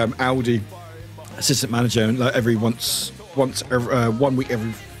did Aldi assistant manager, and like every 1 week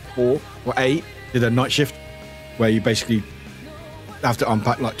every 4 or 8, did a night shift where you basically have to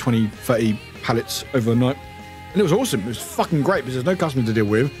unpack like 20, 30 pallets over a night. And it was awesome. It was fucking great because there's no customer to deal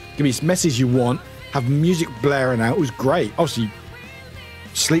with. You can be as messy as you want, have music blaring out. It was great. Obviously,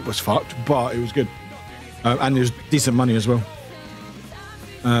 sleep was fucked, but it was good. And it was decent money as well.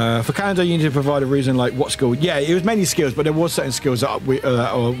 For Canada, you need to provide a reason like what skill. Yeah, it was mainly skills, but there was certain skills that I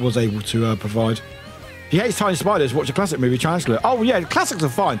was able to provide. If you hate tiny spiders, watch a classic movie, Chancellor. Oh, yeah, classics are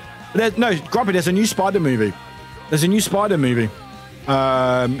fine. But no, Grumpy, there's a new spider movie.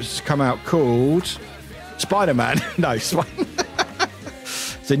 It's come out called Spider-Man. No, it's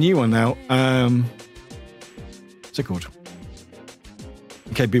a new one now. What's it called?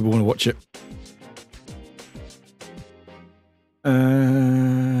 Okay, people want to watch it.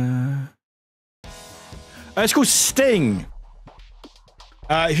 It's called Sting.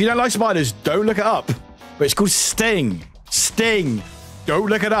 If you don't like spiders, don't look it up. But it's called Sting. Sting. Don't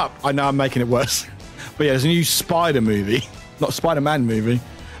look it up. I know I'm making it worse. But yeah, there's a new Spider movie. Not Spider-Man movie.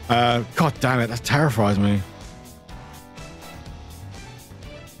 God damn it, that terrifies me.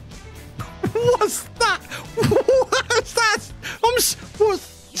 What's that? What's that?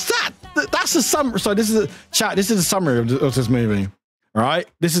 What's that? That's a summary. So this is a chat. This is a summary of this movie. All right.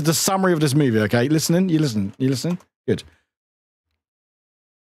 This is the summary of this movie. Okay. Listening. You listen. You listen. Good.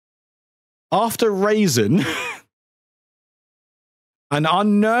 After raising an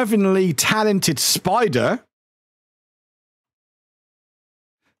unnervingly talented spider,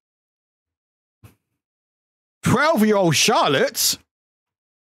 "12-year-old Charlotte,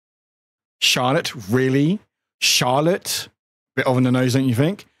 really? Charlotte? Bit on the nose, don't you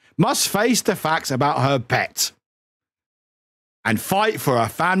think? Must face the facts about her pet and fight for her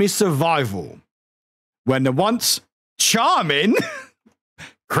family's survival when the once charming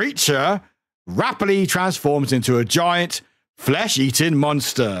creature rapidly transforms into a giant flesh-eating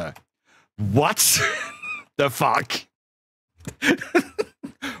monster. What the fuck?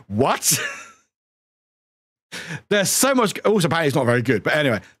 What? There's so much. Also, apparently, it's not very good. But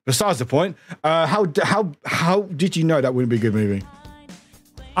anyway, besides the point. How did you know that wouldn't be a good movie?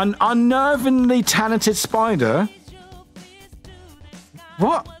 An unnervingly talented spider.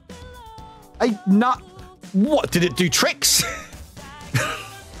 What? A nut? What did it do? Tricks?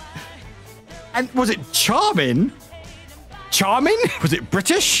 And was it charming? Charming? Was it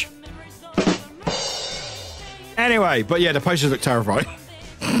British? Anyway, but yeah, the posters look terrifying.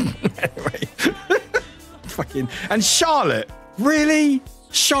 Anyway. Fucking. And Charlotte. Really?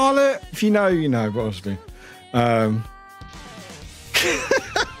 Charlotte? If you know, you know, but obviously.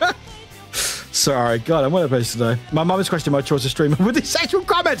 Sorry, God, I'm on a place today. My mum is questioning my choice of streamer with these sexual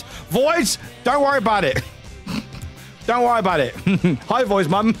comments. Voids, don't worry about it. Don't worry about it. Hi, Voids,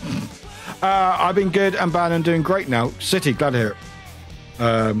 mum. I've been good and bad and doing great now. City, glad to hear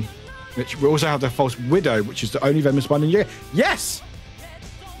it. Which we also have the False Widow, which is the only venomous one in the year. Yes!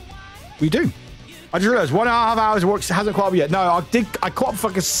 We do. I just realized 1.5 hours of work hasn't caught up yet. No, I caught up for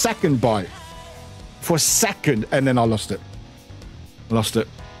like a second bite. For a second, and then I lost it.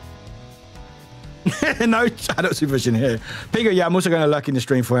 No adult supervision here. Pingo, yeah, I'm also going to lurk in the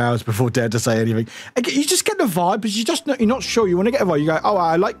stream for hours before dare to say anything. Again, you just get the vibe, but you're not sure. You want to get a vibe. You go, oh,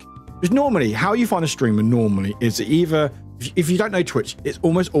 I like. Because normally, how you find a streamer normally is either, if you don't know Twitch, it's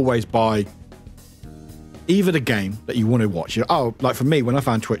almost always by either the game that you want to watch. Oh, like for me, when I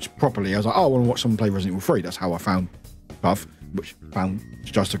found Twitch properly, I was like, oh, I want to watch someone play Resident Evil 3. That's how I found Buff, which found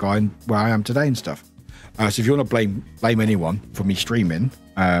just a guy where I am today and stuff. So if you want to blame anyone for me streaming,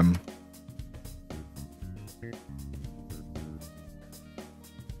 there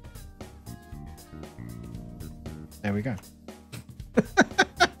we go.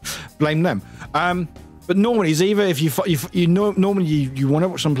 Blame them. But normally it's either if you know, normally you want to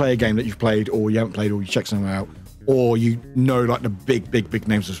watch someone play a game that you've played or you haven't played, or you check something out, or you know like the big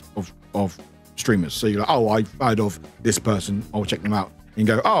names of streamers. So you're like, oh, I've heard of this person, I'll check them out. And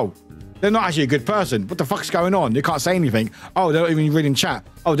you go, oh, they're not actually a good person. What the fuck's going on? You can't say anything. Oh, they're not even reading chat.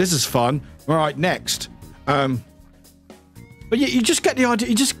 Oh, this is fun. All right, next. But yeah, you just get the idea.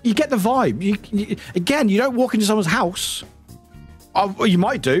 You get the vibe. Again, you don't walk into someone's house. Well, you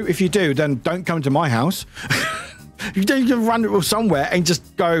might do. If you do, then don't come to my house. You don't even run somewhere and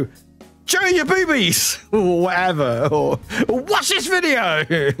just go, show your boobies or whatever, or watch this video.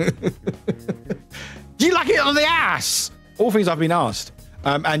 Do you like it on the ass? All things I've been asked.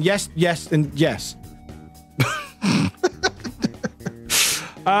 And yes, and yes.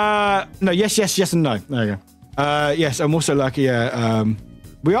 No, yes, and no. There you go. Yes, I'm also lucky.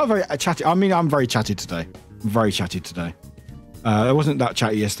 We are very chatty. I mean, I'm very chatty today. It wasn't that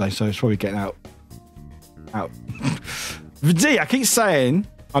chatty yesterday, so it's probably getting out. D, I keep saying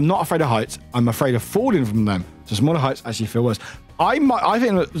I'm not afraid of heights. I'm afraid of falling from them. So smaller heights actually feel worse. I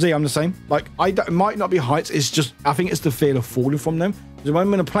think Z, I'm the same. Like it might not be heights. It's just I think it's the fear of falling from them. Because when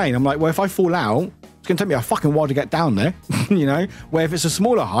I'm in a plane, I'm like, well, if I fall out, it's gonna take me a fucking while to get down there. You know. Where if it's a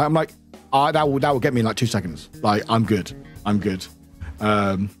smaller height, I'm like, that will get me in like 2 seconds. Like I'm good.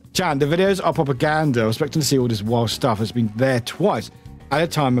 Chan, the videos are propaganda. I was expecting to see all this wild stuff. It's been there twice. At a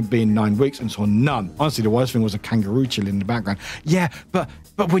time of being 9 weeks and saw none. Honestly, the worst thing was a kangaroo chilling in the background. Yeah, but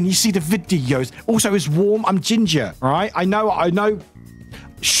when you see the videos, also it's warm. I'm ginger, all right? I know.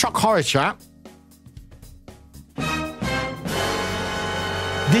 Shock horror chat.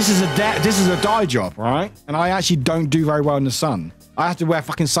 This is a dye job, all right? And I actually don't do very well in the sun. I have to wear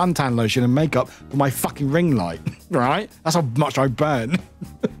fucking suntan lotion and makeup for my fucking ring light, right? That's how much I burn.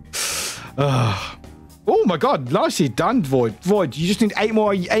 Oh my God, nicely done, Void. Void, you just need 8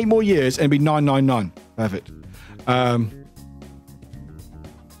 more years and it'll be 999. Perfect.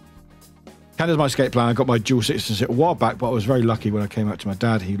 Canada's my escape plan. I got my dual citizenship a while back, but I was very lucky when I came out to my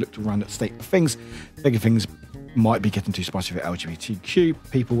dad. He looked around at the state of things. Bigger things might be getting too spicy for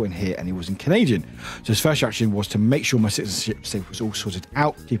LGBTQ people in here, and he wasn't Canadian. So his first action was to make sure my citizenship status was all sorted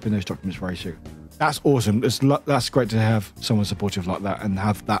out, keeping those documents very soon. That's awesome. That's great to have someone supportive like that and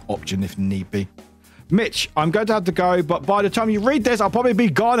have that option if need be. Mitch, I'm going to have to go, but by the time you read this, I'll probably be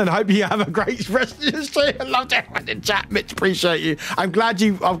gone, and hope you have a great rest of your stream. I loved everyone in chat, Mitch. Appreciate you. I'm glad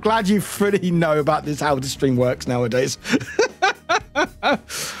you fully know about this, how the stream works nowadays.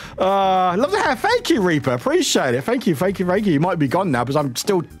 I love the hair. Thank you, Reaper. Appreciate it. Thank you. You might be gone now because I'm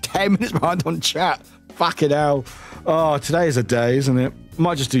still 10 minutes behind on chat. Fucking hell. Oh, today is a day, isn't it?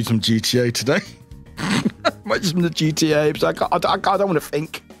 Might just do some GTA today. Might just do the GTA. So I don't want to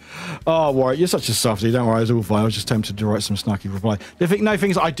think. Oh, Warwick, you're such a softie. Don't worry, it's all fine. I was just tempted to write some snarky reply.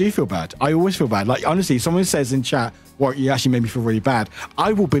 Things I do feel bad. I always feel bad. Like, honestly, if someone says in chat, Warwick, you actually made me feel really bad,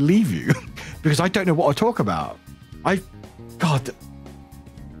 I will believe you because I don't know what I talk about. God.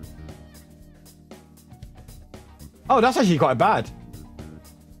 Oh, that's actually quite bad.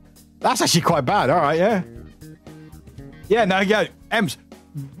 That's actually quite bad. All right, yeah. Yeah, no, yeah. Ems,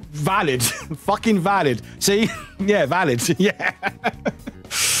 valid. Fucking valid. See? Yeah, valid. Yeah.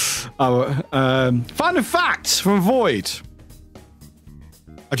 Fun facts from Void.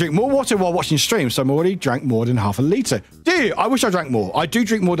 I drink more water while watching streams, so I'm already drank more than half a litre. Dude, I wish I drank more. I do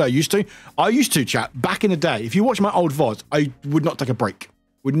drink more than I used to. I used to, chat, back in the day. If you watch my old VODs, I would not take a break.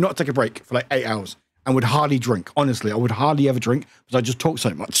 Would not take a break for like 8 hours and would hardly drink. Honestly, I would hardly ever drink because I just talk so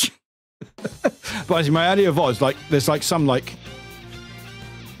much. But as in my earlier VODs, like, there's like some like...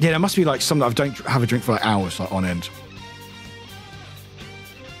 Yeah, there must be like some that I don't have a drink for like hours like, on end.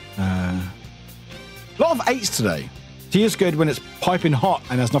 A lot of 8s today. Tea is good when it's piping hot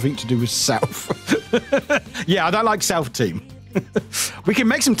and has nothing to do with self. Yeah, I don't like self team. We can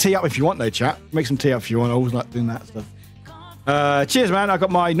make some tea up if you want though, chat. Make some tea up if you want. I always like doing that stuff. Cheers, man. I got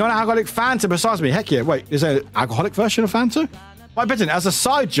my non-alcoholic Fanta besides me. Heck yeah. Wait, is there an alcoholic version of Fanta? I bet as a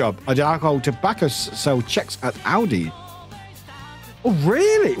side job, I did alcohol tobacco sell checks at Aldi. Oh,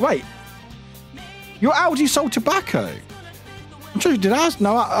 really? Wait. Your Aldi sold tobacco? I'm sure you did ours.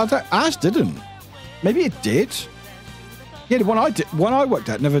 No, ours didn't. Maybe it did. Yeah, the one I worked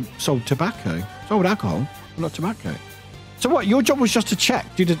at never sold tobacco. Sold alcohol, but not tobacco. So what? Your job was just to check,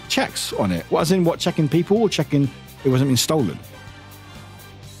 do the checks on it. What, as in what? Checking people or checking it wasn't being stolen?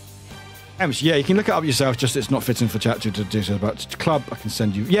 Ems, yeah, you can look it up yourself. Just it's not fitting for chat to do so about club. I can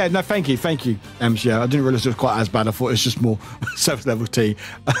send you. Yeah, no, thank you, Ems. Yeah, I didn't realize it was quite as bad. I thought it's just more surface level tea.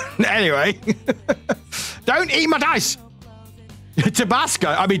 Anyway, don't eat my dice. Tabasco.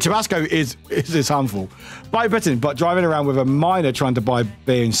 I mean, Tabasco is harmful. By betting, but driving around with a minor trying to buy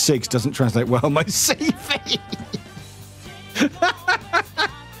beer in cigs doesn't translate well on my CV.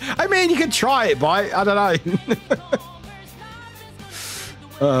 I mean, you could try it, but I don't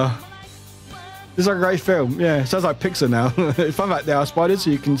know. This is a great film. Yeah, sounds like Pixar now. Fun fact, there are spiders so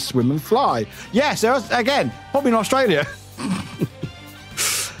you can swim and fly. Yes, there are, again, probably in Australia.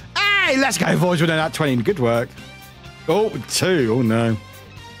 Hey, let's go, boys, with that 20. Good work. Oh, 2. Oh, no.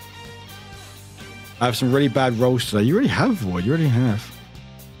 I have some really bad rolls today. You really have, Void. You really have.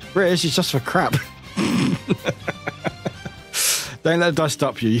 British is just for crap. Don't let the dice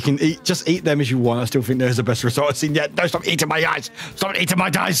stop you. You can just eat them as you want. I still think there's the best result I've seen yet. Don't stop eating my dice. Stop eating my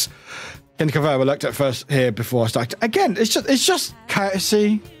dice. Can you confirm I looked at first here before I started? Again, it's just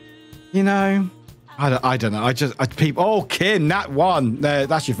courtesy. You know? I don't know. People. Oh, Kin, that one. There,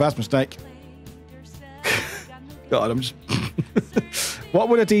 that's your first mistake. God, I'm just... What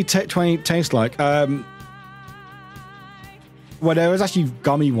would a D20 taste like? Well, there is actually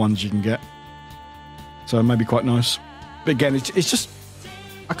gummy ones you can get. So it may be quite nice. But again, it's just...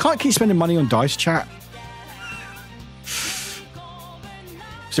 I can't keep spending money on dice, chat.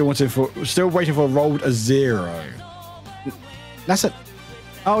 Still waiting for a rolled a 0. That's it.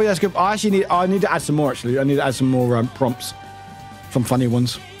 Oh, yeah, that's good. I need to add some more, actually. I need to add some more prompts. Some funny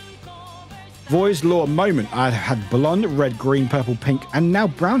ones. Voice Law moment. I had blonde, red, green, purple, pink, and now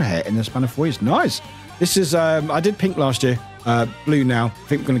brown hair in the span of 4 years. Nice. This is, I did pink last year. Blue now. I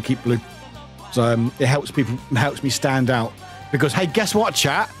think I'm going to keep blue. So it helps me stand out. Because, hey, guess what,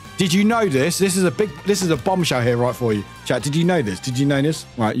 chat? Did you know this? This is a bombshell here right for you. Chat, did you know this? Did you know this?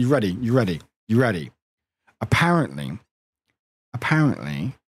 Right, you ready? You ready? Apparently,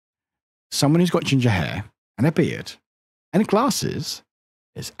 someone who's got ginger hair and a beard and glasses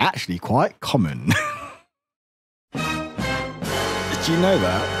is actually quite common. Did you know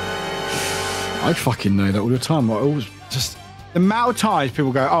that? I fucking know that all the time. I always just... The amount of times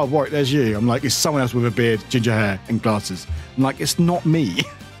people go, oh, Warwick, there's you. I'm like, it's someone else with a beard, ginger hair, and glasses. I'm like, it's not me.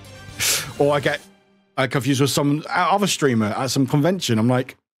 Or I get confused with some other streamer at some convention. I'm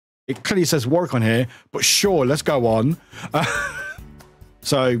like, it clearly says Warwick on here, but sure, let's go on.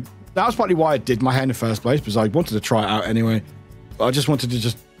 So that was partly why I did my hair in the first place, because I wanted to try it out anyway. But I just wanted to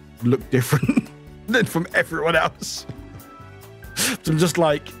just look different than from everyone else. So I'm just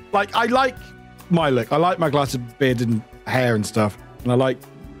like I like my look. I like my glasses, beard, and hair and stuff, and I like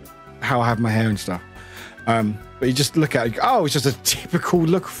how I have my hair and stuff. But you just look at it, oh, it's just a typical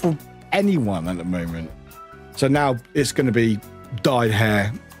look for anyone at the moment. So now it's going to be dyed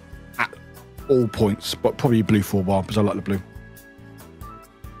hair at all points, but probably blue for a while because I like the blue.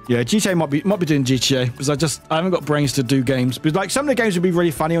 Yeah, GTA might be doing GTA because I haven't got brains to do games. But like some of the games would be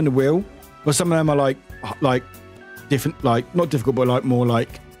really funny on the wheel, but some of them are like different, like not difficult, but like more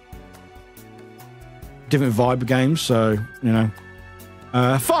like different vibe of games. So, you know.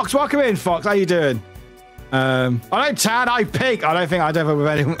 Fox, welcome in, Fox. How you doing? I don't tan, I pink. I don't think I'd ever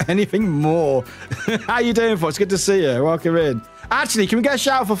with anything more. How you doing, Fox? Good to see you. Welcome in. Actually, can we get a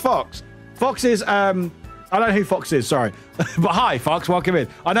shout out for Fox? Fox is, I don't know who Fox is, sorry. But hi, Fox, welcome in.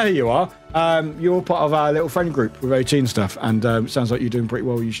 I know who you are. You're part of our little friend group with OT and stuff, and sounds like you're doing pretty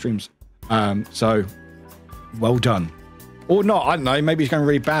well with your streams. So, well done. Or not, I don't know. Maybe it's going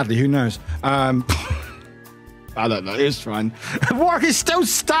really badly. Who knows? I don't know. It's fine. Warwick is still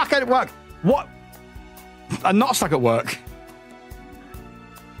stuck at work. What? I'm not stuck at work.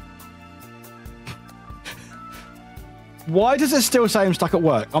 Why does it still say I'm stuck at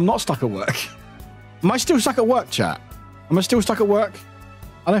work? I'm not stuck at work. Am I still stuck at work, chat? Am I still stuck at work?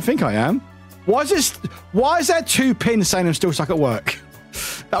 I don't think I am. Why is there 2 pins saying I'm still stuck at work?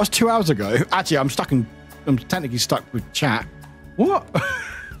 That was 2 hours ago. Actually, I'm technically stuck with chat. What?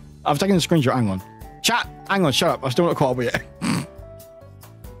 I've taken a screenshot. Hang on. Chat, hang on, shut up. I'm still not caught up yet.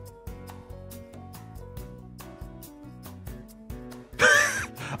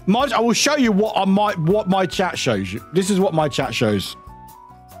 I will show you what my chat shows you. This is what my chat shows.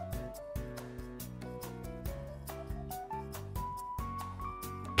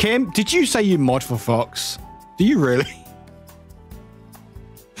 Kim, did you say you mod for Fox? Do you really?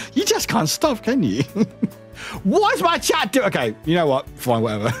 You just can't stop, can you? What is my chat doing? Okay, you know what? Fine,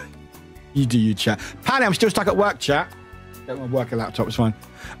 whatever. You do your chat. Panny, I'm still stuck at work, chat. Get my working laptop, it's fine.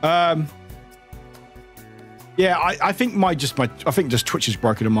 Yeah, I think just Twitch is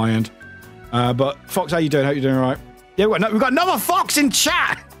broken on my end. But Fox, how you doing? Hope you're doing all right. Yeah, we've got another Fox in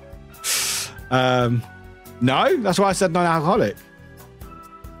chat. No, that's why I said non-alcoholic.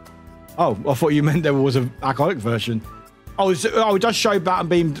 Oh, I thought you meant there was an alcoholic version. Oh, it does show bat and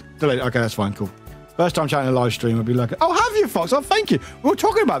beam deleted. Okay, that's fine, cool. First time chatting a live stream, I'd be like, oh, have you, Fox? Oh, thank you. We were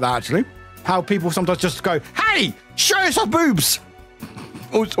talking about that, actually. How people sometimes just go, hey, show us our boobs.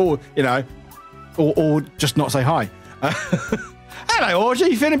 or you know, or just not say hi. Hello, Orgy,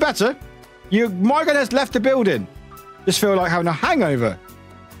 you feeling better? Morgan has left the building. Just feel like having a hangover.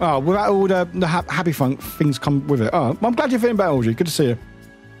 Oh, without all the happy fun things come with it. Oh, I'm glad you're feeling better, Orgy. Good to see you.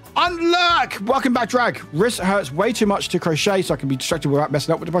 Unlurk! Welcome back, Drag. Wrist hurts way too much to crochet, so I can be distracted without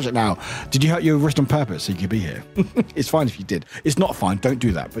messing up with the project now. Did you hurt your wrist on purpose so you could be here? It's fine if you did. It's not fine. Don't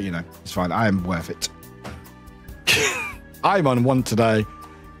do that. But, you know, it's fine. I am worth it. I'm on one today.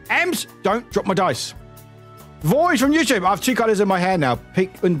 Ems, don't drop my dice. Void from YouTube. I have 2 colours in my hair now.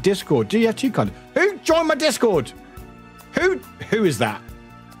 Pink and Discord. Do you have 2 colours? Who joined my Discord? Who is that?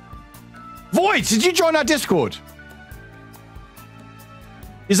 Void, did you join our Discord?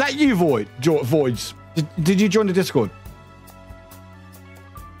 Is that you, Void? Voids. Did you join the Discord?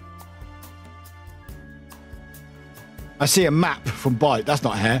 I see a map from Byte. That's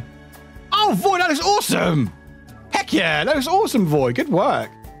not hair. Oh, Void, that looks awesome. Heck yeah, that looks awesome, Void. Good work.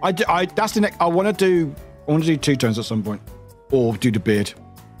 That's the next. I want to do 2 tones at some point, or do the beard.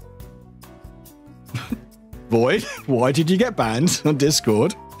 Void, why did you get banned on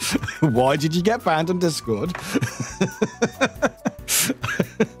Discord? Why did you get banned on Discord?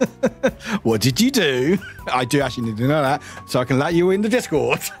 What did you do? I do actually need to know that, so I can let you in the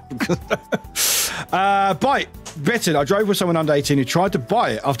Discord. Bite. Bitten. I drove with someone under 18 who tried to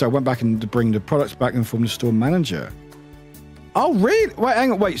buy it after I went back and to bring the products back and inform the store manager. Oh, really? Wait,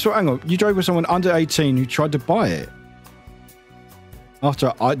 hang on. Wait, so hang on. You drove with someone under 18 who tried to buy it.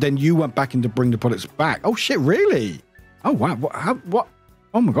 Then you went back in to bring the products back. Oh, shit, really? Oh, wow. What?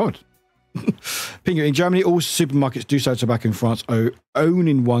 Oh, my God. Pingu, in Germany, all supermarkets do sell tobacco. In France,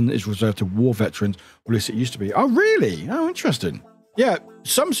 owning one is reserved to war veterans, or at least it used to be. Oh, really? Oh, interesting. Yeah,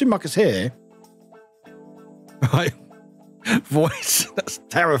 some supermarkets here. Right. Voice, that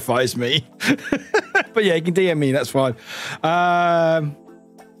terrifies me. But yeah, you can DM me, that's fine. Yeah,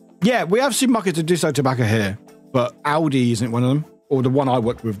 we have supermarkets that do sell tobacco here, but Aldi isn't one of them, or the one I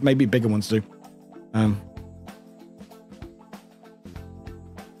work with. Maybe bigger ones do.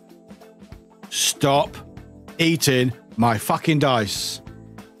 Stop eating my fucking dice.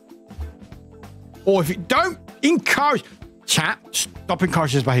 Or if you don't encourage chat, stop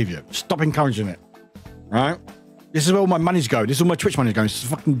encouraging this behavior. Stop encouraging it. Right? This is where all my money's going. This is all my Twitch money's going. It's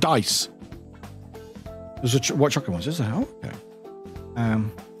fucking dice. There's a white chocolate ones, is there? Oh, okay.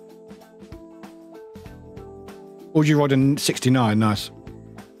 Audrey Rodden 69, nice.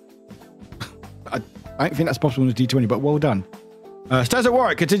 I don't think that's possible in the D20, but well done. Stares at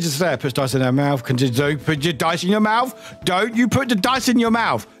Warwick, continues to stare, puts dice in her mouth, continues to put your dice in your mouth. Don't you put the dice in your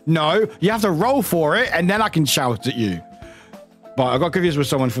mouth. No, you have to roll for it, and then I can shout at you. But I got confused with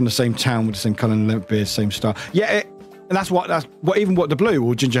someone from the same town with the same colour and limp beard, same style. Yeah, And that's what even what the blue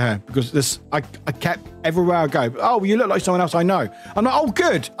or ginger hair, because this I kept everywhere I go. Oh, you look like someone else I know. I'm like, oh,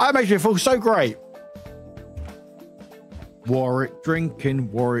 good. That makes me feel so great. Warwick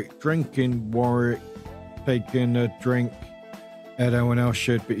drinking, taking a drink. Everyone else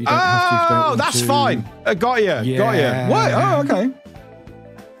should, but you don't have to. If you don't want that's to. fine. Got you. Yeah. Got you. What? Oh, okay.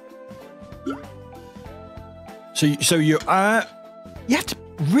 So you have to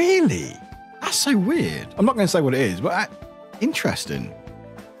really. That's so weird. I'm not going to say what it is, but interesting.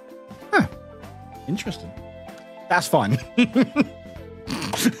 Huh. Interesting. That's fine.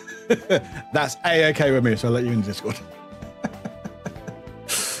 That's A-okay with me, so I'll let you in Discord.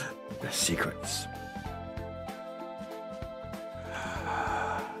 The secrets.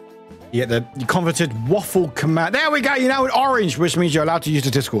 You get the converted waffle command. There we go. You're now in orange, which means you're allowed to use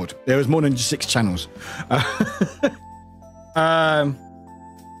the Discord. There was more than just 6 channels.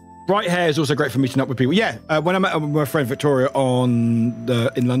 Bright hair is also great for meeting up with people. Yeah, when I met up with my friend Victoria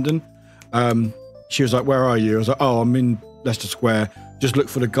in London, she was like, "Where are you?" I was like, "Oh, I'm in Leicester Square. Just look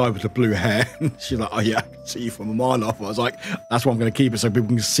for the guy with the blue hair." She's like, "Oh yeah, I can see you from a mile off." I was like, "That's why I'm going to keep it so people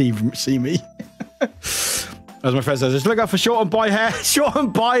can see me." As my friend says, just look out for short and bi hair. Short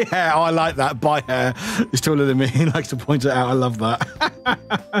and bi hair. Oh, I like that. Bi hair is taller than me. He likes to point it out. I love that.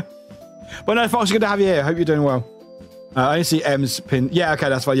 But no, Fox, good to have you here. Hope you're doing well. I only see M's pin. Yeah, okay,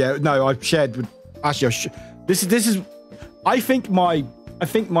 that's fine. Yeah, no, I've shared with. Actually, this is. I think my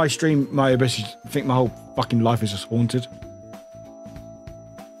stream, my whole fucking life is just haunted.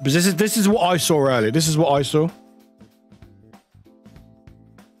 But this is what I saw earlier. This is what I saw.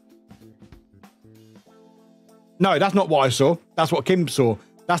 No, that's not what I saw. That's what Kim saw.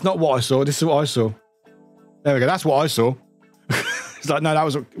 That's not what I saw. This is what I saw. There we go. That's what I saw. It's like, no, that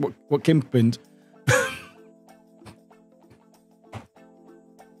was what Kim pinned.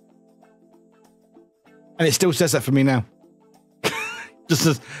 And it still says that for me now. Just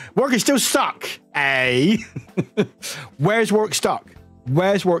says, work is still stuck. Eh? Where's work stuck?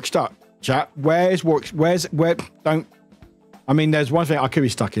 Where's work stuck? Chat. Where? Don't. I mean, there's one thing I could be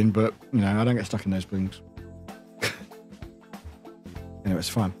stuck in, but, you know, I don't get stuck in those things. Anyway, it's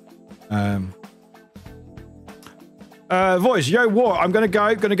fine. Voice, yo, what? I'm gonna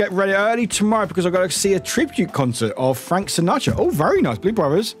get ready early tomorrow because I've got to see a tribute concert of Frank Sinatra. Oh, very nice. Blue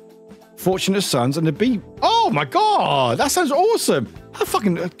Brothers, Fortunate Sons, and the Bee. Oh my god, that sounds awesome. Have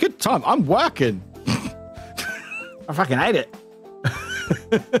fucking a good time. I'm working. I fucking hate it.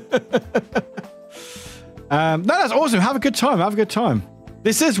 No, that's awesome. Have a good time. Have a good time.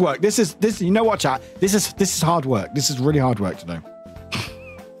 This is work. This. You know what, chat? This is hard work. This is really hard work to do.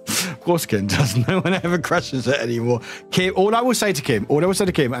 Of course, Kim does. No one ever questions it anymore. Kim, all I will say to Kim,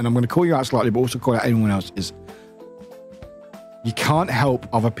 and I'm going to call you out slightly, but also call out anyone else, is you can't help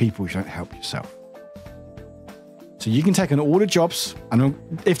other people if you don't help yourself. So you can take on all the jobs, and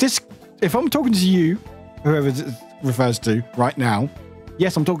if I'm talking to you, whoever it refers to right now,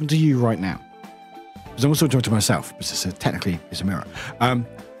 yes, I'm talking to you right now. Because I'm also talking to myself, because technically it's a mirror.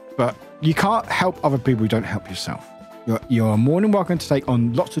 But you can't help other people who don't help yourself. You're more than welcome to take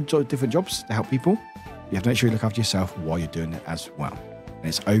on lots of different jobs to help people. You have to make sure you look after yourself while you're doing it as well. And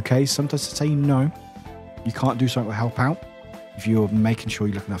it's okay sometimes to say no. You can't do something to help out if you're making sure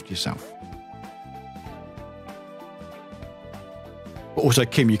you're looking after yourself. But also,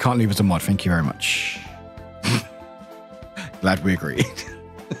 Kim, you can't leave us a mod. Thank you very much. Glad we agreed.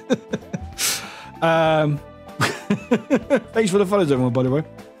 Thanks for the follows, everyone, by the way.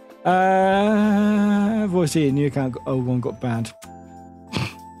 Voice here, new account, old one got banned.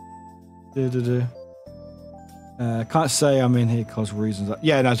 Can't say I'm in here because reasons.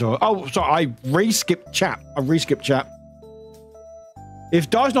 Yeah, that's all. Oh, sorry, I re-skipped chat. If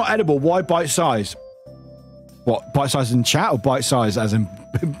die's not edible, why bite size? What, bite size in chat or bite size as in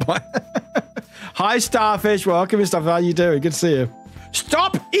Hi, Starfish. Welcome, Mr. How you doing? Good to see you.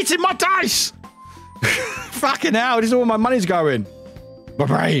 Stop eating my dice! Fucking hell, this is where my money's going. My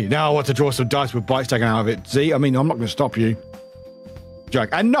brain. Now I want to draw some dice with bites taken out of it. See, I mean, I'm not going to stop you. Joke.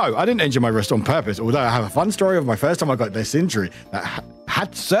 And no, I didn't injure my wrist on purpose, although I have a fun story of my first time I got this injury that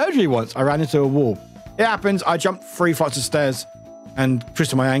had surgery once. I ran into a wall. It happens. I jumped 3 flights of stairs and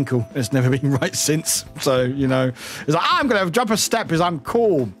twisted my ankle. It's never been right since. So, you know, it's like, I'm going to jump a step because I'm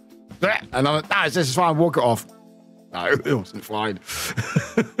cool. And I'm like, nah, this is fine. Walk it off. No, it wasn't fine.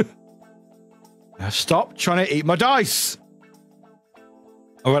 Stop trying to eat my dice.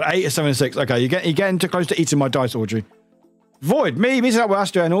 I've got 8 or 7 or 6. Okay, you're getting too close to eating my dice, Audrey. Void, me that with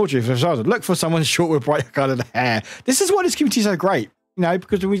Astro and Audrey. Look for someone short with bright coloured hair. This is why this community is so great, you know,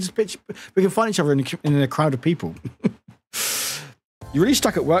 because we can find each other in a crowd of people. You're really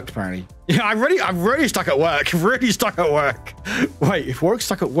stuck at work, apparently. Yeah, I'm really stuck at work. Really stuck at work. Wait, if Warwick's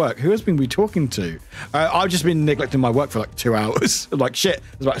stuck at work, who has been we talking to? I've just been neglecting my work for like 2 hours. Like shit,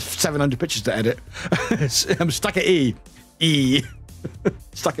 there's about 700 pictures to edit. I'm stuck at E.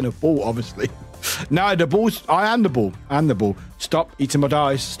 Stuck in a ball, obviously. No, the balls. I am the ball. I'm the ball. Stop eating my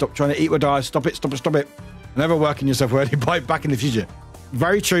dice. Stop trying to eat my dice. Stop it. Stop it. Stop it. Never working yourself worthy. Bite back in the future.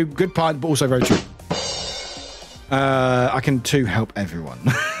 Very true. Good pun, but also very true. I can too help everyone.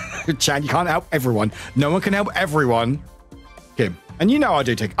 Chan, you can't help everyone. No one can help everyone. Kim. And you know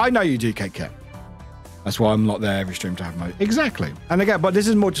I know you do take care. That's why I'm not there every stream to have my... Exactly. And again, but this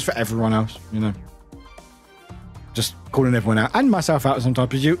is more just for everyone else, you know. Just calling everyone out and myself out sometimes.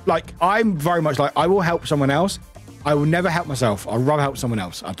 Because you, like, I'm very much like, I will help someone else. I will never help myself. I'd rather help someone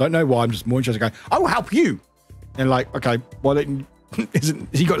else. I don't know why. I'm just more interested in going, I will help you. And like, okay, well, isn't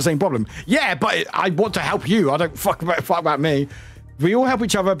he got the same problem? Yeah, but I want to help you. I don't fuck about me. We all help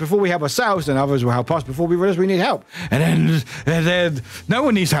each other before we help ourselves, and others will help us before we realize we need help. And then no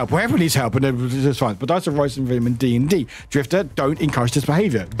one needs help, or everyone needs help, and then it's fine. But that's a rising vim in D&D. Drifter, don't encourage this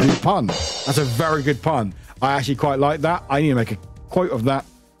behavior. Good pun. That's a very good pun. I actually quite like that. I need to make a quote of that.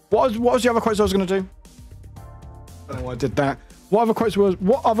 What was the other quotes I was going to do? Oh, I did that. What other quotes was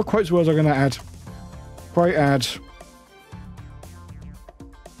I going to add? Quote add.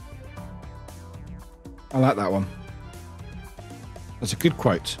 I like that one. That's a good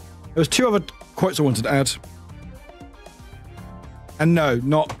quote. There was 2 other quotes I wanted to add. And no,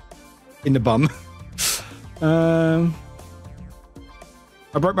 not in the bum. I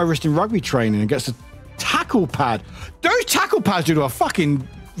broke my wrist in rugby training and gets a tackle pad. Those tackle pads, dude, are fucking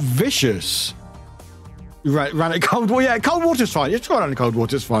vicious. You ran it cold water. Yeah, cold water's fine. You try it on cold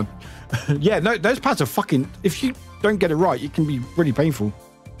water, it's fine. Yeah, no, those pads are fucking... If you don't get it right, it can be really painful.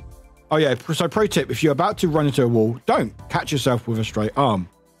 Oh yeah, so pro tip, if you're about to run into a wall, don't catch yourself with a straight arm.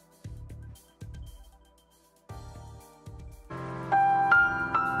 The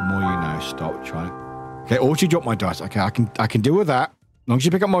more you know, stop trying. Okay, Audrey dropped my dice. Okay, I can deal with that. As long as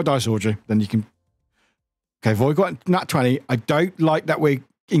you pick up my dice, Audrey, then you can... Okay, Void got nat 20. I don't like that we're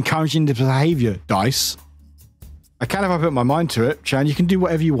encouraging the behavior, dice. I can if I put my mind to it. Chan, you can do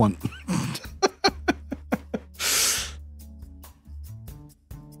whatever you want.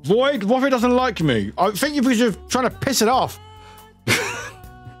 Void, Waffy doesn't like me. I think you're just trying to piss it off.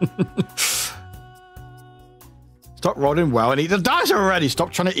 Stop rolling well and eat the dice already.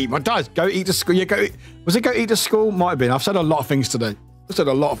 Stop trying to eat my dice. Go eat the school. Yeah, go eat. Was it go eat the school? Might have been. I've said a lot of things today.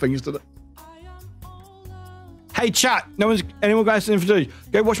 Hey, chat. Anyone guys didn't do?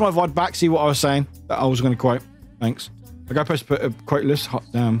 Go watch my VOD back, see what I was saying. That I was going to quote. Thanks. I got supposed to put a quote list. Hot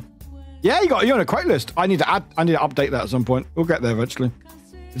damn. Yeah, you're on a quote list. I need to update that at some point. We'll get there eventually.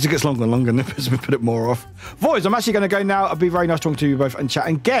 As it gets longer and longer, we put it more off. Voids, I'm actually going to go now. It'll be very nice talking to you both and chat.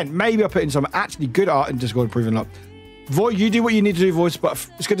 And again, maybe I'll put in some actually good art in Discord improving up. Void, you do what you need to do, Voids, but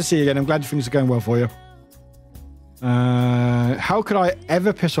it's good to see you again. I'm glad things are going well for you. How could I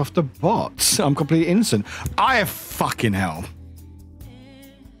ever piss off the bots? I'm completely innocent. I have fucking hell.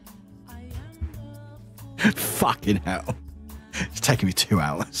 Fucking hell. It's taken me 2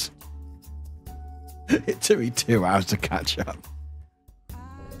 hours. It took me 2 hours to catch up.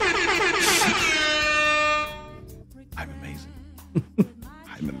 I'm amazing.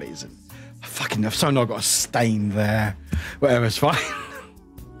 I'm amazing. I've so now got a stain there. Whatever, it's fine.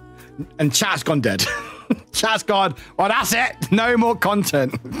 And chat's gone dead. Chat's gone. Well, that's it. No more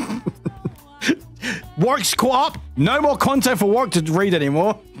content. Warwick's caught up. No more content for Warwick to read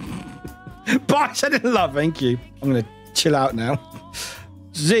anymore. Bye, send it love. Thank you. I'm going to chill out now.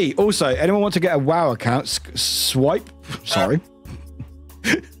 Z, also, anyone want to get a WoW account? Swipe. Sorry.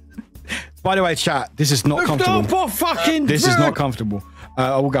 By the way, chat, this is not comfortable. This is not comfortable.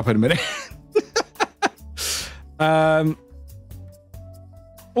 I will go up in a minute.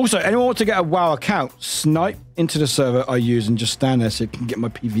 Also, anyone want to get a WoW account? Snipe into the server I use and just stand there so you can get my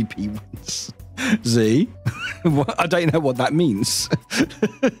PvP wins. Z, I don't know what that means.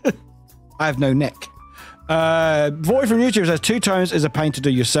 I have no neck. Void from YouTube says 2 times is a pain to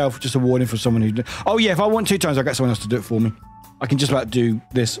do yourself. Just a warning for someone who... Oh yeah, if I want 2 times, I'll get someone else to do it for me. I can just about do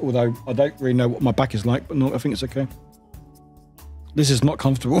this, although I don't really know what my back is like, but no, I think it's okay. This is not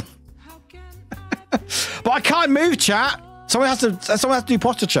comfortable. But I can't move, chat. Someone has to do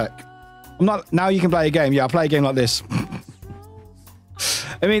posture check. I'm not... Now you can play a game. Yeah, I'll play a game like this.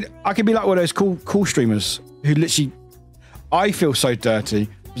 I mean, I could be like one of those cool streamers who literally... I feel so dirty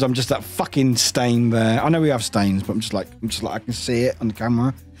because I'm just that fucking stain there. I know we have stains, but I'm just like I can see it on the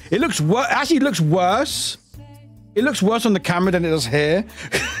camera. It looks worse. Actually, it looks worse. It looks worse on the camera than it does here.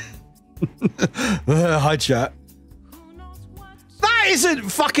 Hi, chat. That isn't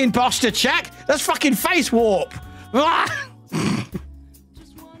fucking posture check. That's fucking face warp. Ah!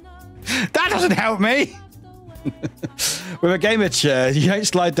 That doesn't help me. With a gamer chair, you don't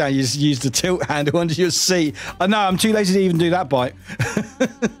slide down. You just use the tilt handle under your seat. Oh no, I'm too lazy to even do that bite.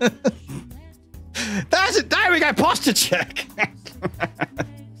 That's it. There we go. Posture check.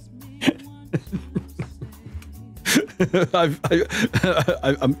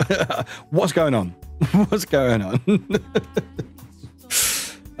 What's going on? What's going on?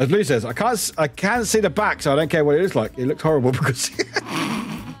 As Blue says, I can't see the back, so I don't care what it looks like. It looks horrible because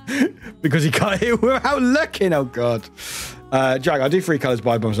because you can't hear without looking. Oh god. Jack, I do 3 colours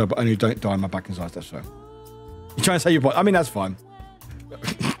by myself, but only don't dye my back and sides. That's fair. You're trying to say your point. I mean, that's fine.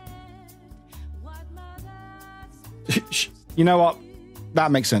 You know what?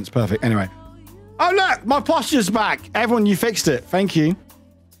 That makes sense. Perfect. Anyway. Oh, look! My posture's back! Everyone, you fixed it. Thank you.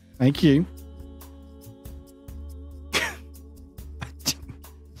 Thank you.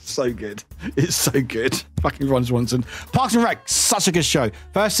 So good. It's so good. Fucking Ron Swanson. Parks and Rec, such a good show.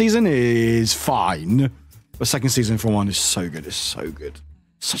 First season is fine. The second season for one is so good. It's so good.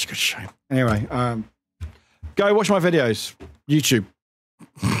 Such a good show. Anyway, go watch my videos. YouTube.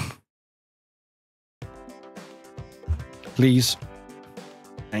 Please.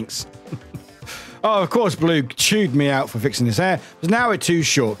 Thanks. Oh, of course, Blue chewed me out for fixing his hair. Because now it's too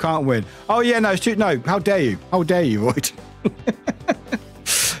short. Can't win. Oh, yeah, no, it's too... No, how dare you? How dare you, Void?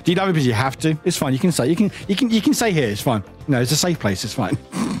 Do you love it because you have to? It's fine. You can say. You can say here. It's fine. No, it's a safe place. It's fine.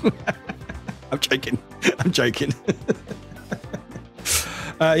 I'm joking. I'm joking.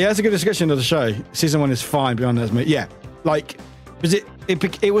 Yeah, it's a good discussion of the show. Season 1 is fine. Beyond that, me. Yeah, like, was it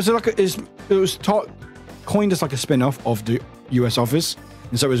was like it was coined as like a spin-off of the US Office,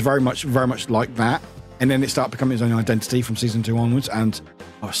 and so it was very much like that. And then it started becoming its own identity from season 2 onwards, and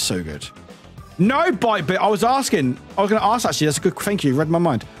oh, so good. No bite bit. I was going to ask actually. That's a good. Thank you. Read my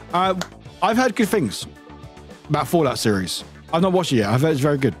mind. I've heard good things about Fallout series. I've not watched it yet. I've heard it's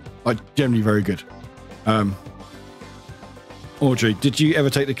very good. Like generally very good. Audrey, did you ever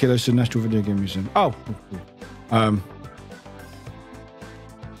take the kiddos to the National Video Game Museum? Oh,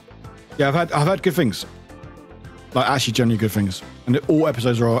 yeah. I've heard good things. Like actually, generally good things. And all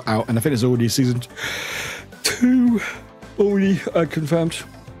episodes are out. And I think there's already season 2 already confirmed.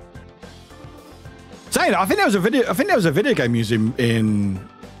 Saying that, I think there was a video game museum in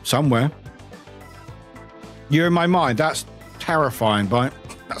somewhere. You're in my mind. That's terrifying, but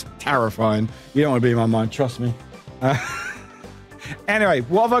that's terrifying. You don't want to be in my mind, trust me. Anyway,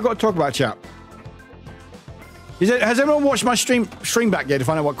 what have I got to talk about, chat? Has everyone watched my stream back yet to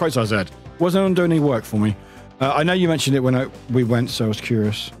find out what quotes I said? Wasn't anyone doing any work for me? I know you mentioned it when we went, so I was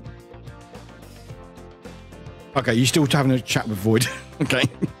curious. Okay, you still having a chat with Void? Okay.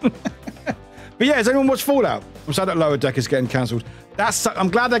 But yeah, has anyone watched Fallout? I'm sad that Lower Deck is getting cancelled. I'm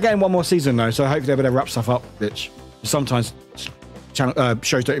glad they're getting one more season though, so hopefully they'll wrap stuff up, bitch. Sometimes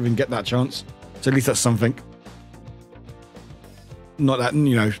shows don't even get that chance, so at least that's something. Not that,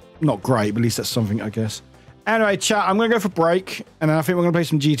 you know, not great, but at least that's something, I guess. Anyway, chat, I'm going to go for break, and then I think we're going to play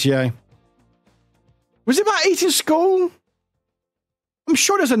some GTA. Was it about eating school? I'm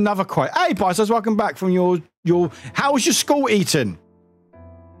sure there's another quote. Hey, Bisos, welcome back from your... How was your school eating?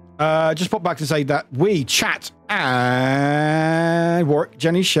 Just pop back to say that we chat and Warwick,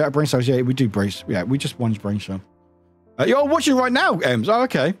 Jenny, share brain cells. Yeah, we do brace. Yeah, we just one brain cell. You're watching right now, Ems. Oh,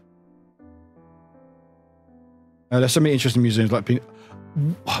 okay. There's so many interesting museums like.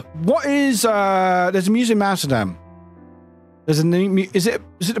 What is? There's a museum in Amsterdam. There's a new. Is it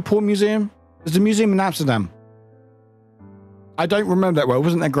the Port Museum? There's a museum in Amsterdam. I don't remember that well. It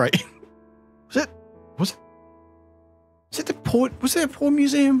wasn't that great. Was it the Port? Was it a Port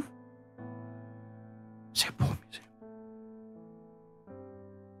Museum? Was it a Port Museum?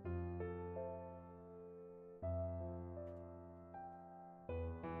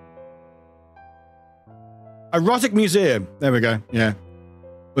 Erotic Museum. There we go. Yeah.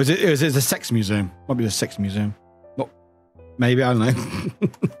 Was it the Sex Museum? Might be the Sex Museum. Not. Maybe, I don't know.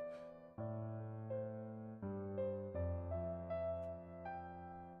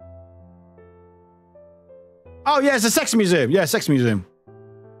 Oh, yeah, it's a Sex Museum. Yeah, Sex Museum.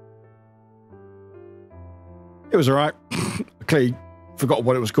 It was all right. I clearly forgot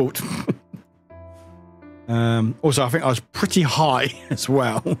what it was called. Also, I think I was pretty high as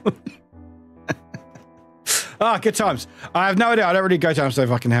well. Good times. I have no idea. I don't really go downstairs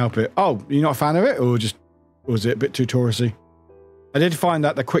if I can help it. Oh, you're not a fan of it? Or was it a bit too touristy? I did find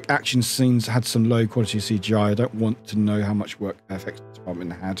that the quick action scenes had some low quality CGI. I don't want to know how much work the effects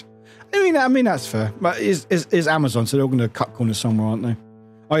department had. I mean that's fair. But it's Amazon, so they're all going to cut corners somewhere, aren't they?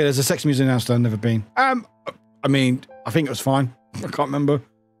 Oh yeah, there's a Sex Museum in Amsterdam I've never been. I mean, I think it was fine. I can't remember.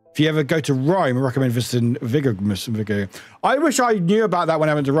 If you ever go to Rome, I recommend visiting Vigo. I wish I knew about that when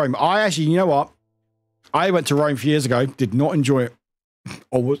I went to Rome. I actually, you know what? I went to Rome a few years ago. Did not enjoy it.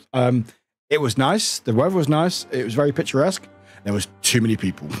 It was nice. The weather was nice. It was very picturesque. There was too many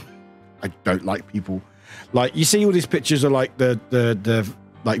people. I don't like people. Like, you see all these pictures of like the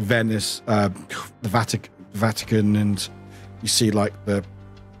like Venice, the Vatican, and you see like the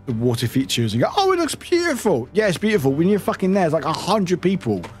water features, and you go, oh, it looks beautiful. Yeah, it's beautiful. When you're fucking there, there's like 100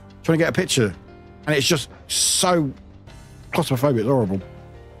 people trying to get a picture, and it's just so claustrophobic. It's horrible.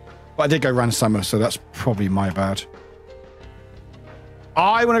 But I did go around summer, so that's probably my bad.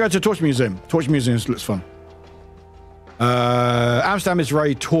 I want to go to a torch museum. Torch museum looks fun. Amsterdam is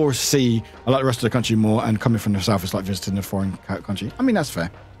very touristy. I like the rest of the country more, and coming from the south, it's like visiting a foreign country. I mean, that's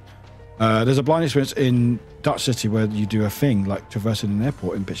fair. There's a blind experience in Dutch City where you do a thing like traversing an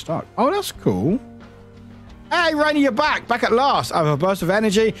airport in pitch dark. Oh, that's cool. Hey, Rainy, you're back at last. I have a burst of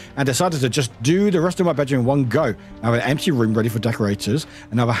energy and decided to just do the rest of my bedroom in one go. I have an empty room ready for decorators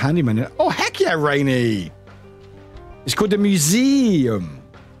and I have a handyman. Oh, heck yeah, Rainy. It's called the museum.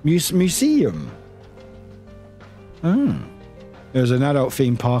 Museum. Oh. There's an adult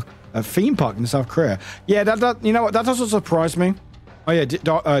theme park in South Korea. Yeah, that you know what? That doesn't surprise me. Oh yeah,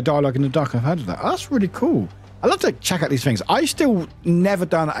 Dialogue in the Dark. I've heard of that. Oh, that's really cool. I love to check out these things. I still never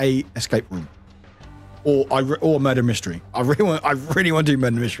done a escape room or murder mystery. I really want to do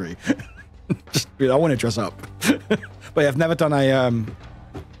murder mystery. I want to dress up. But yeah, I've never done a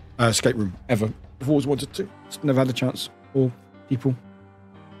escape room ever. I've always wanted to. Just never had a chance. Or people.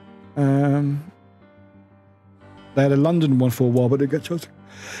 They had a London one for a while, but they get chance.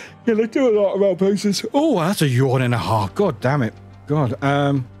 Yeah, they do a lot around places. Oh, that's a yawn and a half. God damn it. God.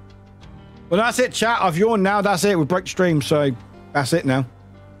 Well, that's it, chat. I've yawned now. That's it. We break stream, so that's it now.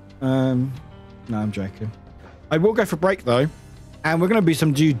 No, I'm joking. I will go for break though, and we're going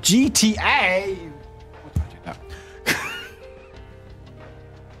to do GTA. Why did I do that?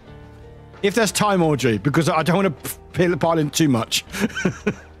 If there's time, Audrey, because I don't want to pile in too much.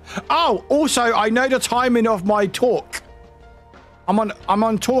 Oh, also, I know the timing of my talk. I'm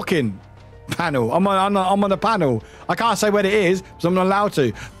on talking panel. I'm on a panel. I can't say what it is because I'm not allowed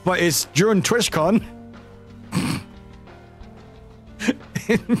to. But it's during TwitchCon.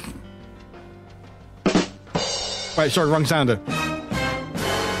 Wait, sorry, wrong sounder.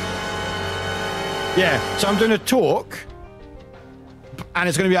 Yeah, so I'm doing a talk, and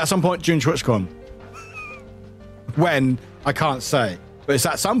it's going to be at some point during TwitchCon. When I can't say, but it's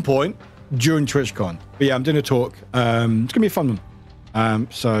at some point during TwitchCon. But yeah, I'm doing a talk. It's going to be a fun one.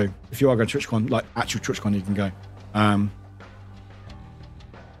 So if you are going to TwitchCon, like actual TwitchCon, you can go. Yeah,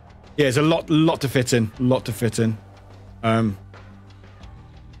 there's a lot to fit in.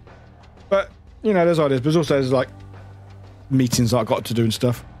 But you know, there's ideas. But there's like meetings that I got to do and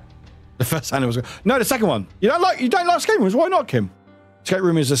stuff. The first one was no, the second one. You don't like escape rooms? Why not, Kim? Escape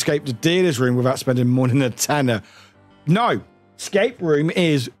room is escape the dealer's room without spending more than a tenner. No, escape room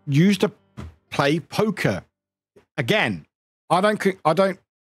is used to play poker. Again, I don't condone.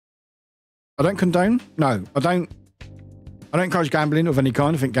 No, I don't encourage gambling of any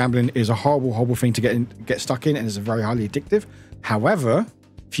kind. I think gambling is a horrible thing to get stuck in, and is very highly addictive. However,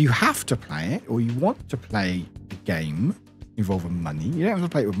 if you have to play it or you want to play a game involving money, you don't have to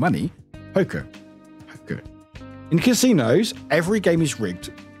play it with money. Poker. In casinos, every game is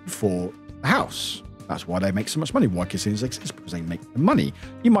rigged for the house. That's why they make so much money. Why casinos exist? Because they make the money.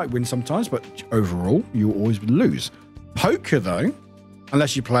 You might win sometimes, but overall, you always lose. Poker, though,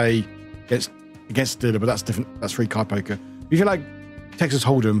 unless you play against the dealer, but that's different. That's free card poker. If you like Texas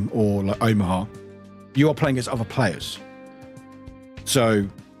Hold'em or like Omaha, you are playing against other players. So,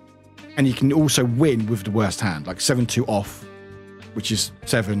 and you can also win with the worst hand, like 7-2 off, which is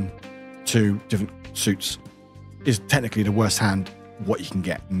 7-2 different suits, is technically the worst hand what you can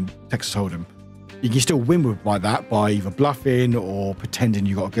get in Texas Hold'em. You can still win by either bluffing or pretending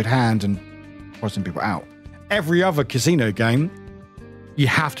you got a good hand and forcing people out. Every other casino game, you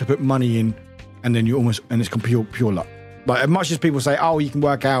have to put money in, and then it's pure luck. Like, as much as people say, oh, you can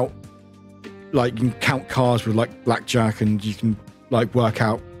work out, like you can count cards with like blackjack, and you can like work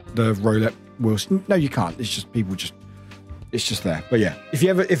out the roulette wheels. No, you can't. It's just it's just there. But yeah, if you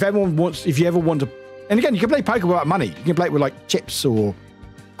ever want to, and again, you can play poker without money. You can play it with like chips or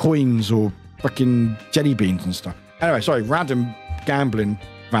coins or fucking jelly beans and stuff. Anyway, sorry, random gambling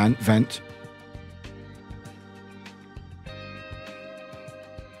vent.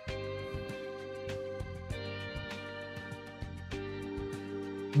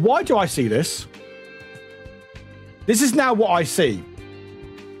 Why do I see this? This is now what I see.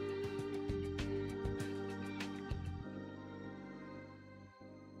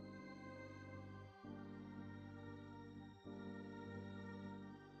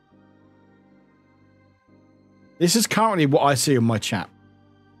 This is currently what I see in my chat.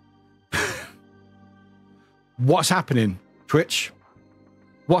 What's happening, Twitch?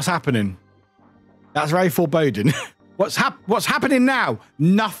 What's happening? That's very foreboding. What's happening now?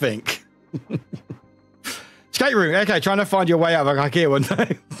 Nothing. Skate room. Okay, trying to find your way out of a IKEA one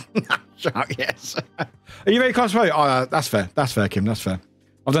day. Yes. Are you very cosplay? Oh, that's fair. That's fair, Kim. That's fair.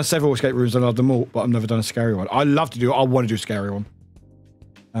 I've done several escape rooms and I love them all, but I've never done a scary one. I love to do. I want to do a scary one.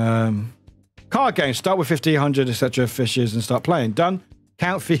 Card games. Start with 50, 100, etc. Fishes and start playing. Done.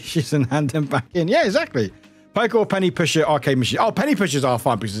 Count fishes and hand them back in. Yeah, exactly. Poker or penny pusher arcade machine. Oh, penny pushers are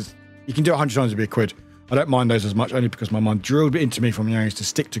fun because you can do 100 times, it'd be a quid. I don't mind those as much, only because my mum drilled it into me from young age to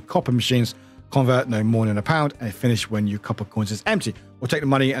stick to copper machines, convert no more than £1, and finish when your copper coins is empty. Or take the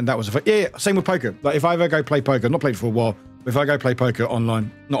money, and that was yeah, same with poker. Like if I ever go play poker, I've not played it for a while, but if I go play poker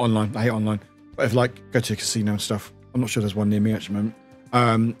online, not online, I hate online, but if like go to a casino and stuff, I'm not sure there's one near me at the moment.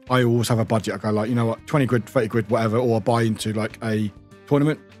 I always have a budget. I go like, you know what, 20 quid, 30 quid, whatever, or I buy into like a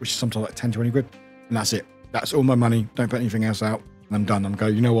tournament, which is sometimes like 10, 20 quid, and that's it. That's all my money. Don't put anything else out, and I'm done. I'm go,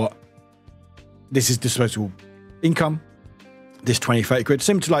 you know what? This is disposable income. This 20, 30 quid.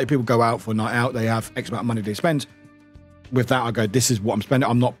 Similar to like people go out for a night out, they have X amount of money they spend. With that, I go, this is what I'm spending.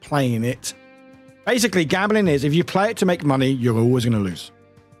 I'm not playing it. Basically, gambling is if you play it to make money, you're always going to lose.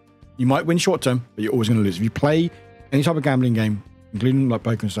 You might win short term, but you're always going to lose. If you play any type of gambling game, including like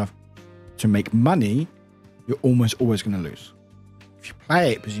poker and stuff, to make money, you're almost always going to lose. If you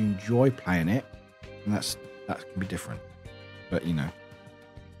play it because you enjoy playing it, and that can be different. But you know.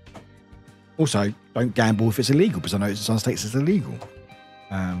 Also, don't gamble if it's illegal, because I know in some states it's illegal.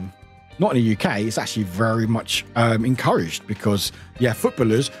 Not in the UK, it's actually very much encouraged, because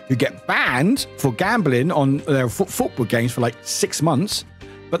footballers who get banned for gambling on their football games for like 6 months,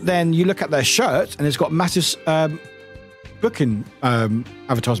 but then you look at their shirts and it's got massive booking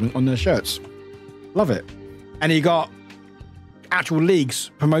advertisement on their shirts. Love it. And you got actual leagues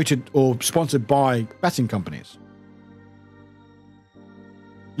promoted or sponsored by betting companies.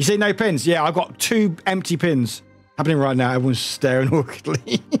 You see no pins? Yeah, I've got 2 empty pins happening right now. Everyone's staring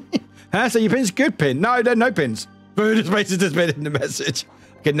awkwardly. Huh? So your pin's good pin? No, there are no pins. Food space is just made in the message.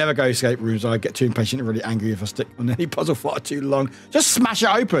 I can never go escape rooms. I get too impatient and really angry if I stick on any puzzle far too long. Just smash it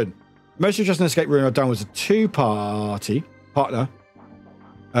open. Most interesting escape room I've done was a 2-party partner,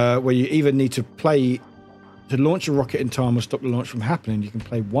 where you either need to play to launch a rocket in time or stop the launch from happening. You can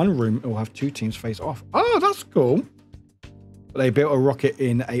play one room or have 2 teams face off. Oh, that's cool. But they built a rocket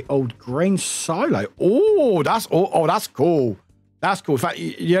in a old grain silo. Oh, that's cool. That's cool. In fact,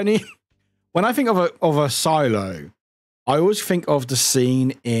 you only when I think of a silo, I always think of the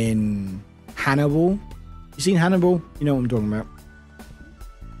scene in Hannibal. You seen Hannibal? You know what I'm talking about.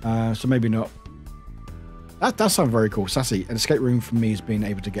 So maybe not. That does sound very cool. Sassy. An escape room for me is being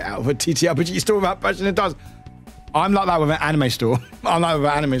able to get out of a TTRPG store without passion. It does. I'm like that with an anime store. I'm like with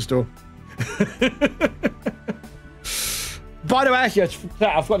an anime store. By the way, actually,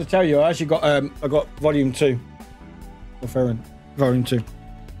 I forgot to tell you. I actually got I got volume 2. Volume 2.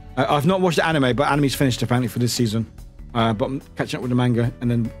 I've not watched the anime, but anime's finished apparently for this season. But I'm catching up with the manga, and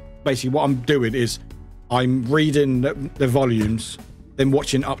then basically what I'm doing is I'm reading the volumes, then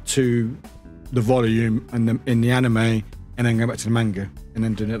watching up to the volume and in the anime, and then go back to the manga, and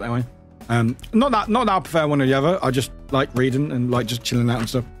then doing it that way. Not that I prefer one or the other. I just like reading and like just chilling out and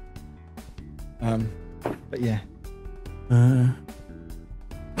stuff. But yeah.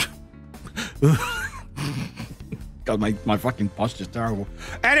 God, my fucking posture's terrible.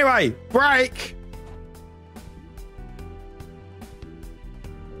 Anyway, break.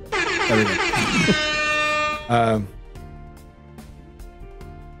 There we go.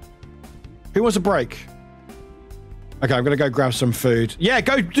 Who wants a break? Okay, I'm gonna go grab some food. Yeah,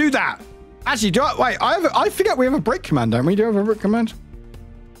 go do that. Actually, wait? I forget we have a break command, don't we? Do we have a break command?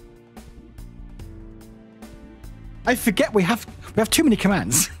 I forget we have too many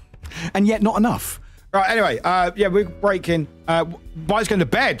commands, and yet not enough. Right. Anyway, yeah, we're breaking. Byte's going to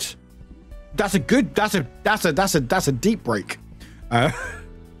bed. That's a deep break.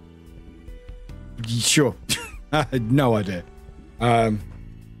 Sure. I had no idea.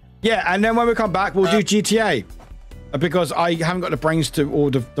 Yeah, and then when we come back, we'll do GTA, because I haven't got the brains to all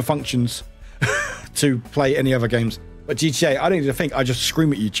the functions to play any other games. But GTA, I don't need to think. I just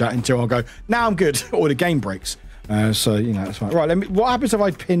scream at you, chat, until I'll go, now I'm good, or the game breaks. So, you know, that's fine. Right, what happens if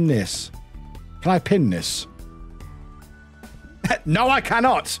I pin this? Can I pin this? No, I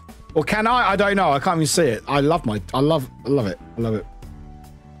cannot. Or can I? I don't know. I can't even see it. I love it. I love it.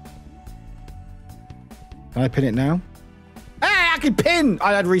 Can I pin it now? Hey, I can pin.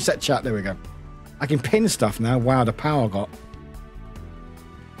 I had reset chat. There we go. I can pin stuff now. Wow, the power I got.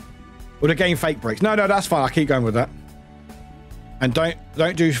 Or the game fake breaks. No, that's fine. I'll keep going with that. And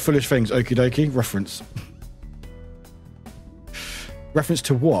don't do foolish things. Okie dokie. Reference. Reference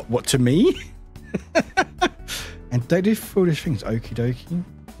to what? What, to me? And don't do foolish things. Okie dokie.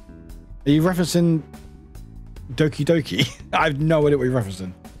 Are you referencing Doki Doki? I have no idea what you're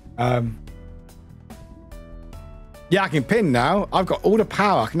referencing. Yeah, I can pin now. I've got all the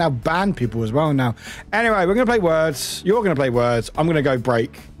power. I can now ban people as well now. Anyway, we're going to play words. You're going to play words. I'm going to go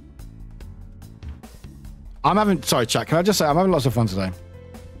break. Sorry, chat. Can I just say, I'm having lots of fun today.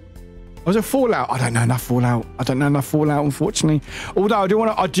 Was it Fallout? I don't know enough Fallout. Unfortunately. Although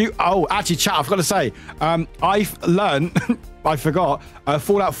actually, chat, I've got to say, I've learned, I forgot,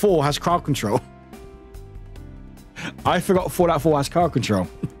 Fallout 4 has crowd control. I forgot Fallout 4 has crowd control.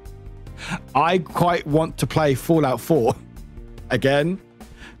 I quite want to play Fallout 4 again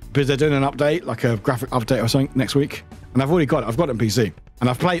because they're doing an update, like a graphic update or something next week. And I've already got it. I've got it on PC. And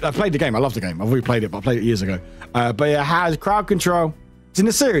I've played the game. I love the game. I've already played it, but I played it years ago. But it has crowd control. It's in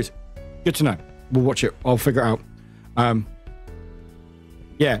the series. Good to know. We'll watch it. I'll figure it out.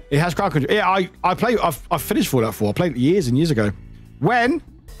 Yeah, it has crowd control. Yeah, I finished Fallout 4. I played it years and years ago. When?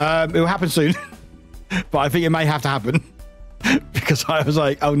 It will happen soon. But I think it may have to happen. Because I was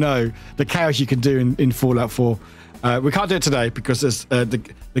like, oh no, the chaos you can do in Fallout 4. We can't do it today because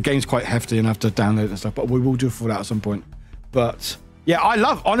the game's quite hefty and I have to download it and stuff. But we will do Fallout at some point. But yeah,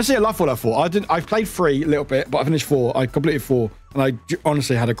 honestly, I love Fallout 4. I played 3 a little bit, but I finished 4. I completed 4, and I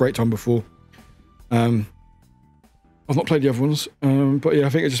honestly had a great time before. I've not played the other ones, but yeah, I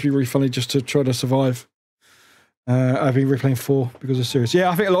think it'd just be really funny just to try to survive. I've been replaying 4 because of the series. Yeah,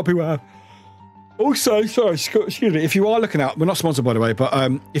 I think a lot of people have. Also, sorry, excuse me, if you are looking out, we're not sponsored by the way, but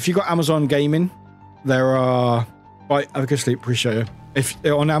if you got Amazon Gaming, there are. Right, have a good sleep, appreciate it. If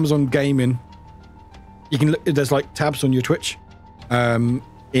on Amazon Gaming, you can look. There's like tabs on your Twitch. Was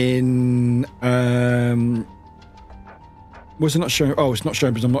it not showing? Oh, it's not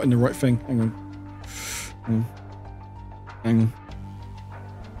showing because I'm not in the right thing. Hang on.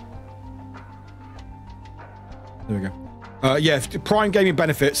 There we go. Yeah, Prime Gaming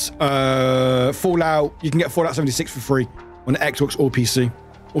benefits. Fallout, you can get Fallout 76 for free on Xbox or PC.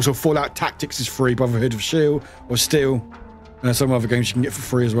 Also, Fallout Tactics is free, Brotherhood of S.H.I.E.L.D. or Steel. Some other games you can get for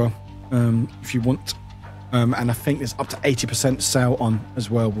free as well, if you want. And I think there's up to 80% sale on as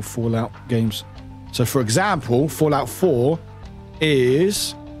well with Fallout games. So, for example, Fallout 4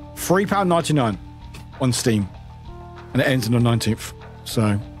 is £3.99 on Steam. And it ends on the 19th.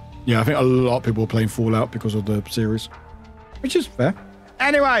 So, yeah, I think a lot of people are playing Fallout because of the series. Which is fair.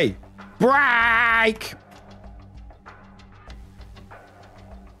 Anyway, break!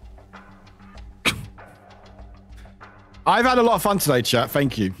 I've had a lot of fun today, chat.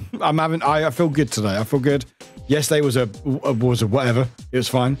 Thank you. I feel good today. I feel good. Yesterday was a whatever. It was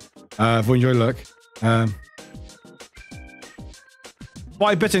fine. I've enjoyed look. Bye,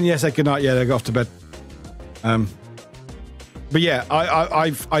 Bitten. Yes, good night. Yeah, they go off to bed. But yeah,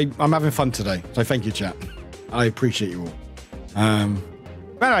 I'm having fun today. So thank you, chat. I appreciate you all.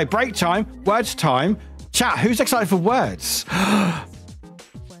 But anyway, break time, words time. Chat, who's excited for words?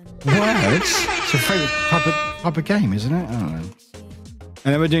 Words? It's your favourite type of game, isn't it? I don't know.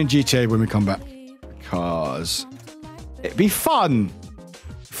 And then we're doing GTA when we come back. Because it'd be fun.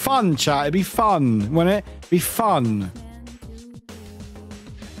 Fun, chat. It'd be fun, wouldn't it? Be fun.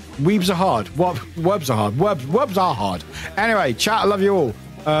 Weebs are hard. Werbs are hard. Werbs are hard. Anyway, chat, I love you all.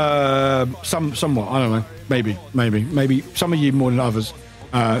 Somewhat. I don't know. Maybe. Some of you more than others.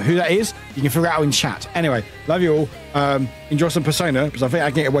 Who that is, you can figure out in chat. Anyway, love you all. Enjoy some Persona, because I think I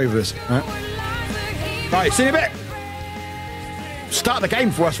can get away with this. Right, see you in a bit. Start the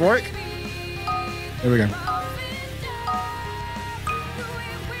game for us, Warwick. Here we go.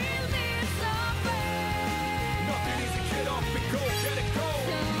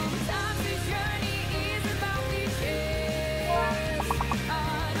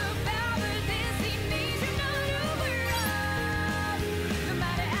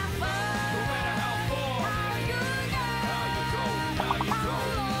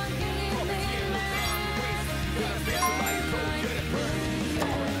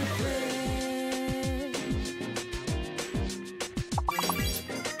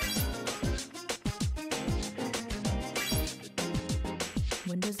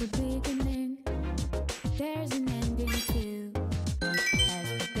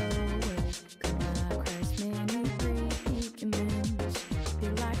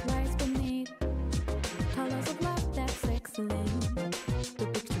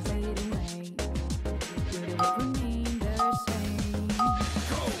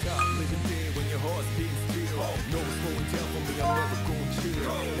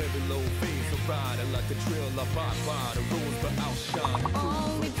 Low abide by the rules but outshine.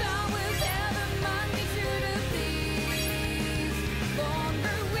 Only time will tell the monkey to the thieves.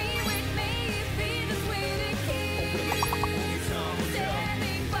 Longer we wait, may it be this way to keep.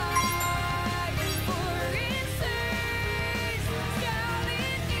 Standing by for its surge.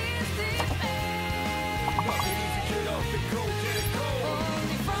 Scouting is defense. Nothing easy, get up and go, get it, go.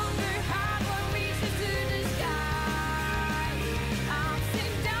 Only from the heart one reaches to the sky. Ups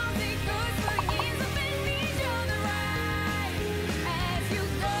and downs it goes for years of enemies on the right. As you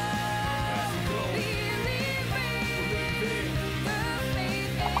go, believing the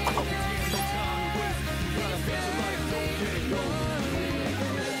faith and No time to waste, you gotta face your life, don't get it, go.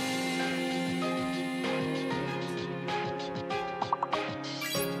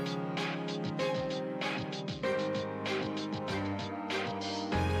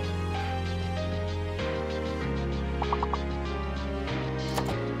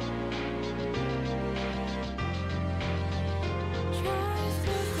 Trust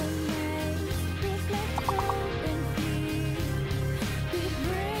is the maze, reflect hope and fear. Be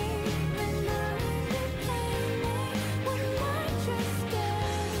brave and unindependent. One might just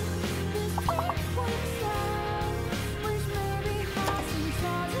stay. This place works out, which may be hard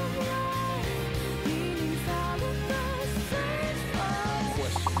sometimes of life. Meanings out of the search for.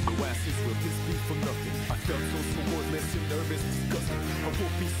 Question, no answers, will this be for nothing? I felt so worthless and nervous, disgusting. I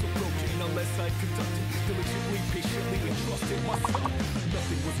won't be so broken unless I conducted diligently, patiently, and trusted myself.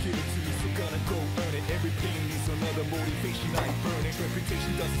 Nothing was given to me, so gotta go earn it. Every pain needs another motivation, I ain't burning.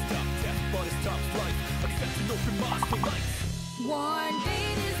 Reputation doesn't stop death, but it stops life. Accept an open mind for life. One day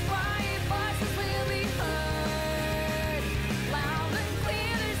this quiet voices will be heard. Loud and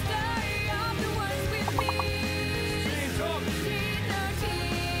clear the story of the ones with me. Hands up. Shed no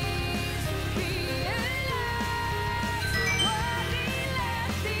tears, realize what we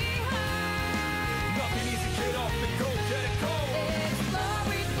left behind. Nothing easy, get up and go, get it, go.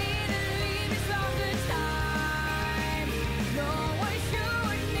 Exploring in the limits of the time. No one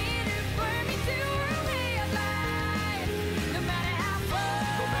should need to burn me to a way of life. No matter how far,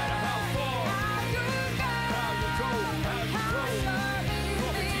 No matter how far, how you go, how you go, how you how go. far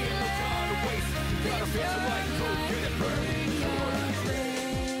Property is and no time to waste. You gotta face your life, go get it, burn.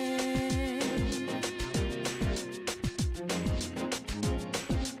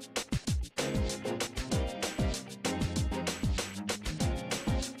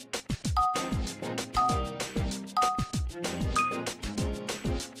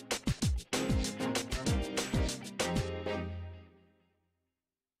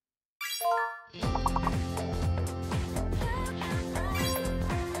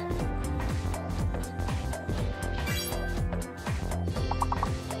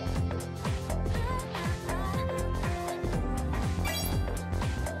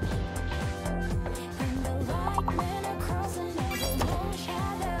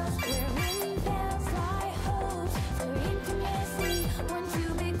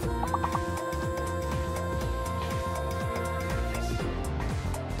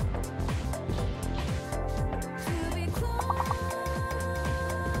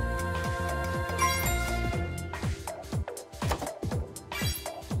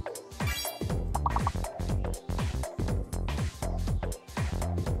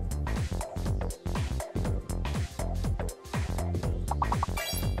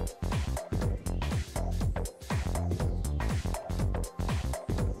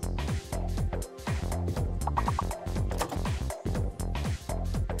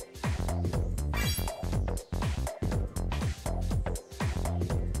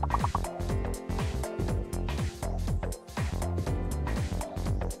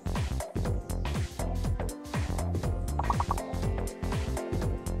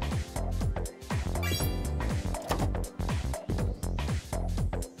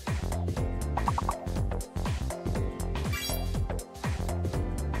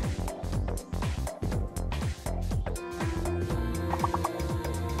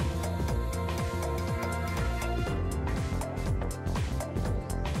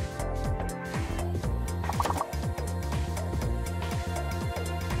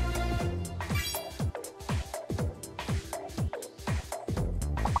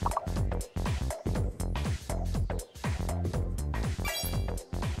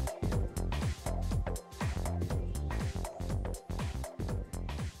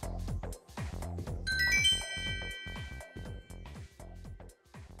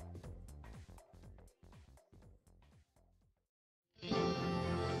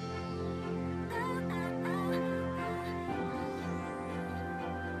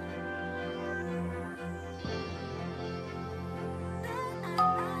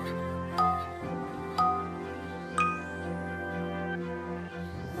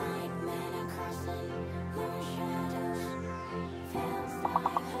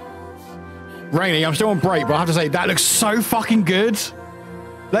 Rainy, I'm still on break, but I have to say, that looks so fucking good.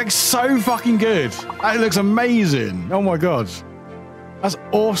 Looks so fucking good. That looks amazing. Oh my God. That's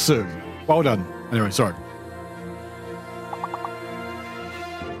awesome. Well done. Anyway, sorry.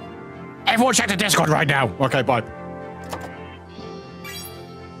 Everyone check the Discord right now. Okay, bye.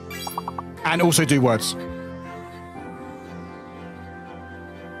 And also do words.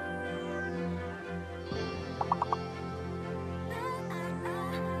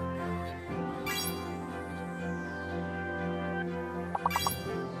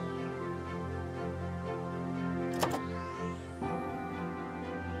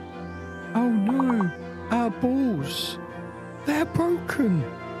 Oh no, our balls. They're broken.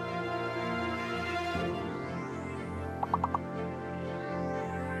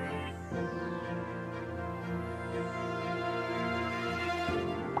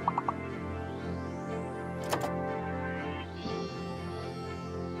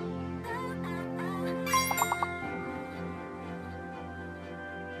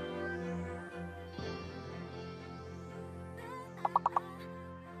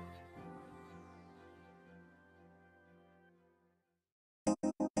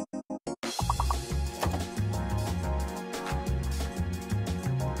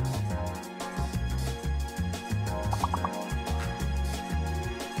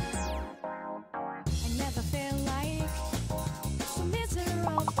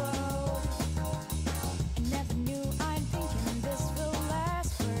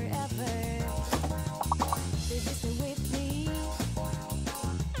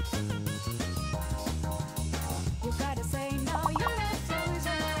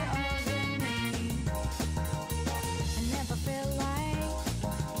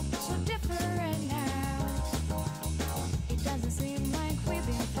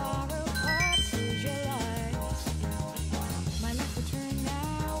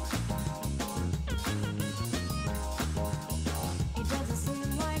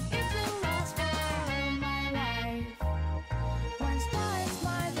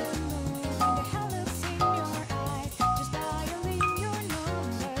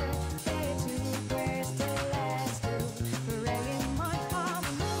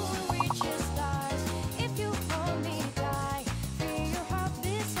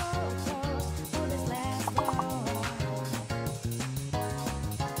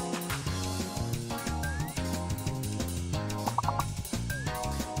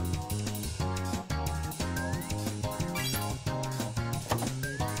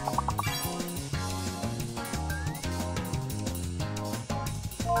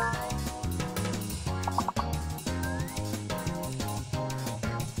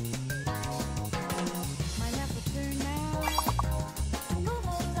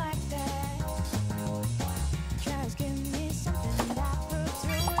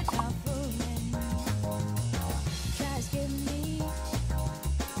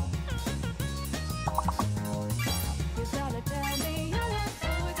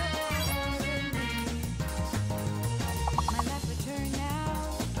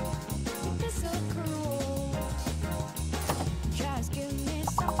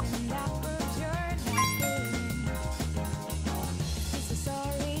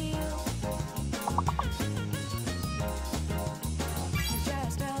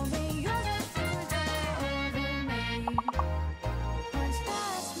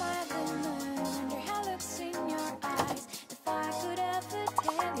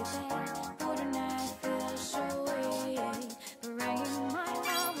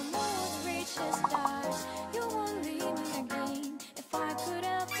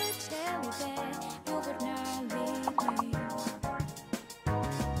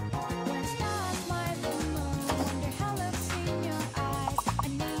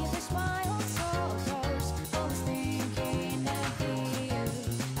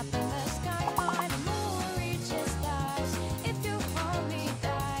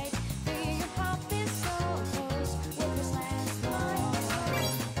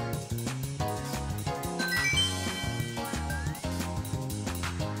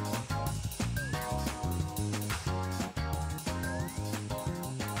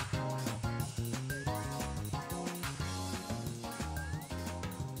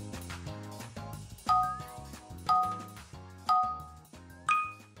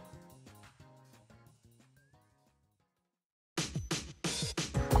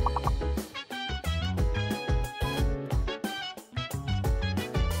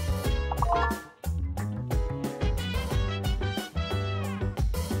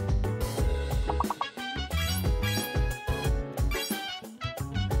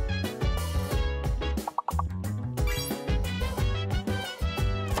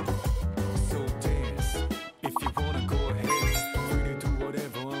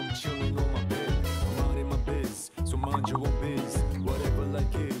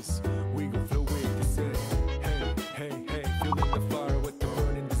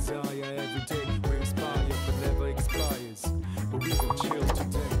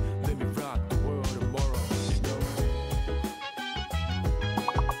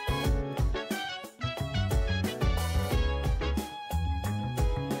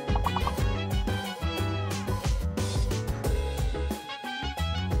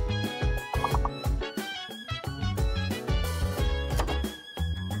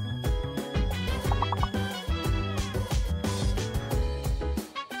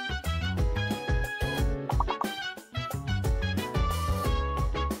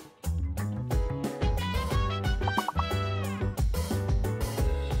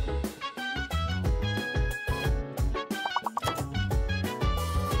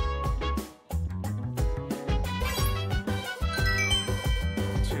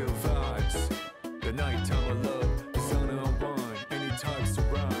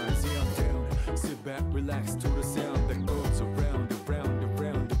 Relax to the sound that goes around, around,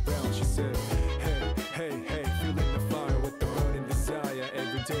 around, around. She said, hey, hey, hey, feeling the fire with the burning desire.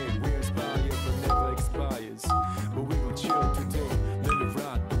 Every day we're inspired, but never expires. But we will chill today, let it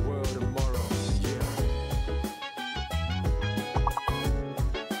rock the world tomorrow. Yeah.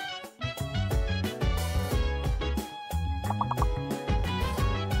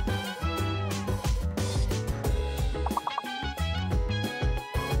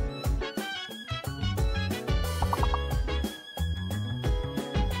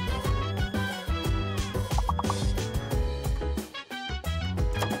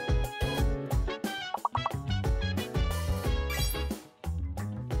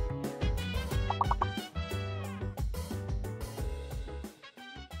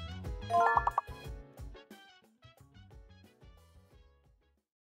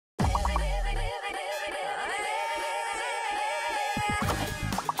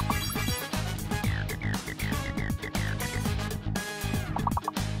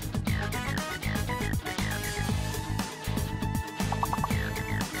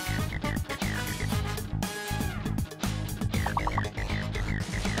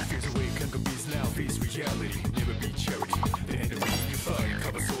 Reality, never be charity. The enemy you fight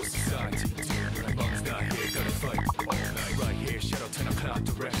covers all society. Mom's not here, gotta fight all night. Right here, shadow 10 o'clock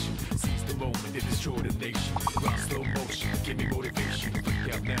direction. Seize the moment, they destroy the nation. Round slow motion, give me motivation.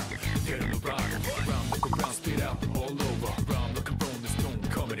 Freak out now, dead on the ride. Round, look around, spit out all over. Round, look around, the stone,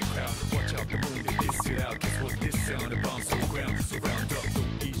 comedy crowd. Watch out the moon, they diss it out. Guess what this sound? It bombs on the ground. So round up,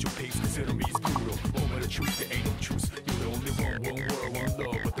 don't ease your pace, cause enemy's brutal. Moment of truth, there ain't no truce. You're the only one world, one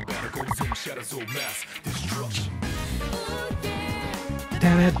love. But the battle goes in, shadows all mass destruction.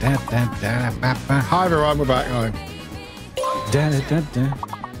 Hi everyone, we're back. Hi.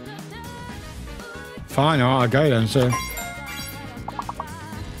 Fine, I'll go then. So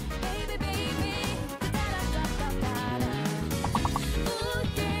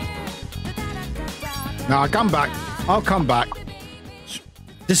now I'll come back. I'll come back.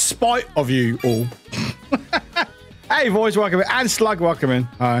 Despite of you all. Hey, voice, welcome in. And Slug, welcome in.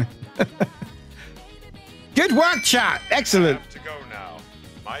 Hi. Good work, chat. Excellent. I have to go now.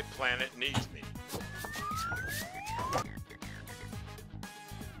 My planet needs me.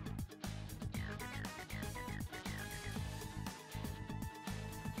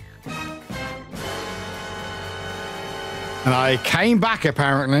 And I came back,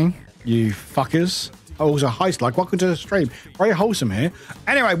 apparently. You fuckers. Oh, also, hi, Slug. Welcome to the stream. Very wholesome here.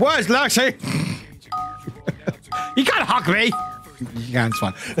 Anyway, words, Lexi. You can't hug me. You can, it's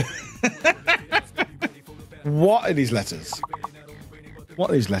fine. What are these letters? What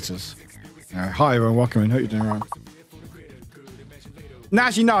are these letters? Hi, everyone. Welcome in. Hope you're doing all right. No,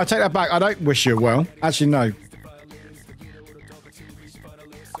 actually, no. I take that back. I don't wish you well. Actually, no.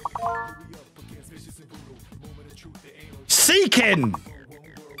 Seeking!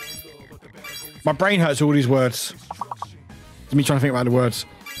 My brain hurts all these words. It's me trying to think about the words.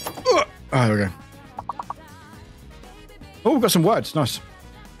 Oh, there we go. Oh, we've got some words. Nice.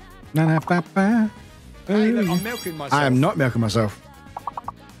 Hey, look, I'm milking myself. I am not milking myself.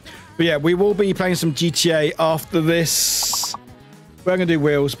 But yeah, we will be playing some GTA after this. We're going to do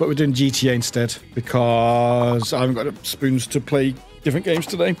Wheels, but we're doing GTA instead because I haven't got the spoons to play different games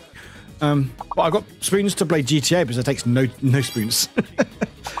today. But I've got spoons to play GTA because it takes no spoons.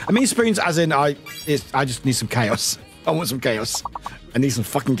 I mean spoons as in I just need some chaos. I want some chaos. I need some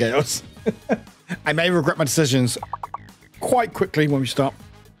fucking chaos. I may regret my decisions quite quickly when we start.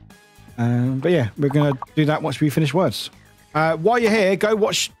 But yeah, we're going to do that once we finish words. While you're here, go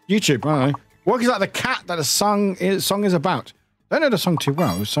watch YouTube. I don't know. What is like the cat that the song is about? I don't know the song too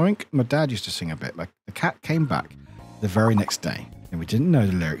well. It was something my dad used to sing a bit. Like the cat came back the very next day. And we didn't know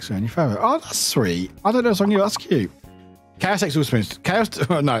the lyrics any further. Oh, that's sweet. I don't know the song. That's cute. Chaos X all spoons. Chaos.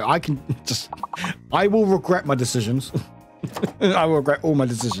 No, I can just. I will regret my decisions. I will regret all my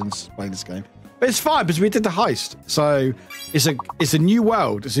decisions playing this game. But it's fine because we did the heist. So it's a new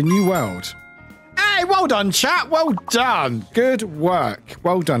world. It's a new world. Hey, well done, chat. Well done. Good work.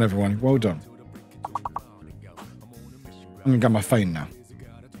 Well done, everyone. Well done. I'm going to get my phone now.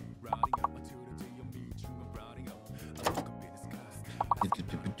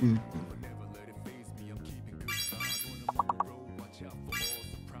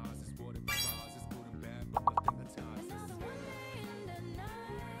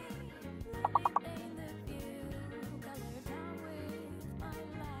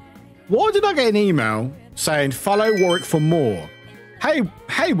 Why did I get an email saying follow Warwick for more? Hey,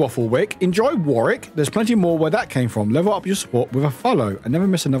 Wafflewick, enjoy Warwick. There's plenty more where that came from. Level up your support with a follow and never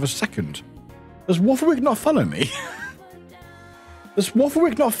miss another second. Does Wafflewick not follow me? Does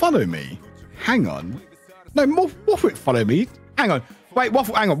Wafflewick not follow me? hang on. No, Warwick follow me. Hang on. Wait,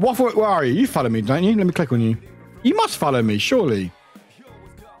 hang on. Warwick, where are you? You follow me, don't you? Let me click on you. You must follow me, surely.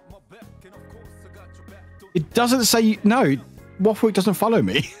 It doesn't say... No, Warwick doesn't follow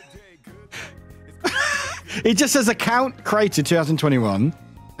me. It just says account created 2021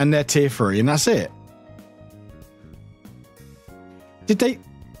 and they're tier 3 and that's it. They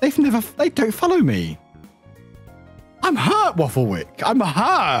don't follow me. I'm hurt, Wafflewick. I'm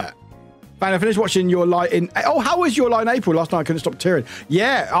hurt. Man, I finished watching Your Light in... Oh, how was Your Light in April? Last night I couldn't stop tearing.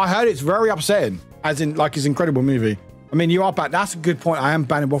 Yeah, I heard it's very upsetting. As in, like, it's an incredible movie. I mean, you are banned. That's a good point. I am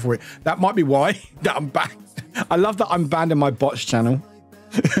banning Wafflewick. That might be why that I'm banned. I love that I'm banned in my bots channel.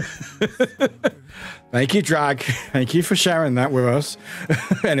 Thank you, Drag. Thank you for sharing that with us.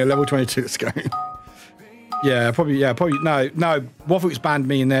 Anyway, level 22, let's go. Yeah, probably. No, Wafflewick's banned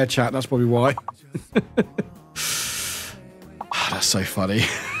me in their chat. That's probably why. Oh, that's so funny.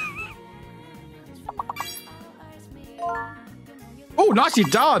 Oh, nicely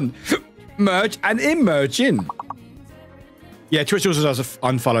done. Merge and emerge in. Yeah, Twitch also does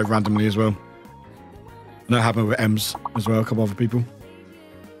unfollow randomly as well. And that happened with Ems as well, a couple other people.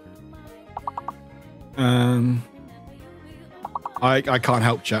 I can't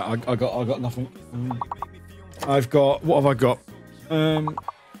help chat. I got nothing. I've got, what have I got?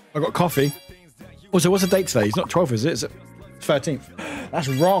 I've got coffee. Also, what's the date today? It's not 12th, is it? It's 13th. That's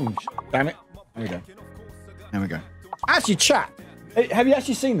wrong. Damn it. There we go. There we go. Actually, chat. Have you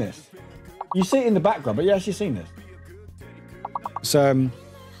actually seen this? You see it in the background, but you actually seen this?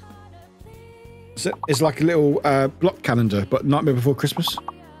 It's like a little block calendar, but Nightmare Before Christmas.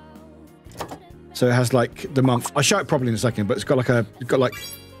 So it has like the month. I'll show it properly in a second, but it's got like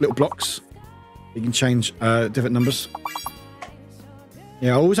little blocks. You can change different numbers.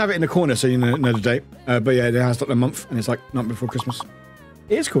 Yeah, I always have it in the corner so you know the date. But yeah, it has like the month, and it's like Nightmare Before Christmas.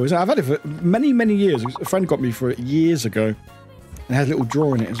 It is cool, isn't it? I've had it for many, many years. A friend got me for it years ago. And it has a little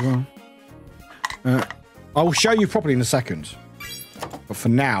drawer in it as well. I will show you properly in a second. But for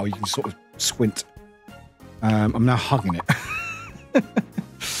now, you can sort of squint. I'm now hugging it.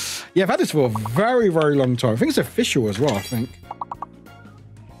 Yeah, I've had this for a very, very long time. I think it's official as well, I think.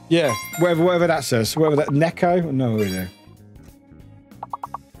 Yeah, whatever that says. Whatever that... Neko? No idea.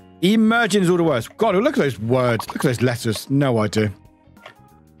 Emerging is all the words. God, look at those words. Look at those letters. No idea.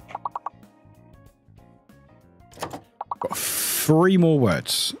 Got 3 more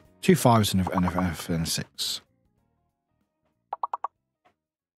words. 2 5s and a 6.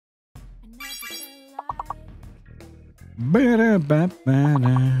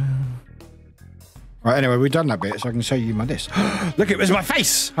 Right, anyway, we've done that bit, so I can show you my list. Look, it was my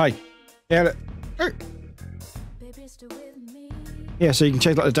face! Hi. Yeah, look. Yeah, so you can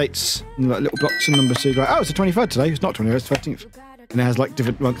change like the dates and like little blocks and numbers. So you go, oh, it's the 23rd today. It's not 23rd, it's 13th. And it has like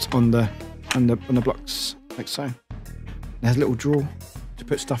different months on the blocks, like so. It has a little drawer to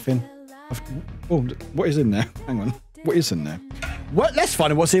put stuff in. Oh, what is in there? Hang on. What is in there? Let's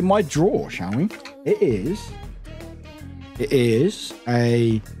find out what's in my drawer, shall we? It is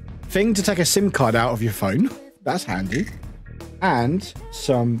a thing to take a SIM card out of your phone. That's handy. And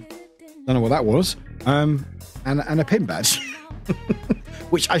some, don't know what that was. And a pin badge.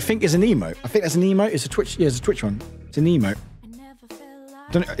 Which I think is an emote. I think that's an emote. It's a Twitch. Yeah, it's a Twitch one. It's an emote.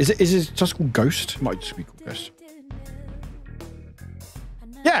 Don't know, is it just called Ghost? It might just be called Ghost.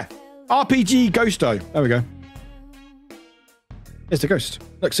 Yeah, RPG Ghosto. There we go. It's the ghost.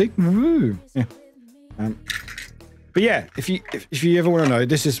 Look, see? Woo. Yeah. But yeah, if you ever want to know,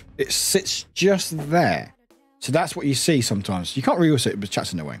 it sits just there. So that's what you see sometimes. You can't really see it, but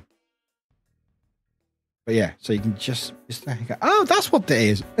chat's in the way. But yeah, so you can just there you go. Oh, that's what that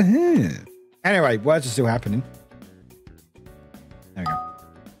is. Anyway, words are still happening. There we go.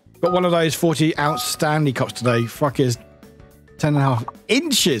 Got one of those 40-ounce Stanley cups today. Fuck is 10.5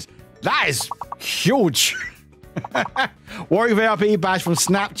 inches. That is huge. Warwick VIP badge from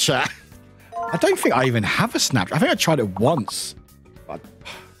Snapchat. I don't think I even have a Snapchat. I think I tried it once. But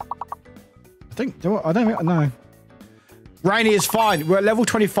I don't think, no. Rainy is fine. We're at level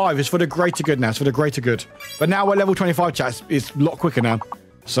 25. It's for the greater good now. It's for the greater good. But now we're level 25, chat. It's a lot quicker now.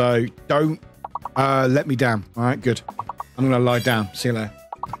 So don't let me down. All right, good. I'm going to lie down. See you later.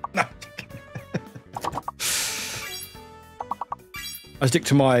 No. I stick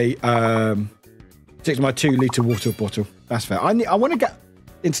to my 2-litre water bottle. That's fair. I want to get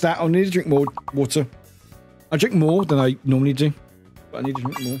into that. I need to drink more water. I drink more than I normally do, but I need to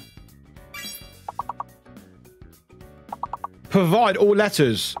drink more. Provide all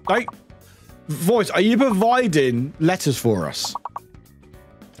letters. Voice, are you providing letters for us?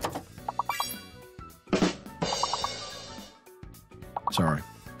 Sorry.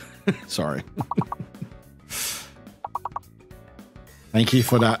 Sorry. Thank you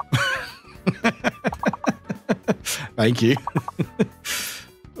for that. Thank you.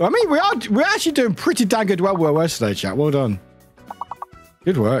 I mean, we're actually doing pretty damn good well today, chat. Well done.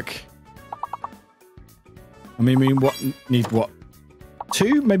 Good work. I mean, we need what?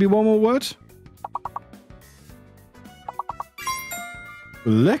 2? Maybe 1 more word?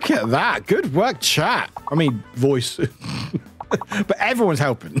 Look at that. Good work, chat. I mean, voice. But everyone's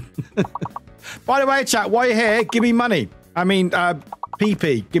helping. By the way, chat, while you're here, give me money. I mean,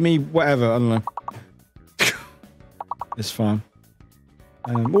 PP. Give me whatever. I don't know. It's fine.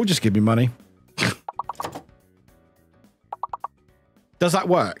 Or just give me money. Does that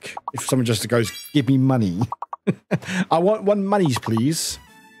work? If someone just goes, give me money. I want 1 monies, please.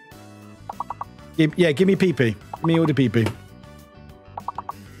 Yeah, give me PP. Give me all the PP.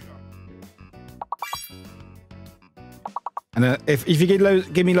 And if you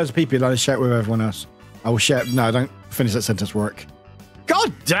give me loads of PP, then I'll share it with everyone else. I will share. No, don't finish that sentence. Work.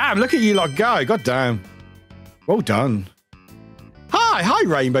 God damn! Look at you lot go. God damn. Well done. Hi,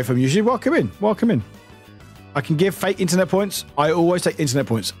 Rainbow from YouTube. Welcome in. Welcome in. I can give fake internet points. I always take internet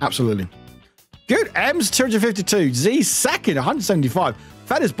points. Absolutely. Good. M's 252. Z second 175.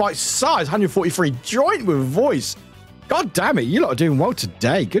 Feathers bite size 143. Joint with voice. God damn it! You lot are doing well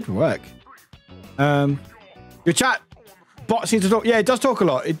today. Good work. Your chat. Bot seems to talk. Yeah, it does talk a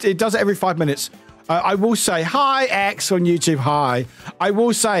lot. It does it every 5 minutes. I will say, hi, X on YouTube. Hi. I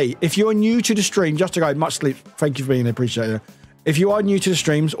will say, if you're new to the stream, just to go, much sleep. Thank you for being here. Appreciate it. If you are new to the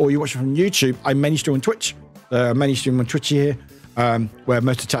streams or you watch it from YouTube, I mainly stream on Twitch. I mainly stream on Twitch here, where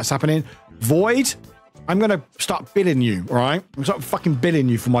most of the chat's happening. Void, I'm going to start billing you, all right? I'm going to start fucking billing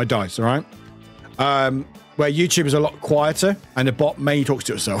you for my dice, all right? Where YouTube is a lot quieter and the bot mainly talks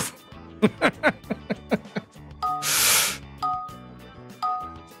to itself.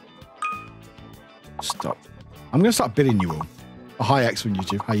 Stop. I'm going to start billing you all. Oh, hi, X from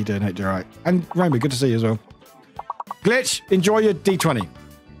YouTube. How you doing? Hope you're all right. And Rainbow, good to see you as well. Glitch, enjoy your D20.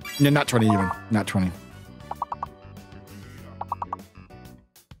 No, nat 20 even. Nat 20.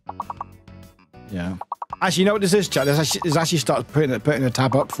 Yeah. Actually, you know what this is, chat? This actually starts putting a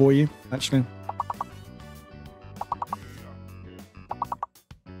tab up for you, actually.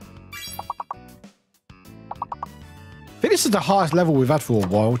 I think this is the highest level we've had for a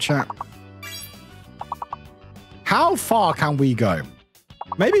while, chat. How far can we go?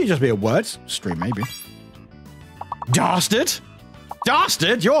 Maybe it'd just be a word stream, maybe. Dastard!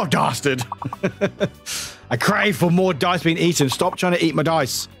 Dastard! You're a dastard! I crave for more dice being eaten. Stop trying to eat my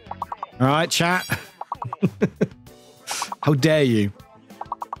dice. Alright, chat? How dare you?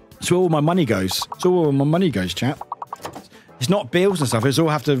 That's where all my money goes. That's all my money goes, chat. It's not bills and stuff. It's all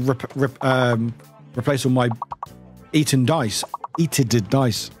have to replace all my eaten dice. Eated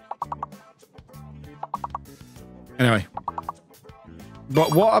dice. Anyway.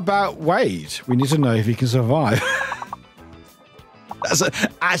 But what about Wade? We need to know if he can survive.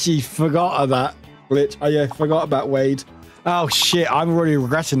 Actually forgot that glitch. Oh yeah, forgot about Wade. Oh shit, I'm already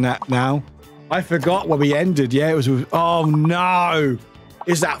regretting that now. I forgot where we ended. Yeah, it was with, oh no.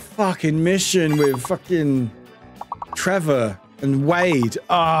 Is that fucking mission with fucking Trevor and Wade?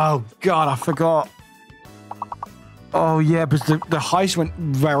 Oh god, I forgot. Oh yeah, but the heist went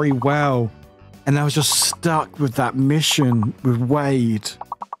very well. And I was just stuck with that mission with Wade.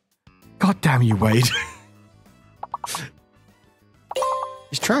 God damn you, Wade.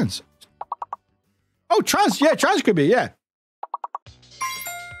 He's trans. Oh, trans. Yeah, trans could be, yeah.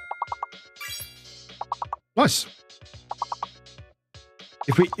 Nice.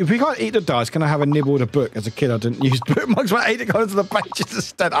 If we can't eat the dice, can I have a nibble of the book? As a kid, I didn't use bookmarks, but I ate it going to the pages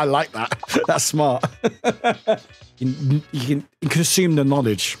instead. I like that. That's smart. you can consume the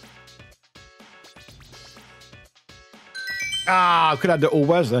knowledge. Ah, I could have the all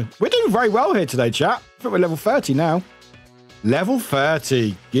words though. We're doing very well here today, chat. I think we're level 30 now. Level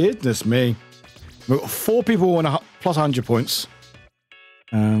 30. Goodness me. We've got 4 people on plus 100 points.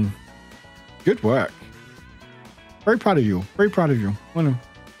 Good work. Very proud of you. Very proud of you. Well done.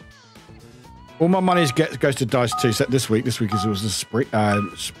 All my money goes to dice too. Except this week. This week was the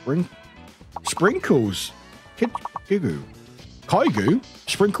sprinkles. Kaigu. Kaigu?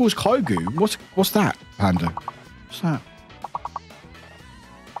 Sprinkles Kaigu? What's that, Panda? What's that?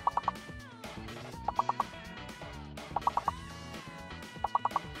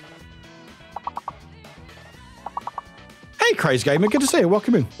 Hey, Craze Gamer, good to see you.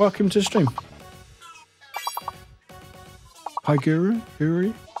 Welcome in. Welcome to the stream. Hi, Guru.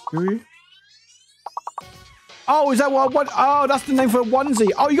 Oh, is that what I want? Oh, that's the name for a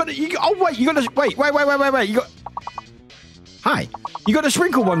onesie. Oh, wait. You got. Hi. You got the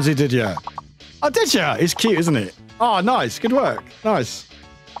sprinkle onesie, did you? Oh, did you? It's cute, isn't it? Oh, nice. Good work. Nice.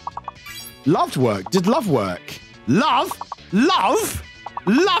 Loved work. Did love work? Love? Love?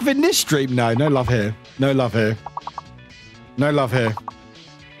 Love in this stream? No, no love here. No love here. No love here.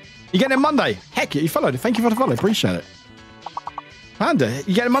 You getting it Monday? Heck yeah, you followed it. Thank you for the follow. Appreciate it. Panda,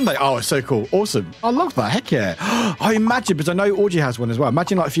 you getting it Monday? Oh, it's so cool. Awesome. I love that. Heck yeah. I imagine, because I know Audrey has one as well.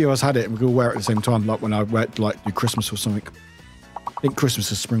 Imagine like a few of us had it and we could all wear it at the same time, like when I wear like do Christmas or something. I think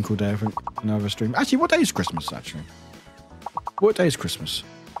Christmas is sprinkle day, I think, another stream. Actually, what day is Christmas, actually? What day is Christmas?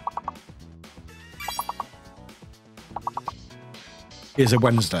 It's a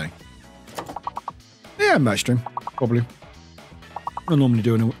Wednesday. Yeah, match stream, probably. I normally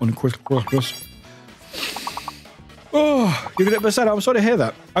do it on a Christmas. Oh, give it a percent. I'm sorry to hear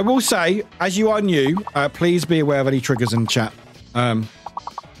that. I will say, as you are new, please be aware of any triggers in chat.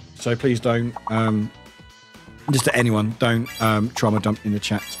 So please don't, just to anyone, don't trauma dump in the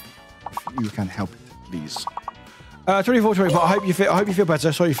chat. If you can help it, please. 24. I hope you feel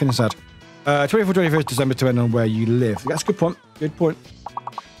better. Sorry you're feeling sad. 24th December to end on where you live. That's a good point. Good point.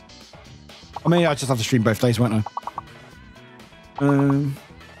 I mean, I just have to stream both days, won't I?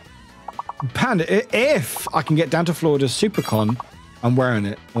 Panda, if I can get down to Florida's SuperCon, I'm wearing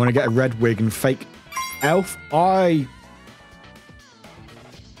it. I want to get a red wig and fake elf eyebrow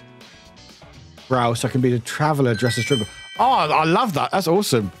so I can be the traveler dressed as stripper. Oh, I love that. That's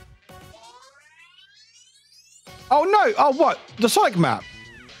awesome. Oh, no. Oh, what? The Sonic map.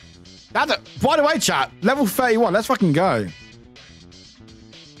 By the way, chat, level 31. Let's fucking go.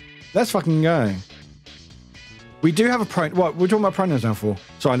 Let's fucking go. We do have a pronoun. What? We're talking about pronouns now for.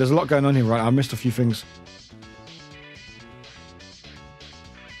 Sorry, there's a lot going on here, right? I missed a few things.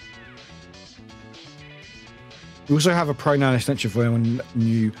 We also have a pronoun extension for anyone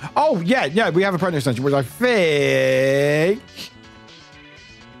new. Oh, yeah, we have a pronoun extension, which I think...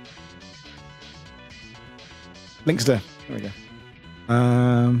 Link's there. There we go.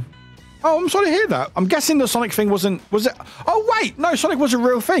 Oh, I'm sorry to hear that. I'm guessing the Sonic thing wasn't... Was it... Oh, wait! No, Sonic was a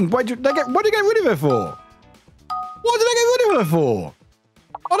real thing. What did they get rid of it for? What did they get rid of it for?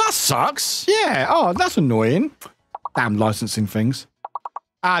 Oh, that sucks. Yeah. Oh, that's annoying. Damn licensing things.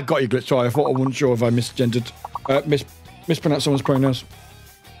 I got you, Glitch. Sorry, I thought I wasn't sure if I misgendered... mispronounced someone's pronouns.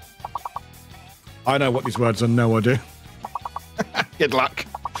 I know what these words are. No idea. Good luck.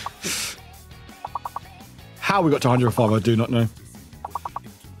 How we got to 105, I do not know.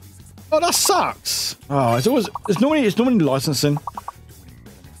 Oh, that sucks. Oh, it's normally licensing.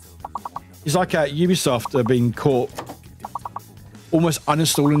 It's like Ubisoft being caught almost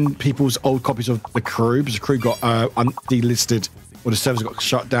uninstalling people's old copies of The Crew because The Crew got delisted or the servers got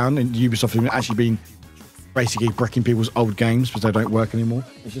shut down, and Ubisoft have actually been basically bricking people's old games because they don't work anymore.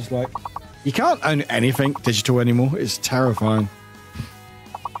 It's just like, you can't own anything digital anymore. It's terrifying.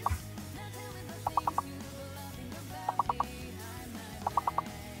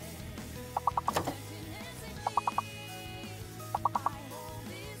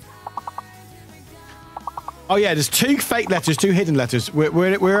 Oh yeah, there's 2 fake letters, 2 hidden letters.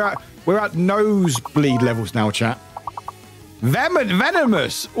 We're at nosebleed levels now, chat.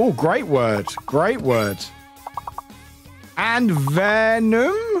 Venomous. Oh, great word. Great word. And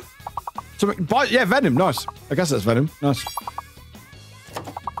venom. Yeah, venom. Nice. I guess that's venom. Nice.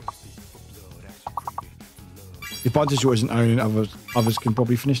 If Buntage isn't owning, others can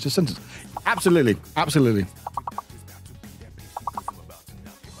probably finish the sentence. Absolutely. Absolutely.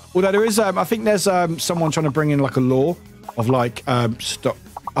 Although there is, I think there's someone trying to bring in like a law of like stop.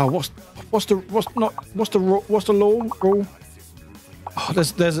 Oh, what's the law rule? Oh,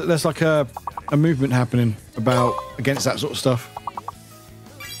 there's like a movement happening against that sort of stuff.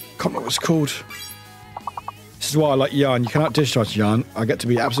 Can't remember what it's called. This is why I like yarn. You cannot discharge yarn. I get to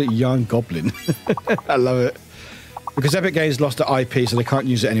be absolute yarn goblin. I love it. Because Epic Games lost the IP, so they can't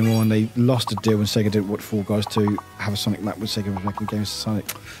use it anymore, and they lost a deal when Sega did what Fall Guys to have a Sonic map when Sega was making games to Sonic.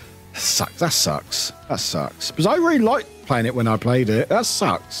 That sucks. Because I really liked playing it when I played it. That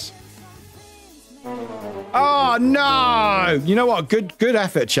sucks. Oh, no! You know what? Good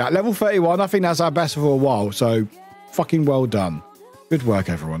effort, chat. Level 31, I think that's our best for a while, so fucking well done. Good work,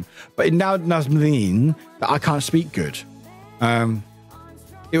 everyone. But it now does mean that I can't speak good.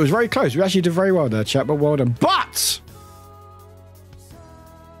 It was very close. We actually did very well there, chat, but well done. But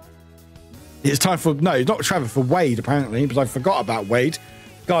it's time for... No, it's not Trevor, for Wade, apparently, because I forgot about Wade.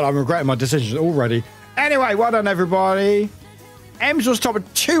 God, I'm regretting my decisions already. Anyway, well done, everybody. Ems was top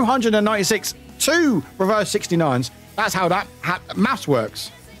of 296, 2 reverse 69s. That's how that maths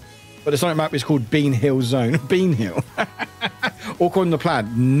works. But the Sonic map is called Bean Hill Zone. Bean Hill. All according to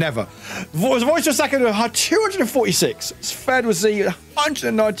plan. Never. Was voice of second had 246. Third was Z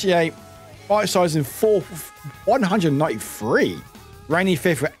 198. Bite size in fourth 193. Rainy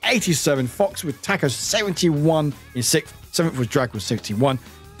fifth with 87. Fox with Taco 71 in sixth. Seventh was Drag with 61.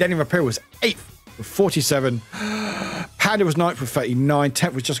 Denny Rapiro was eighth with 47. Panda was ninth with 39.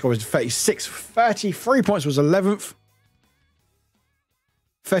 10th was Jessica with 36. 33 points was 11th.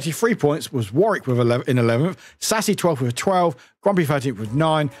 33 points was Warwick with 11 in 11th. Sassy 12th with 12. Grumpy 13th with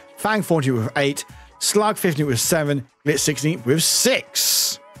 9. Fang 14th with 8. Slug 15th with 7. Glitz 16th with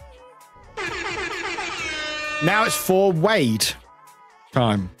 6. Now it's for Wade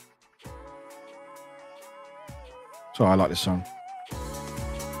time. So I like this song.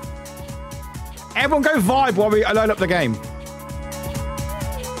 Everyone go vibe while we load up the game.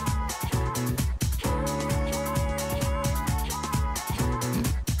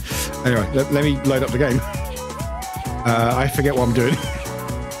 Anyway, let me load up the game. I forget what I'm doing.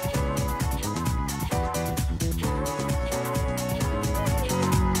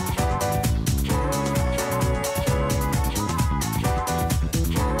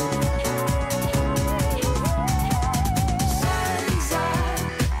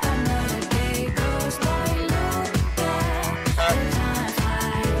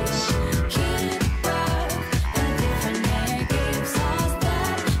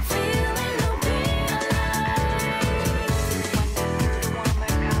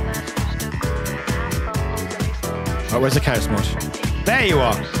 Where's the chaos mod? There you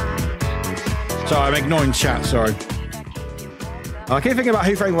are. Sorry, I'm ignoring chat. Sorry. I keep thinking about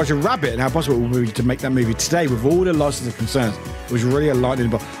Who Framed Roger Rabbit and how possible it would be to make that movie today with all the losses and concerns. It was really a lightning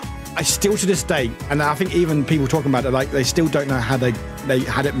bolt. I still to this day, and I think even people talking about it, like they still don't know how they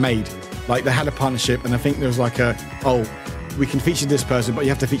had it made. Like they had a partnership, and I think there was like we can feature this person, but you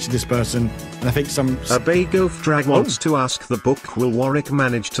have to feature this person. And I think some... Abegov Drag wants to ask the book, will Warwick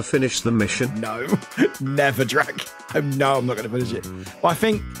manage to finish the mission? No, never, Drag. No, I'm not going to finish it. Well, I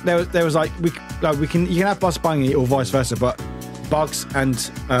think there was like, you can have Bugs Bunny or vice versa, but Bugs and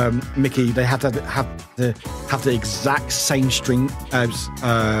Mickey, they have to have the exact same screen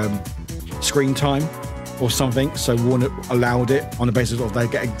time or something. So Warner allowed it on the basis of they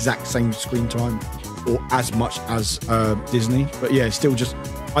get exact same screen time or as much as Disney. But yeah, still just,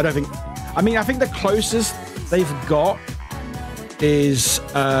 I don't think, I mean, I think the closest they've got is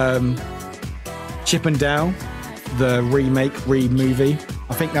Chip and Dale, the re-movie.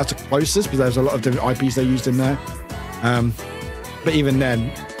 I think that's the closest because there's a lot of different IPs they used in there. But even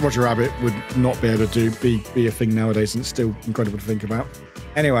then, Roger Rabbit would not be able to be a thing nowadays, and it's still incredible to think about.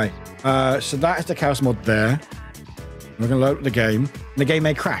 Anyway, so that is the chaos mod there. We're going to load up the game. And the game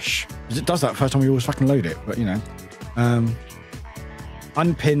may crash, because it does that the first time we always fucking load it. But, you know.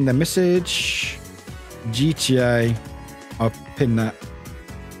 Unpin the message. GTA. I'll pin that.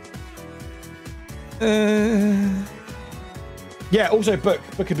 Yeah, also book.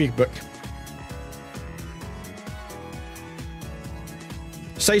 Book could be a book.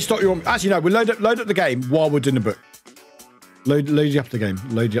 Say stop your... Actually, no, we'll load up the game while we're doing the book. Load you up the game.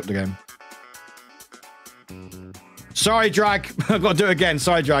 Load you up the game. Sorry, Drag. I've got to do it again.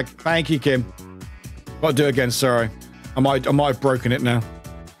 Sorry, Drag. Thank you, Kim. Got to do it again. Sorry. I might have broken it now.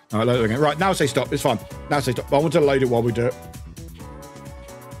 All right, load it again. Right, now say stop. It's fine. Now say stop. I want to load it while we do it.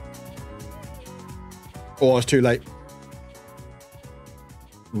 Oh, it's too late.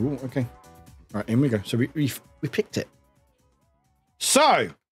 Ooh, okay. All right, in we go. So we picked it. So,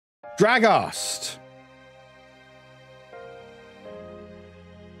 Drag asked.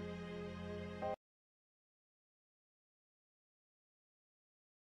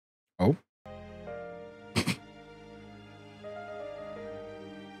 Oh.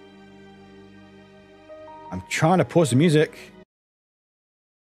 I'm trying to pause the music.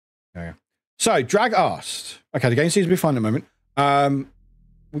 There we go. So, Drag asked. Okay, the game seems to be fine at the moment.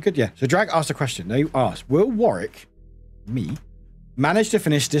 We're good, yeah. So, Drag asked a question. They asked, will Warwick, me, manage to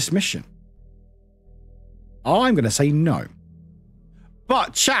finish this mission? I'm going to say no.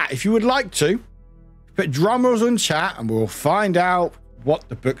 But, chat, if you would like to, put drum rolls in chat and we'll find out what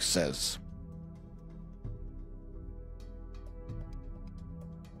the book says.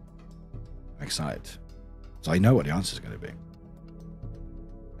 I'm excited. So I know what the answer is going to be.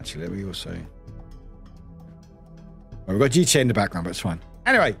 Actually, let me also... Well, we've got GTA in the background, but it's fine.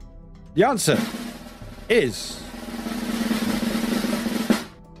 Anyway, the answer is...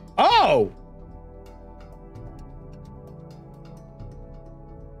 Oh!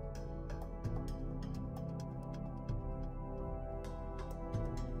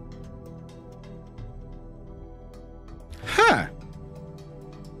 Huh.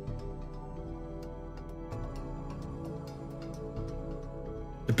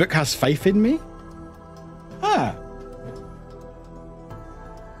 book has faith in me? Ah.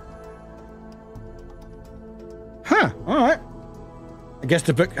 Huh, alright. I guess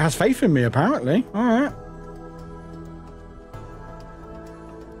the book has faith in me, apparently. Alright.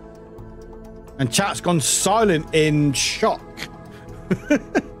 And chat's gone silent in shock.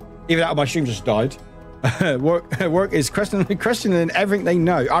 Even out of my stream just died. Work is questioning everything they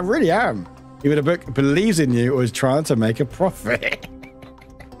know. I really am. Either the book believes in you or is trying to make a profit.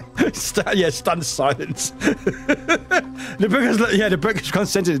 Stunned silence. The book has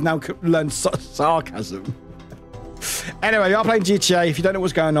consented now learned sarcasm. Anyway, you're playing GTA. If you don't know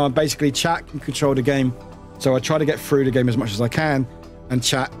what's going on, basically chat can control the game. So I try to get through the game as much as I can, and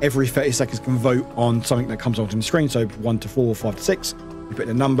chat every 30 seconds can vote on something that comes onto the screen. So 1 to 4, 5 to 6. You put in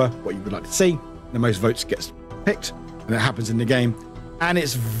a number, what you would like to see. The most votes gets picked, and it happens in the game. And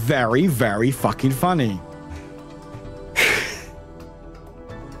it's very, very fucking funny.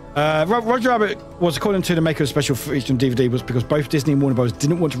 Roger Rabbit was, according to the maker of special feature on DVD, was because both Disney and Warner Bros.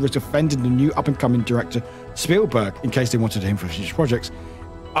 Didn't want to risk offending the new up-and-coming director Spielberg in case they wanted him for future projects.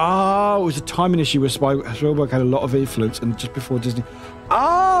 Oh, it was a timing issue where Spielberg had a lot of influence, and just before Disney.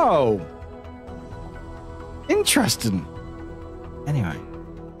 Oh, interesting. Anyway,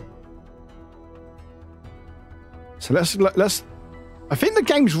 so let's. I think the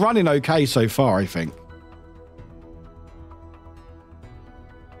game's running okay so far. I think.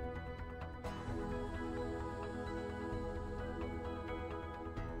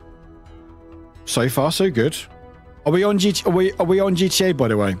 So far, so good. Are we on GTA? Are we on GTA, by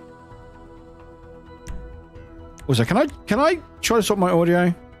the way? Also, can I try to sort my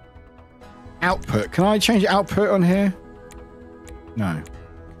audio? Output. Can I change output on here? No.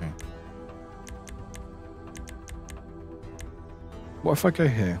 Okay. What if I go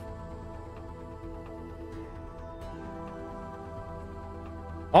here?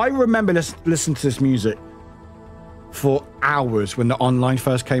 I remember listening to this music for hours when the online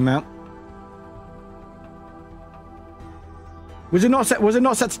first came out. Was it not set? Was it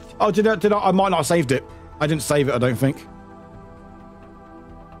not set? Oh, did I? I might not have saved it. I didn't save it, I don't think.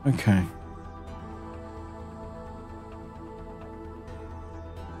 Okay.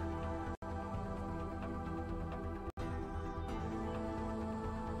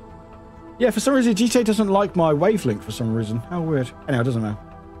 Yeah, for some reason, GTA doesn't like my wavelength for some reason. How weird. Anyway, it doesn't matter.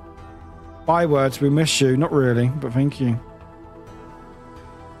 Bye words, we miss you. Not really, but thank you.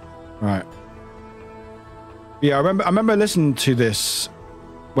 Right. Yeah, I remember listening to this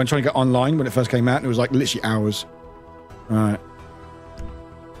when trying to get online when it first came out, and it was like literally hours. Right.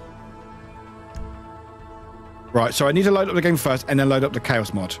 Right, so I need to load up the game first and then load up the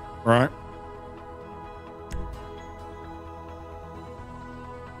Chaos mod. Right.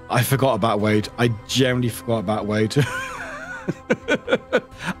 I forgot about Wade. I generally forgot about Wade.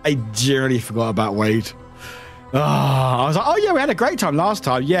 I generally forgot about Wade. Oh, I was like, oh yeah, we had a great time last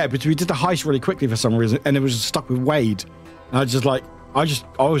time. Yeah, but we did the heist really quickly for some reason, and it was stuck with Wade. And I was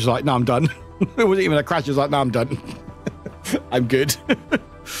like, no, I'm done. It wasn't even a crash. It was like, no, I'm done. I'm good.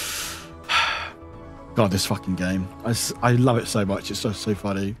 God, this fucking game. I love it so much. It's so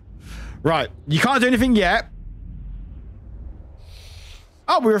funny. Right, you can't do anything yet.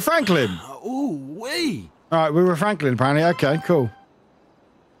 Oh, we were Franklin. Ooh, wait. All right, we were Franklin apparently. Okay, cool.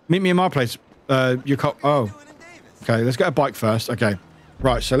 Meet me in my place. Oh. Okay, let's get a bike first. Okay.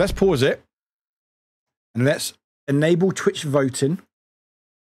 Right, so let's pause it. And let's enable Twitch voting.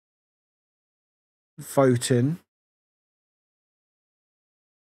 Voting.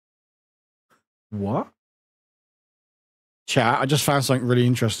 What? Chat, I just found something really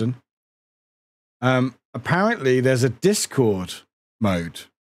interesting. Apparently there's a Discord mode.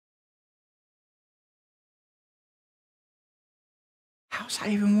 How does that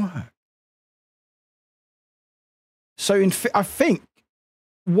even work? So I think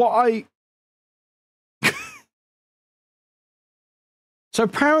so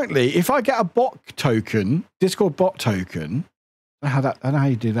apparently if I get a bot token, Discord bot token, I don't know how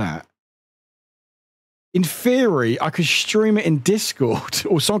you do that. In theory, I could stream it in Discord,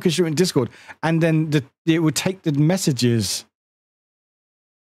 or someone could stream it in Discord, and then it would take the messages.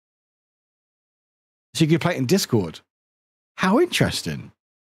 So you could play it in Discord. How interesting.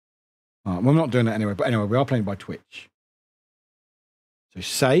 Well, I'm not doing that anyway, but anyway, we are playing by Twitch. So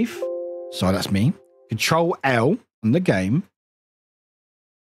save. So that's me. Control L on the game.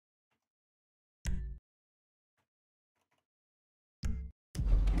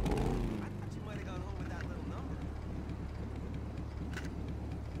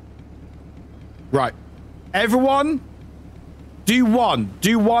 Right. Everyone, do one.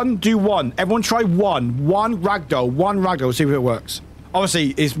 Everyone try one. One ragdoll. We'll see if it works. Obviously,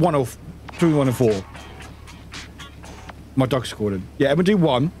 it's 1 or 2, 1 or 4. My dog's calling. Yeah, and we'll do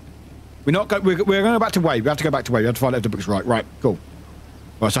 1. We're not going. We're going to go back to Wade. We have to go back to Wade. We have to find out if the book's right. Right. Cool.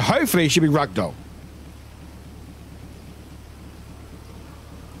 Right. So hopefully it should be Ragdoll.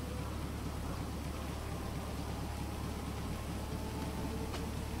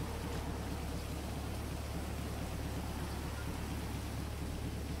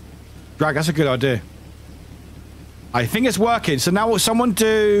 Drag. That's a good idea. I think it's working. So now will someone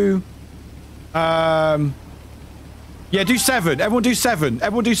do? Yeah, do 7. Everyone do 7.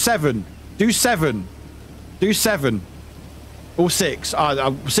 Everyone do 7. Do 7. Do 7. Or 6.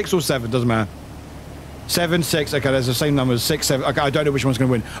 6 or 7, doesn't matter. 7, 6. Okay, there's the same numbers. 6, 7. Okay, I don't know which one's going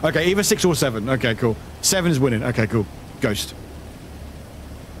to win. Okay, either 6 or 7. Okay, cool. 7 is winning. Okay, cool. Ghost.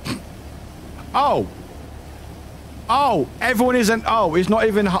 Oh. Oh, everyone isn't. Oh, it's not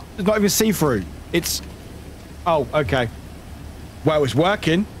even see-through. It's. Oh, okay. Well, it's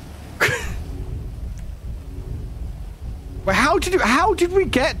working. But how did we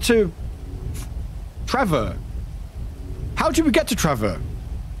get to Trevor? How did we get to Trevor?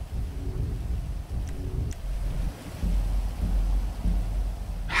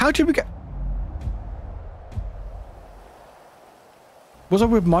 How did we get? Was I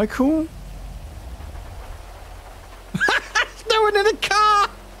with Michael? No one in the car.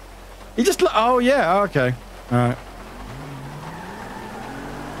 He just. Oh yeah. Okay. All right.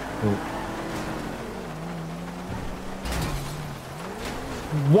 Cool.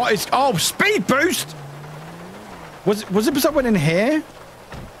 What is? Oh, speed boost! Was it someone in here?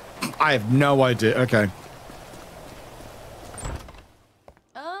 I have no idea. Okay.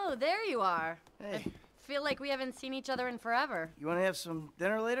 Oh, there you are. Hey. I feel like we haven't seen each other in forever. You want to have some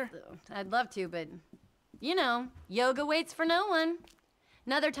dinner later? I'd love to, but you know, yoga waits for no one.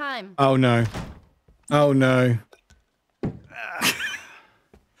 Another time. Oh no. Oh no.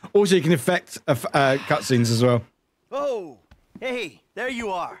 Also, you can affect cutscenes as well. Oh, hey, there you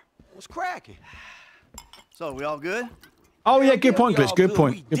are. What's cracking? So, we all good? Oh yeah, good point, Glitch. Good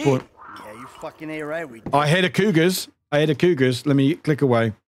point. Good point. Yeah, you fucking A right. We did. I hear the cougars. Let me click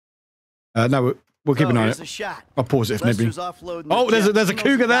away. No, we'll keep an eye on it. A shot. I'll pause it if maybe. Offloading Oh, there's a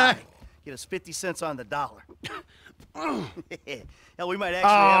cougar there. Get us 50 cents on the dollar. Hell, we might actually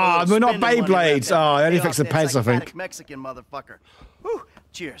have a we're not Beyblades. Oh, it only affects the pants, I think. Mexican motherfucker. Whew.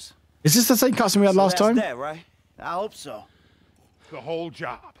 Cheers. Is this the same cutscene we had last time? That, right? I hope so. The whole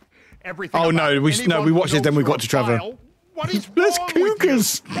job. Everything. Oh no, we watched it, then we got to Trevor. What is There's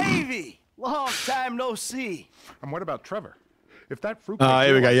cougars. Davey, long time no see. And what about Trevor? If that fruit.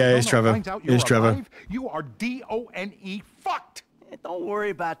 Here we go. Yeah, it's Trevor. It's Trevor. You are DONE fucked. Hey, don't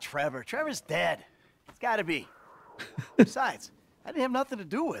worry about Trevor. Trevor's dead. It's got to be. Besides, I didn't have nothing to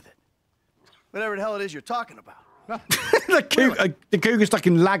do with it. Whatever the hell it is you're talking about. the cougar stuck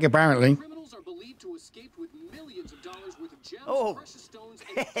in lag apparently. Criminals are believed to escape with millions of dollars worth of gems, precious stones,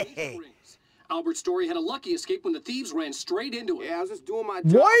 and engagement rings. Albert Story had a lucky escape when the thieves ran straight into it. Yeah, I was just doing my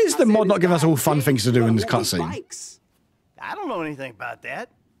job. Why is the mod not giving us all fun things to do in this cutscene? I don't know anything about that.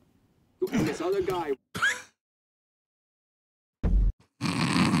 This other guy.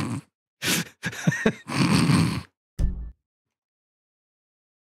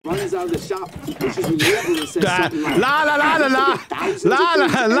 Runs out of the shop, pushes me over and says something like, la la la la la la la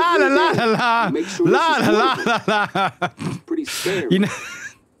la la la la la. Pretty scary. You know.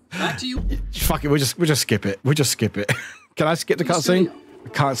 Back to you. Fuck it. We'll just skip it. We'll just skip it. Can I skip the cutscene? I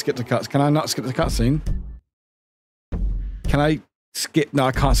can't skip the cuts. Can I not skip the cutscene? Can I skip? No,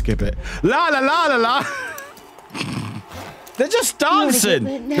 I can't skip it. La la la la la. They're just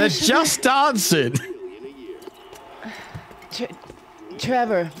dancing. They're just dancing.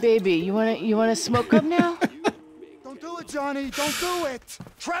 Trevor, baby, you wanna smoke up now? Don't do it, Johnny. Don't do it.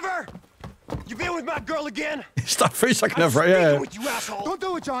 Trevor, you been with my girl again? Stop for a second, right? Yeah. With you, asshole. Don't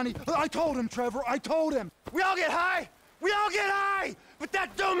do it, Johnny. I told him, Trevor. I told him. We all get high. We all get high. But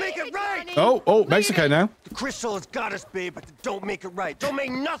that don't make it right. Oh, Mexico now. The crystal has got us, babe, but that don't make it right. Don't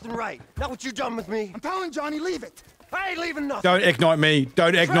make nothing right. Not what you done with me. I'm telling Johnny, leave it. I ain't leaving nothing. Don't ignite me.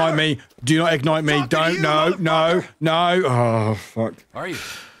 Don't ignite me. Do not ignite me. Don't. No. Oh, fuck. Are you?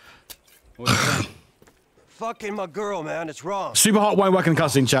 Fucking my girl, man. It's wrong. Super Hot won't work in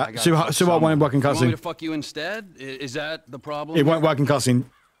cutscene, chat. Super Hot won't work in You want me cutscene. to fuck you instead? Is that the problem? It won't work in cutscene.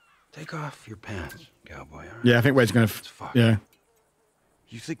 Take off your pants, cowboy. Yeah, I think we're just gonna. Yeah.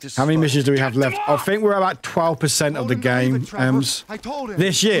 You think this? How many missions do we have left? I think we're about 12% of the game. I told him.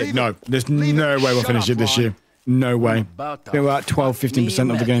 This year? No, there's no way we'll finish it this year. No way. We're about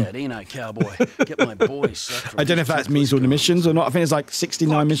 12-15% of the game. Ain't I, cowboy? Get my boys. I don't know if that means all the missions or not. I think it's like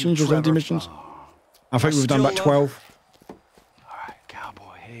 69 missions or 70 missions. I think we've done about 12.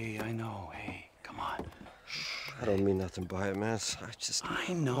 I don't mean nothing by it, man.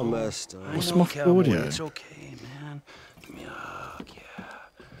 I know. I'm messed up. What's muffled audio? It's okay, man. Yuck, yeah.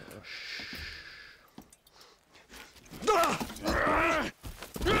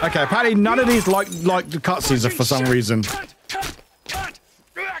 Okay, apparently none of these like the cutscenes are for some reason. Cut!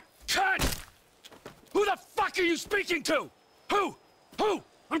 Who the fuck are you speaking to? Who?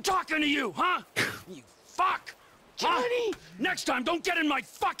 I'm talking to you, huh? You fuck! Johnny! Next time, don't get in my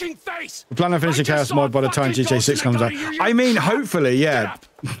fucking face! We're planning on finishing Chaos mod by the time GTA 6 comes out. I mean, hopefully, yeah.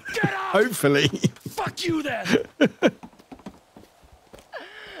 Hopefully. Fuck you then!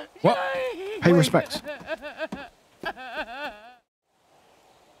 What? Pay respects.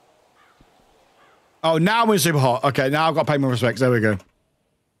 Oh, now we're super hot. Okay, now I've got to pay my respects. There we go.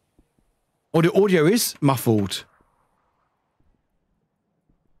 Oh, the audio is muffled.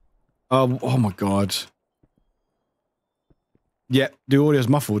 Oh my god. Yeah, the audio's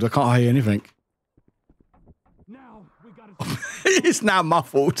muffled. I can't hear anything. It's now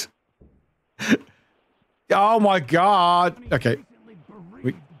muffled. Oh my god. Okay.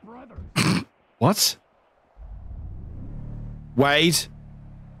 What? Wade.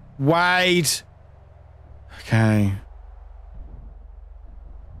 Okay.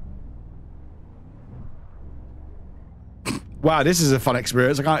 Wow, this is a fun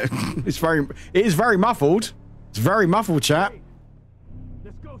experience. I can't. It is very muffled. It's very muffled, chat.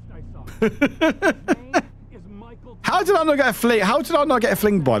 How did I not get a fling? How did I not get a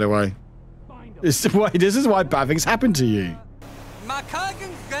fling? By the way, this is why bad things happen to you. My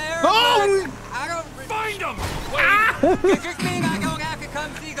cousin's there. Oh! I don't find him. Does this mean I don't have to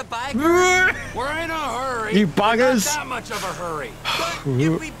come see the bike? We're in a hurry. You buggers! Not that much of a hurry. But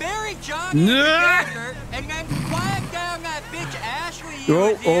if we bury Johnny together and then quiet down that bitch Ashley,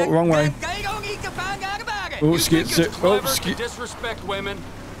 wrong way. They don't need to find out about it. Oh, excuse me. Disrespect women.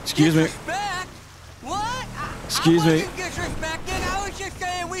 Excuse me. Disrespect? What? Excuse me. I wasn't disrespecting. I was just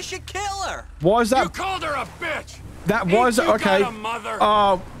saying we should kill her. What is that? You called her a bitch. That was okay.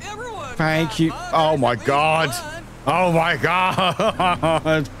 Oh, thank you. Oh my god. Oh my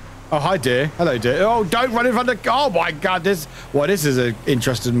god. Oh, hi dear. Hello dear. Oh, don't run in front of. Oh my god. This is an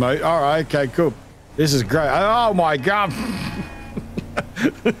interesting mode. All right. Okay. Cool. This is great. Oh my god.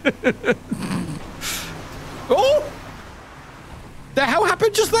 Oh. The hell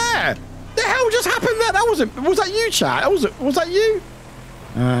happened just there? The hell just happened there? That wasn't. Was that you, chat? Was that you?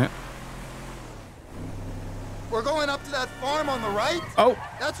 All right. We're going up to that farm on the right. Oh.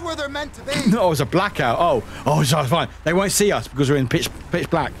 That's where they're meant to be. No, it was a blackout. Oh, so fine. They won't see us because we're in pitch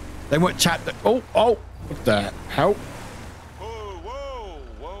black. They won't chat. Oh. What the hell?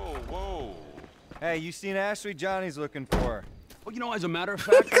 Whoa. Hey, you seen Ashley? Johnny's looking for her. Well, you know, as a matter of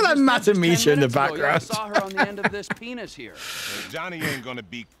fact, look at that Matamisha in the background. I saw her on the end of this penis here. Hey, Johnny ain't gonna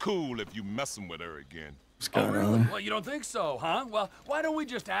be cool if you messing with her again. What's going really? on? Well, you don't think so, huh? Well, why don't we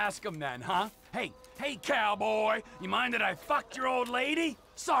just ask him then, huh? Hey, cowboy, you mind that I fucked your old lady?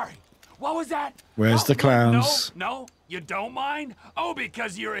 Sorry. What was that? Where's the clowns? No, you don't mind? Oh,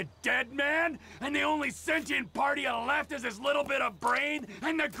 because you're a dead man? And the only sentient part you left is this little bit of brain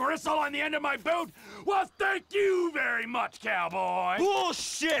and the gristle on the end of my boot? Well, thank you very much, cowboy.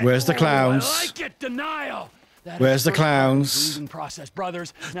 Bullshit! Where's the clowns? I like it, denial. Where's the clowns? Process,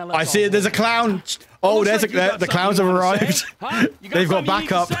 brothers. Now I see it. There's a clown. Oh, there's the clowns have arrived. They've got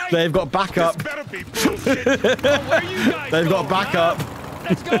backup. They've got backup. They've got backup.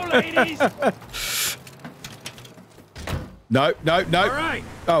 Let's go, ladies. No. All right.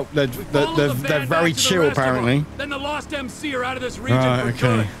 Oh, they're very chill apparently. Then the lost MC are out of this region for okay.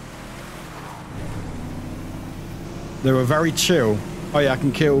 good. They were very chill. Oh yeah, I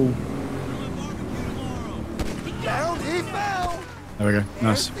can kill. Down he fell. There we go.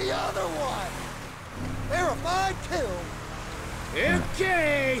 Nice. Here's the other one. Verified kill.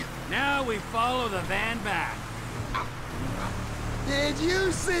 Okay. Now we follow the van back. Did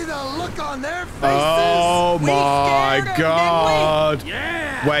you see the look on their faces? Oh my god.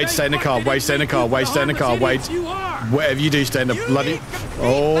 Yeah. Wait, stay in the car. Wait, stay in the car. Wait, stay in the car. Wait. Whatever you do, stay in the bloody.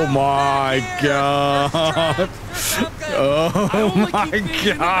 Oh my god. Oh my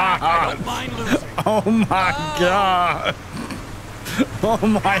god. Oh my god. Oh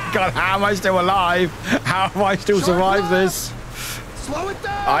my god. How am I still alive? How have I still survived this? Slow it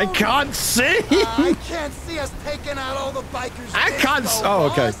down. I can't see. I can't see us taking out all the bikers. I can't. Oh,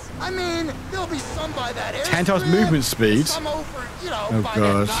 okay. I mean, there'll be some by that airstrip. 10 times movement speed. Some over, you know, oh by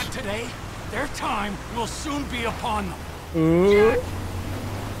gosh. Not today. Their time will soon be upon them. Ooh.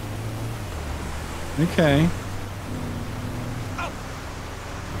 Okay. Oh.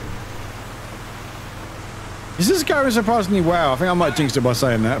 This is going surprisingly well. I think I might jinx it by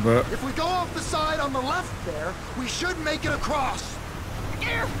saying that, but... If we go off the side on the left there, we should make it across.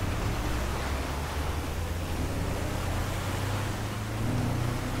 Here.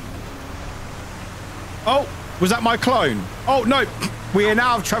 Oh, was that my clone? Oh, no. We are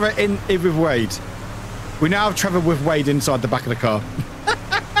now have Trevor in with Wade. We now have Trevor with Wade inside the back of the car.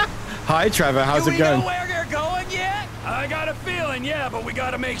 Hi, Trevor. How's it going? Do we know where they're going yet? I got a feeling, yeah, but we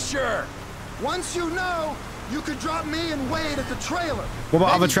gotta make sure. Once you know, you could drop me and Wade at the trailer. What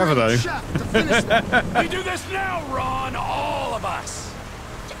about other Trevor, though? We do this now, Ron. All of us.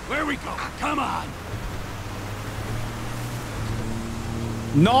 Where we go? Come on.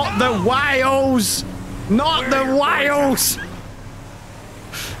 Not the whales! Not the whales!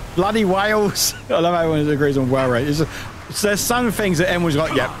 Bloody whales. I love how everyone agrees on well rate. So there's some things that everyone's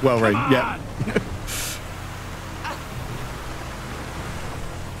like, yeah, well rate, yeah.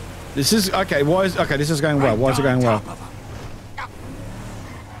 This is, okay, okay, this is going well. Why is it going well?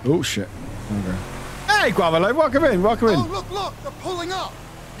 Oh, shit. Okay. Hey, Guavalo, welcome in, welcome in. Oh, look, they're pulling up.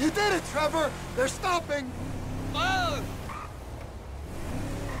 You did it, Trevor. They're stopping. Whoa!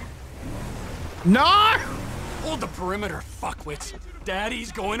 No! Hold the perimeter, fuckwits.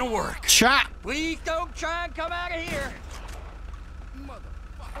 Daddy's going to work. Chat. Please don't try and come out of here.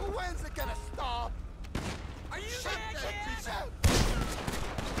 Motherfucker, when's it gonna stop? Are you there, kid?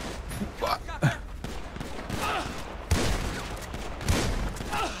 What?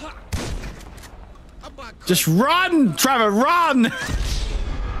 Just run, Trevor, run!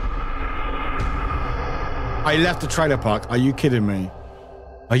 I left the trailer park. Are you kidding me?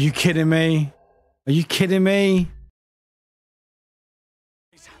 Are you kidding me? Are you kidding me?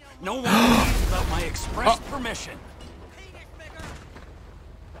 No one leaves without my express permission.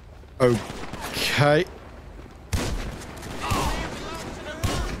 Okay.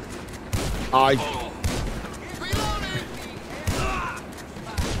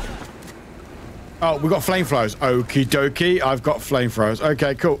 Oh, we got flamethrowers. Okie dokie. I've got flamethrowers.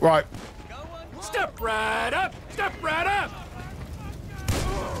 Okay, cool. Right. Step right up. Step right up.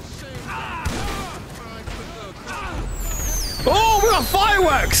 Oh, we got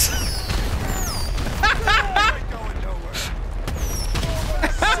fireworks!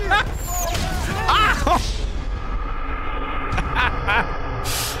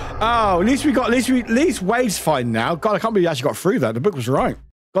 Oh, at least Wade's fine now. God, I can't believe you actually got through that. The book was right.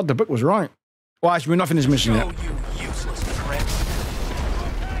 God, the book was right. Well, actually, we're not finished mission yet. You useless prick.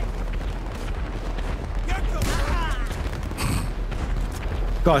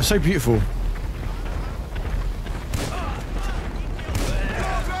 God, it's so beautiful.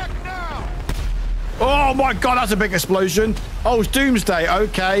 Oh my God, that's a big explosion. Oh, it's Doomsday.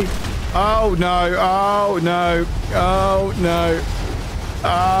 Okay. Oh no. Oh no. Oh no.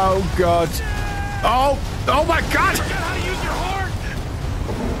 Oh God. Oh my God.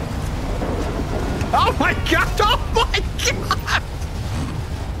 Oh my God. Oh my God.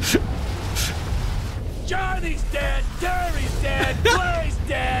 Johnny's dead. Terry's dead. Clay's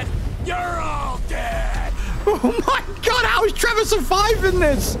dead. You're all dead. Oh my God. How is Trevor surviving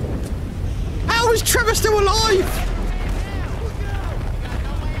this? How is Trevor still alive?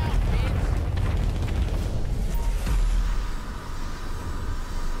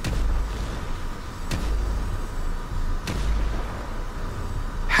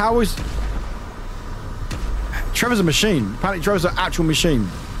 How is... Trevor's a machine. Apparently Trevor's an actual machine.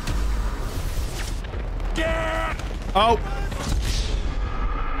 Oh.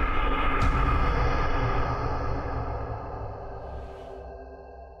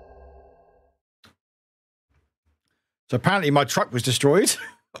 So apparently my truck was destroyed.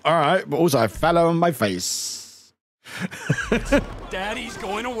 All right, but also I fell on my face. Daddy's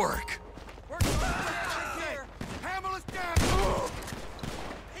going to work.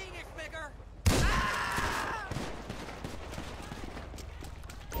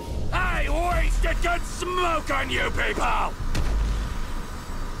 I wasted good smoke on you people!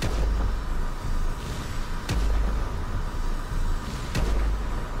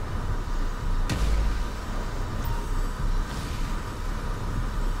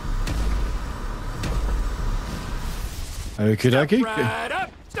 Okie dokie. Step right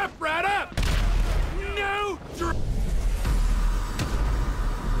up! Step right up! No!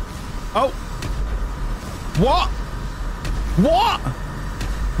 Oh! What? What?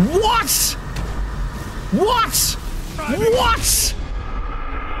 What? What? What?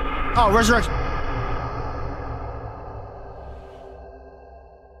 Oh, resurrection.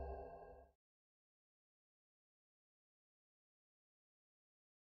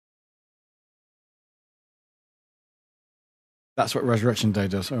 That's what Resurrection Day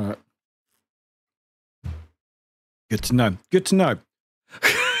does. All right. Good to know. Good to know.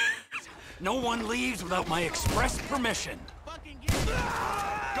 No one leaves without my express permission.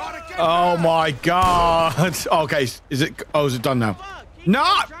 Oh my god. Okay, is it done now? No!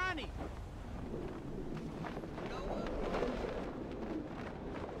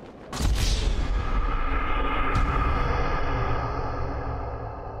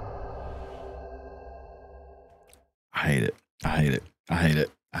 I hate it. I hate it. I hate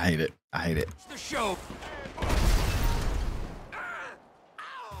it. I hate it. I hate it. It's the show.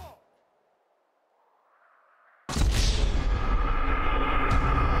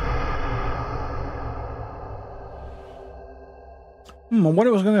 I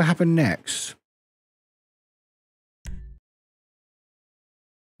wonder what's going to happen next.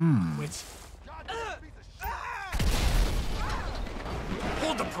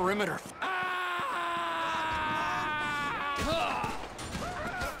 Hold the perimeter.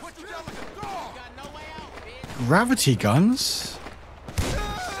 Gravity guns?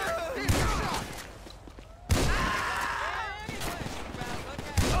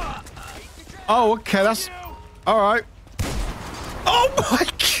 Oh, okay, that's... Alright. Oh my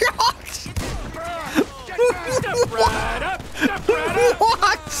god!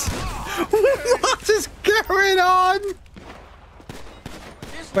 What? What is going on?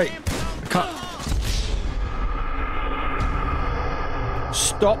 Wait, I can't...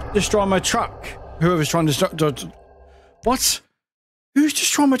 Stop destroying my truck. Whoever's trying to stop... What? Who's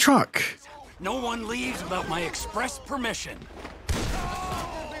destroying my truck? No one leaves without my express permission.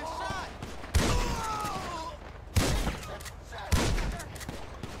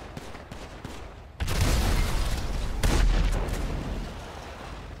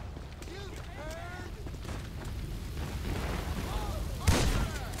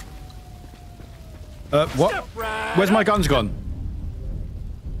 What? Where's my guns gone?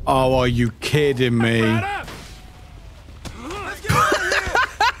 Oh, are you kidding me?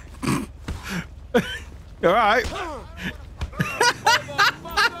 Alright.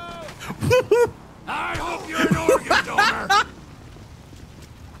 I hope you're an organ donor.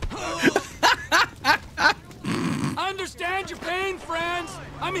 I understand your pain, friends.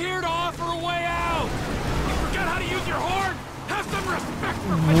 I'm here to offer a way out. You forget how to use your horn? Have some respect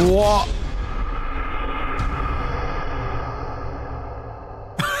for me. What?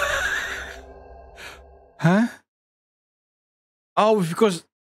 Huh? Oh, because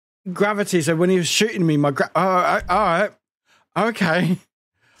gravity. So when he was shooting me, my all right. Okay.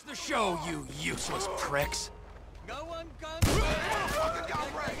 It's the show, you useless pricks.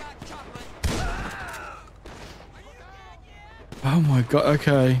 Oh my god.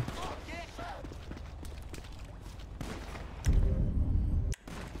 Okay.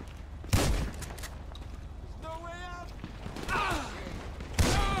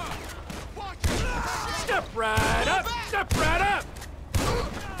 Step right up! Step right up!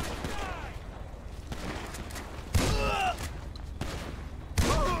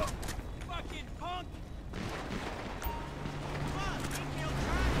 Fucking punk!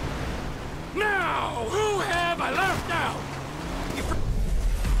 Now, who have I left out?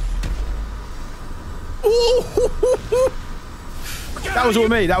 That was all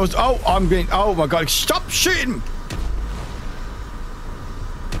me. That was... Oh, I'm being... Oh my god. Stop shooting!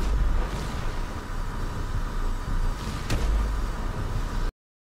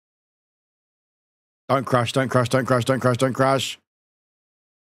 Don't crash, don't crash, don't crash, don't crash, don't crash.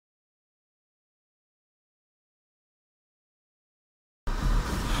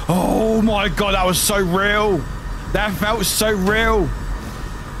 Oh my god, that was so real. That felt so real.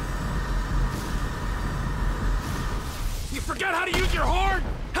 You forget how to use your horn?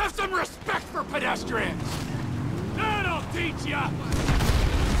 Have some respect for pedestrians. That'll teach ya.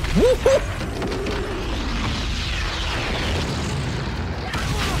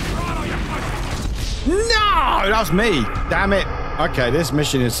 No, that's me. Damn it. Okay, this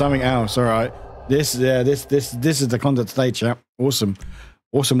mission is something else. All right. This is the content today, chap. Awesome.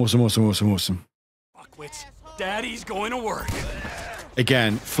 Awesome, awesome, awesome, awesome, awesome. Fuckwits, Daddy's going to work.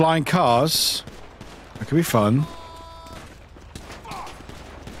 Again, flying cars. That could be fun.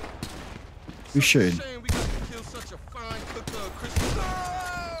 Who's shooting?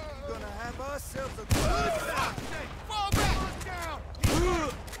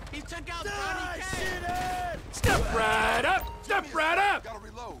 Step right up! Step right up! Gotta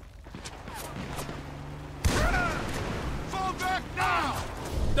reload. Fall back now!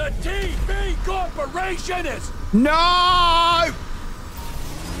 The TV Corporation is... No!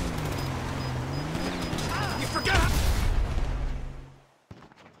 You forgot...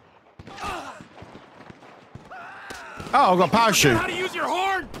 Oh, I've got a parachute. How to use your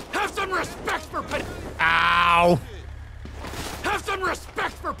horn? Have some respect for... Ow!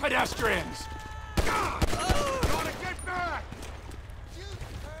 for pedestrians. Gotta get back!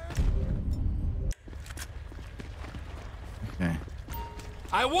 Okay.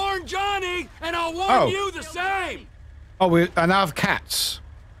 I warned Johnny, and I'll warn you the same. Oh, and I have cats.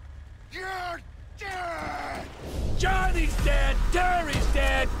 You're dead. Johnny's dead. Terry's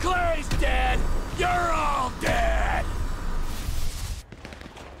dead. Clary's dead. You're all dead.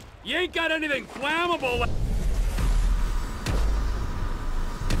 You ain't got anything flammable.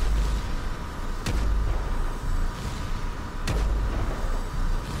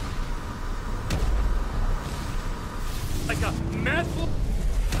 Like a meth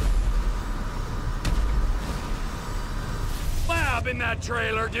lab in that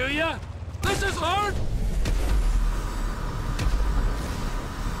trailer, do ya? This is hard.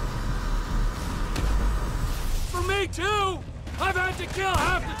 For me too. I've had to kill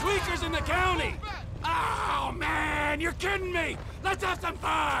half the tweakers in the county. Oh man, you're kidding me. Let's have some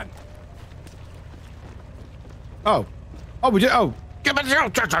fun. Oh, we did. Oh, get back! Get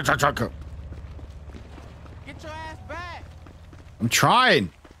your ass back. I'm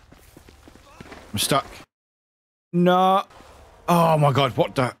trying. I'm stuck. No. Oh my God!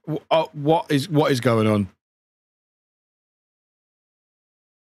 What the? What is going on?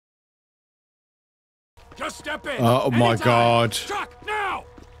 Just step in. Oh my God! Truck now.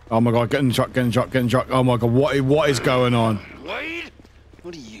 Oh my God! Get in the truck! Get in the truck! Get in the truck! Oh my God! What is going on? Wade,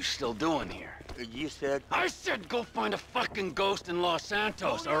 what are you still doing here? You said. I said go find a fucking ghost in Los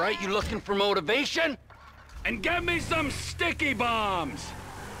Santos. All right, you looking for motivation? And get me some sticky bombs.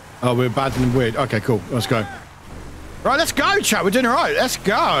 Oh, we're bad and weird. Okay, cool. Let's go. Right, let's go, chat. We're doing all right. Let's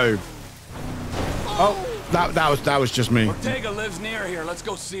go. Oh, that was just me. Ortega lives near here. Let's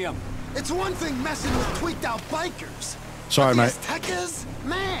go see him. It's one thing messing with tweaked out bikers. Sorry, mate. Aztecas?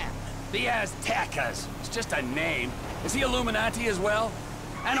 Man. The Aztecas. It's just a name. Is he Illuminati as well?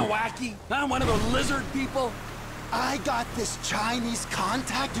 Anunnaki? Not one of those lizard people? I got this Chinese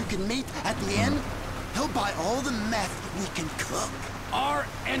contact you can meet at the inn. He'll buy all the meth we can cook. Our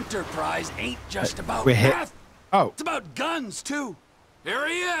enterprise ain't just about We're hit. meth. Oh. It's about guns, too. Here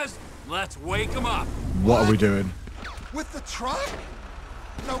he is. Let's wake him up. What are we doing? With the truck?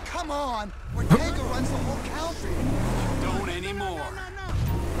 No, come on. Ortega runs the whole country. Don't anymore.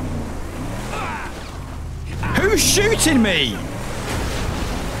 Who's shooting me?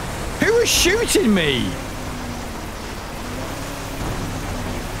 Who is shooting me?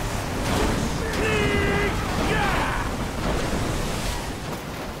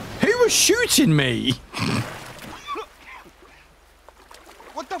 Who was shooting me?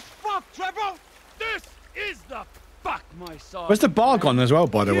 What the fuck, Trevor? This is the fuck, my son. Where's the bar gone as well,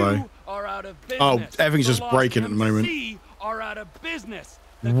 by the way? Are out of business. Oh, everything's just breaking at the moment. Are out of business.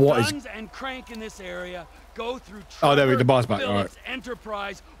 The What guns and crank in this area go through Oh, there we go. The bar's back. Phillips All right.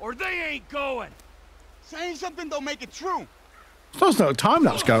 Enterprise, or they ain't going. Saying something don't make it true. There's no time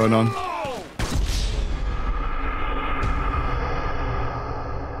lapse going on.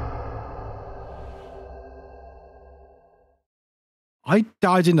 I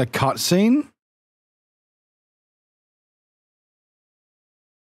died in the cutscene.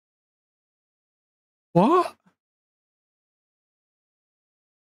 What?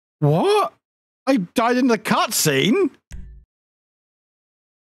 What? I died in the cutscene?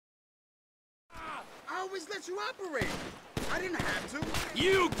 I always let you operate. I didn't have to.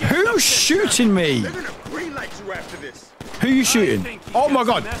 You Who's shooting me? They're gonna greenlight you after this. Who are you shooting? Oh my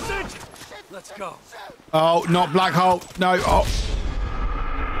God. Let's go. Oh, not black hole. No. Oh.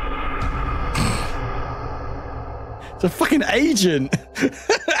 It's a fucking agent.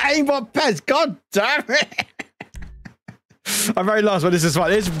 Aimbot Pez. God damn it. I'm very lost. What is this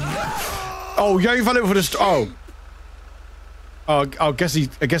one? It's... Oh, you only found it for the... Oh. Oh, I guess he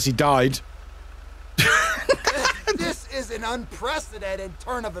died. This is an unprecedented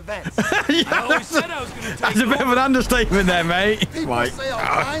turn of events. I always said I was going to take That's a bit of an understatement there, mate. People say all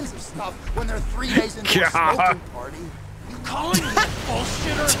kinds of stuff when they're 3 days into a smoking party. You calling me a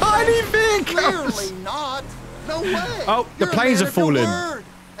bullshitter? Tiny vehicles. Clearly not. No way. Oh, the planes are falling.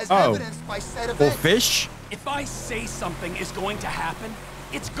 Oh. Or fish? If I say something is going to happen,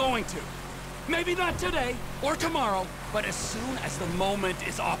 it's going to. Maybe not today or tomorrow, but as soon as the moment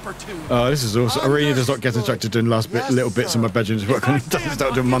is opportune. Oh, this is awesome. Rainy does not get distracted doing little bits in my bedroom. Doesn't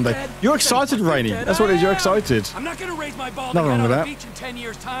start doing Monday. You're excited, Rainy. That's what it is. You're excited. I'm not going to raise my ball Nothing wrong with on that. the beach in 10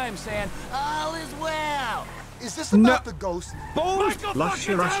 years' time saying, all is well. Is this about the ghost? Lush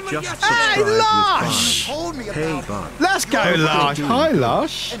just Hey, Lush! Hey, bud. Let's go, Lush. Hi,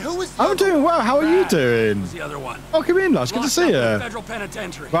 Lush. I'm doing well. How are you doing? The other one. Oh, come in, Lush. Good to see you. Federal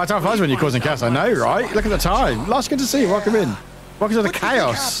penitentiary. Right, time flies when you're causing chaos. I know, right? Look at the time. Lush, good to see you. Welcome in. Because of the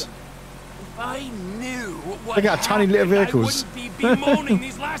chaos. If I knew what Look at how tiny little vehicles. I wouldn't be bemoaning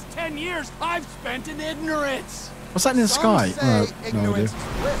these last 10 years I've spent in ignorance. What's that in the sky? No idea.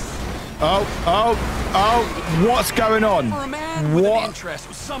 Oh, what's going on? For a man with an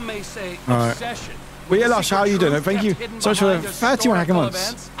interest, some may say obsession. Well, yeah, Lush, how are you doing? Thank you so much for 31 hacker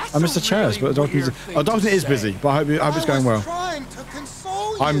months. I missed the chairs, but Dalton is busy, but I hope it's going well.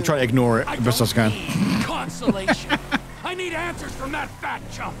 I'm trying to ignore it the best I can. Consolation. I need answers from that fat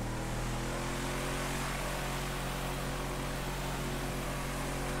chump.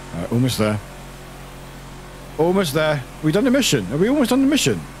 Almost there. Almost there. We done the mission? Have we almost done the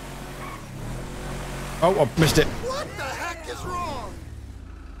mission? Oh, I missed it. What the heck is wrong?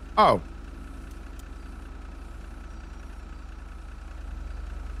 Oh.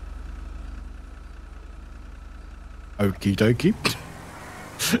 Okie dokie.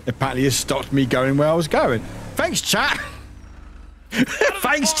 Apparently it stopped me going where I was going. Thanks, chat.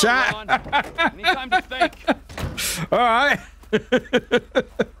 Thanks, chat. Need time to think. All right.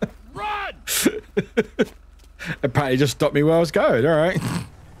 Run! Apparently just stopped me where I was going. All right.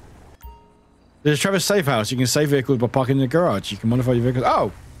 There's a Trevor's safe house. You can save vehicles by parking in the garage. You can modify your vehicles.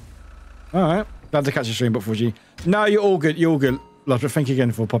 Oh. All right. Glad to catch the stream, but 4G. No, you're all good. You're all good. Love, thank you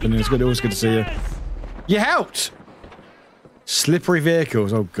again for popping in. It's good. Always good to see you. You helped. Slippery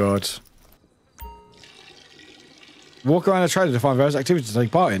vehicles. Oh, God. Walk around the trailer to find various activities to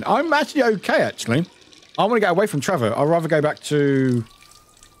take part in. I'm actually okay, actually. I want to get away from Trevor. I'd rather go back to...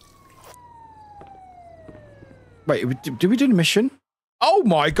 Wait, did we do the mission? Oh,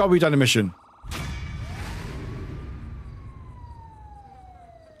 my God, we done the mission.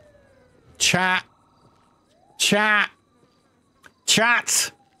 Chat. Chat.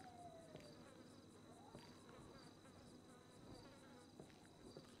 Chat.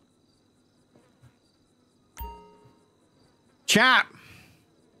 Chat.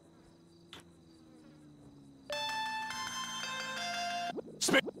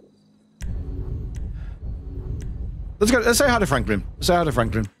 Let's go. Let's say hi to Franklin. Let's say hi to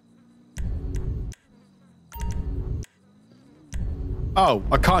Franklin. Oh,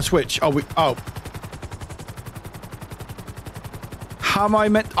 I can't switch. Oh. How am I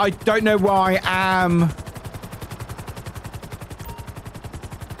meant? I don't know where I am.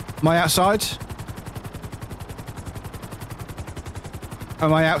 Am I outside?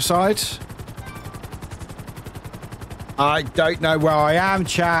 Am I outside? I don't know where I am,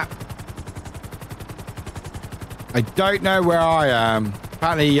 chat. I don't know where I am.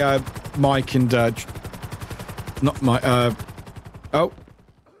 Apparently, Mike and not Mike. Oh.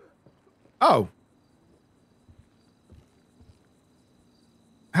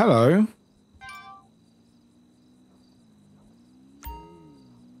 Hello.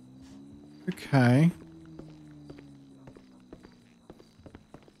 Okay.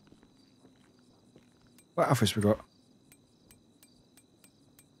 What office we got?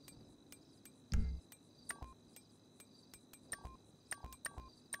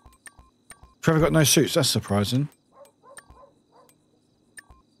 Trevor got no suits. That's surprising.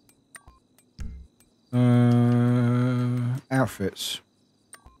 Outfits.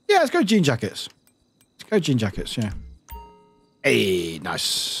 Yeah, let's go jean jackets. Let's go jean jackets, yeah. Hey,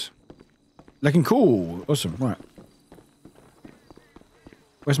 nice. Looking cool. Awesome, right.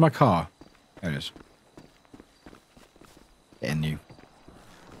 Where's my car? There it is. Getting you.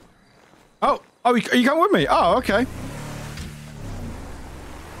 Oh, are you coming with me? Oh, okay.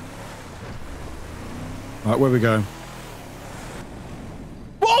 Right, where we go?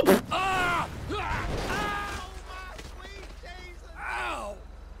 Whoa!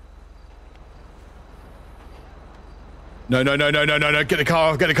 No. Get the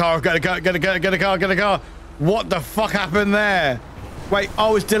car. What the fuck happened there? Wait,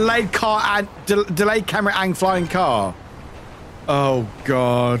 oh, it's delayed car and delayed camera and flying car. Oh,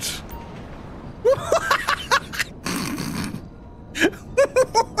 God.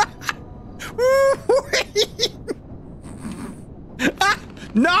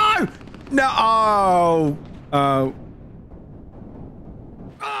 No! No! Oh.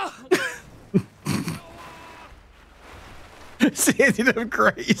 Seeing of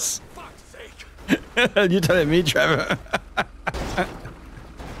grace. Fuck's sake. You're telling me, Trevor.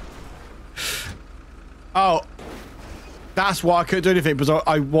 Oh. That's why I couldn't do anything, because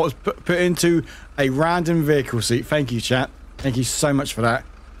I was put into a random vehicle seat. Thank you, chat. Thank you so much for that.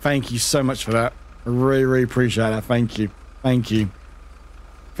 Thank you so much for that. I really, really appreciate that. Thank you. Thank you.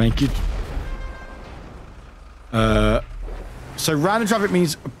 Thank you. So random traffic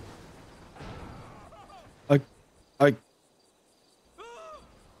means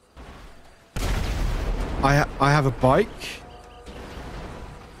I have a bike.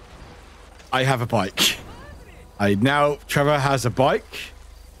 I have a bike. Trevor has a bike.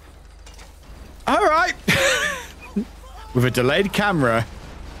 All right. With a delayed camera.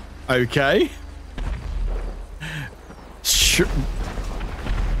 Okay. Sure.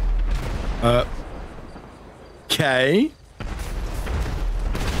 Okay.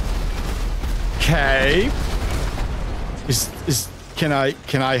 Okay. Is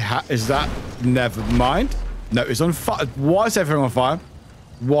that? Never mind. No, it's on fire. Why is everything on fire?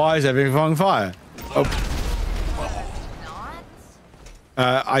 Why is everything on fire? Oh.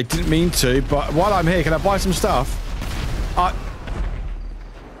 I didn't mean to, but while I'm here, can I buy some stuff?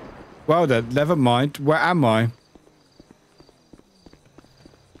 Well then, never mind. Where am I?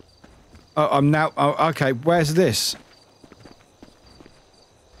 Oh, I'm now... Oh, okay, where's this?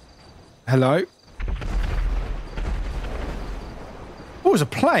 Hello? Oh, it was a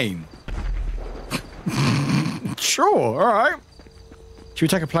plane. Sure, all right. Should we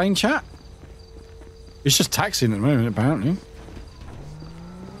take a plane, chat? It's just taxiing at the moment, apparently.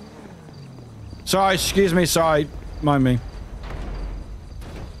 Sorry, excuse me, sorry. Mind me.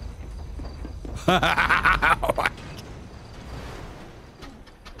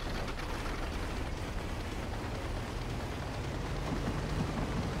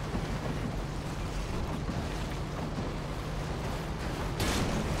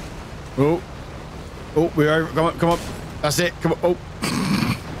 Oh. Oh, we're over. Come on, come on. That's it. Come on. Oh.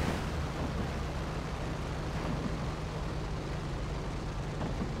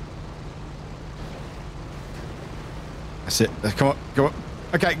 That's it. Come on. Come on.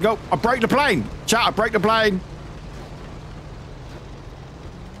 Okay, go. I broke the plane. Chat, I broke the plane.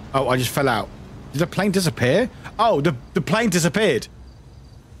 Oh, I just fell out. Did the plane disappear? Oh, the plane disappeared.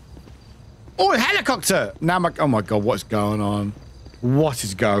 Oh, a helicopter. Now oh my God, what's going on? What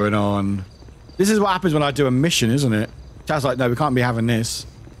is going on? This is what happens when I do a mission, isn't it? Chat's like, no, we can't be having this.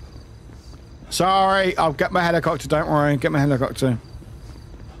 Sorry, I'll get my helicopter. Don't worry, get my helicopter.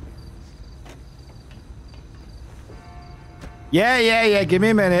 Yeah. Give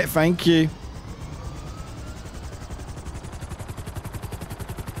me a minute. Thank you.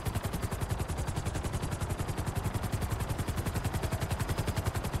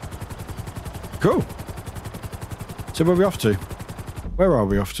 Cool. So where are we off to? Where are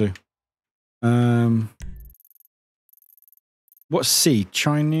we off to? What sea?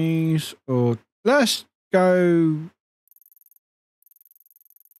 Chinese or let's go.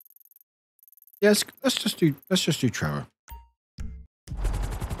 Yes, let's just do Trevor.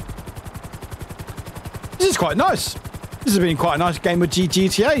 This is quite nice. This has been quite a nice game of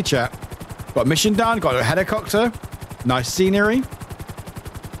GTA, chat. Got a mission done, got a helicopter, nice scenery.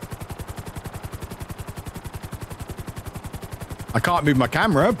 I can't move my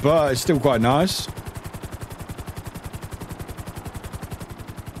camera, but it's still quite nice.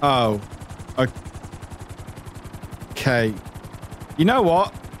 Oh. Okay. You know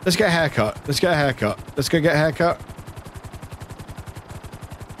what? Let's get a haircut. Let's get a haircut. Let's go get a haircut.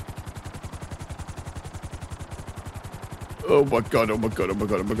 Oh my God, oh my God, oh my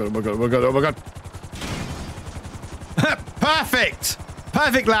God, oh my God, oh my God, oh my God, oh my God. Perfect!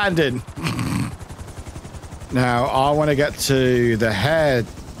 Perfect landing. Now, I want to get to the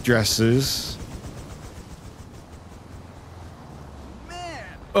hairdressers. Man.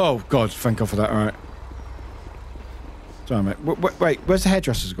 Oh, God, thank God for that. All right. Sorry, mate. Wait, where's the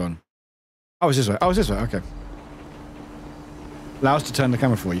hairdressers gone? Oh, it's this way. Oh, it's this way. Okay. Allow us to turn the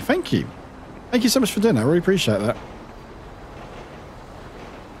camera for you. Thank you. Thank you so much for doing that. I really appreciate that.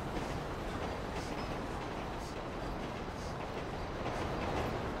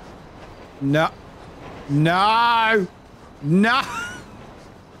 No. No! No!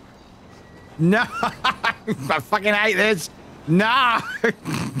 No! I fucking hate this! No!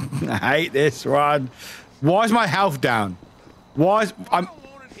 I hate this one. Why is my health down? Why is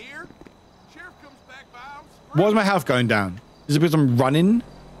Why is my health going down? Is it because I'm running?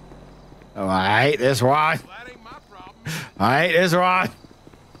 Oh, I hate this one. I hate this one.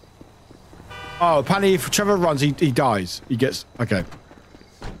 Oh, apparently if Trevor runs, he dies. He gets okay.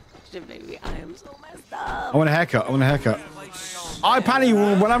 Baby, I am so messed up. I want a haircut. I want a haircut. I apparently,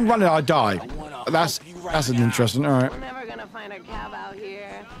 when I'm running, I die. That's an interesting. All right. We're never gonna find a cab out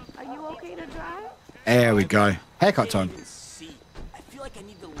here. Are you okay to drive? There we go. Haircut time.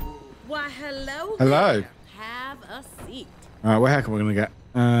 Why, hello. Hello. There. Have a seat. All right, what haircut we're gonna get?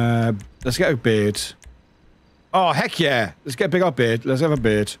 Let's get a beard. Oh heck yeah! Let's get a big old beard. Let's have a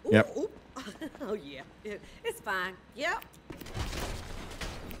beard. Ooh, yep. Ooh. Oh yeah, it's fine. Yep.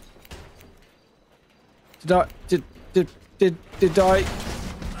 Did I?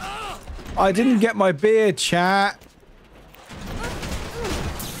 I didn't get my beard, chat.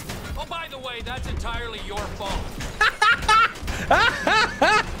 Oh, by the way, entirely your fault.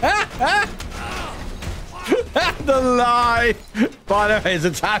 The lie. By the way, it's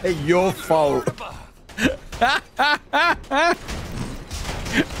entirely your fault.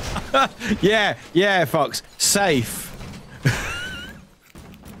 yeah, Fox. Safe.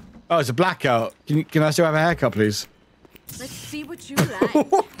 Oh, it's a blackout. Can I still have a haircut, please? Let's see what you like.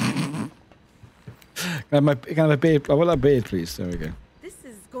 Can I have a beard? I want a beard, please. There we go. This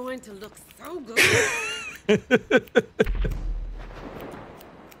is going to look so good.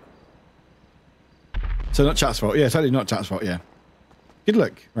 So not chat's fault. Yeah, totally not chat's fault. Yeah. Good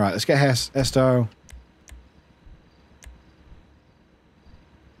look. Right, let's get hairstyle.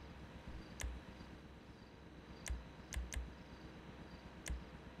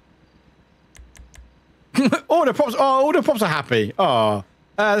 All the props are happy. Oh,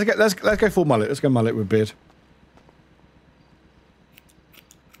 let's go full mullet. Let's go mullet with beard.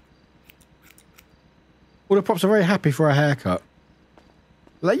 All the props are very happy for a haircut.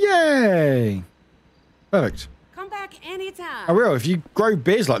 Like, yay! Perfect. Come back anytime. I will. If you grow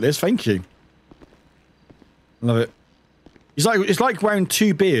beards like this, thank you. Love it. It's like wearing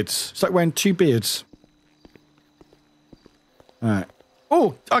two beards. It's like wearing two beards. All right.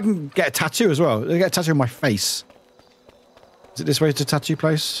 Oh, I can get a tattoo as well. I get a tattoo on my face. Is it this way to tattoo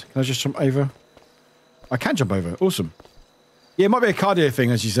place? Can I just jump over? I can jump over. Awesome. Yeah, it might be a cardio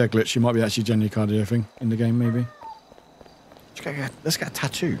thing, as you said, Glitch. It might be actually generally a cardio thing in the game, maybe. Let's get a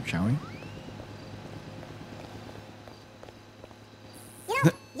tattoo, shall we? You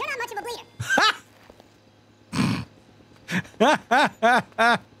know, you're not much of a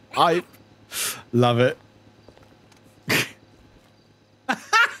bleeder. I love it.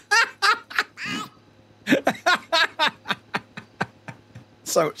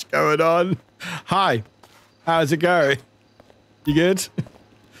 So much going on. Hi, how's it going? You good?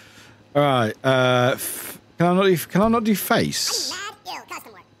 All right. Can I not do face? I'm mad, ill,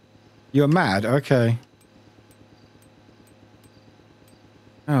 custom work. You're mad. Okay.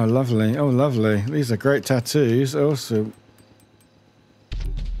 Oh, lovely. Oh, lovely. These are great tattoos. Awesome.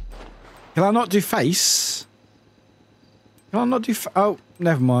 Can I not do face? Can I not do? Oh,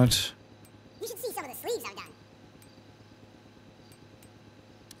 never mind. You should see some of the sleeves I've done.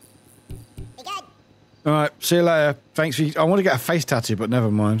 Be good. All right. See you later. Thanks for. I want to get a face tattoo, but never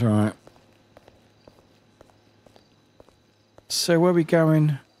mind. All right. So where are we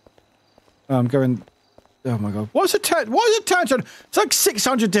going? Oh, I'm going. Oh my god! What's a turn? What is a turn turtle? It's like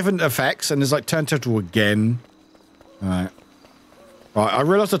 600 different effects, and there's like turn turtle again. All right. Right. I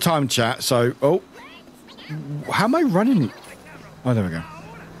realised the time chat. So oh, how am I running? Oh, there we go.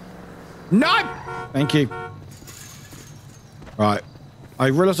 No! Thank you. Right. I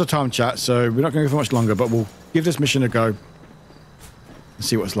realised the time chat, so we're not going to go for much longer, but we'll give this mission a go and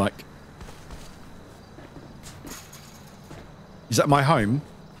see what it's like. Is that my home?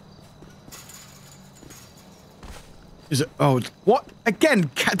 Is it? Oh, what?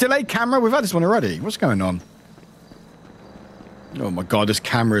 Again, delayed camera? We've had this one already. What's going on? Oh my god, this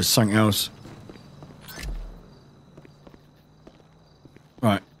camera is something else.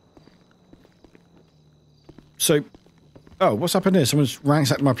 Right. So, oh, what's happened here? Someone's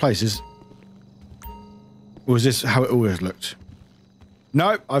ransacked my place. Or is this how it always looked?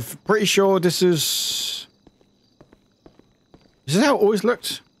 No, I'm pretty sure this is... Is this how it always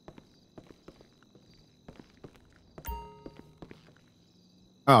looked?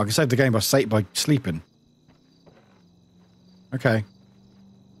 Oh, I can save the game by sleeping. Okay.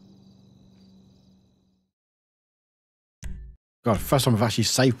 God, first time I've actually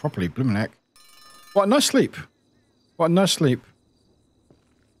saved properly. Blooming heck. What a nice sleep. What a nice sleep.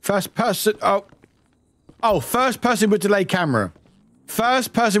 First person. Oh. Oh, first person with delayed camera.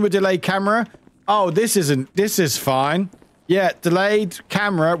 First person with delayed camera. Oh, this is fine. Yeah, delayed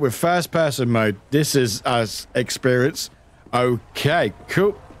camera with first person mode. This is us experience. Okay,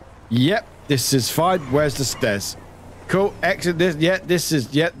 cool. Yep, this is fine. Where's the stairs? Cool. Exit this. Yeah, this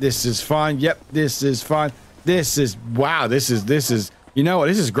is fine. Yep, this is fine. This is, wow, this is, you know what,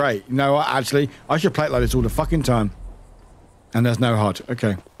 this is great. You know what, actually, I should play it like this all the fucking time. And there's no HUD,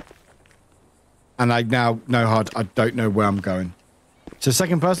 okay. And I now, no HUD, I don't know where I'm going. So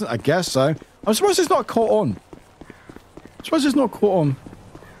second person, I guess so. I'm surprised it's not caught on. I'm surprised it's not caught on.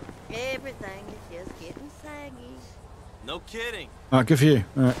 Everything is just getting saggy. No kidding. All right, good for you.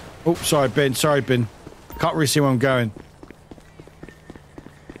 All right. Oh, sorry, Ben, Can't really see where I'm going.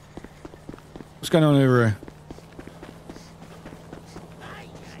 What's going on over here?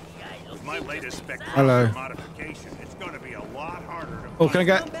 My latest hello. Modification. It's going to be a lot harder to Oh, can I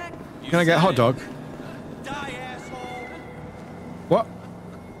get a hot dog? Die, asshole. What?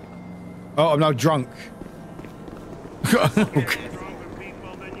 Oh, I'm now drunk.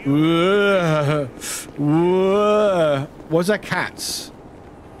 What's that? Cats?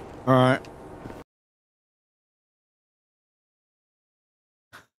 All right.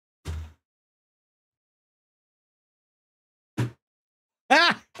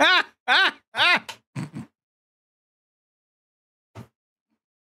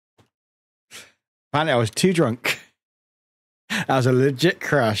 Apparently, I was too drunk. That was a legit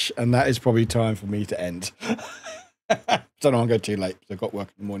crash, and that is probably time for me to end. Don't want to go too late. I've got work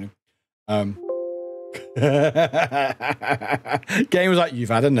in the morning. Game was like, "You've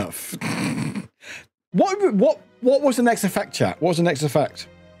had enough." What was the next effect, chat? What was the next effect?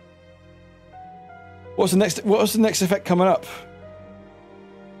 What was the next effect coming up?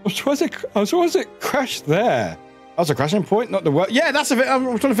 I was surprised it crashed there. That was a crashing point, not the word. Yeah, that's the bit I'm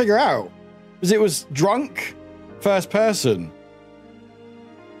trying to figure out. Because it was drunk, first person.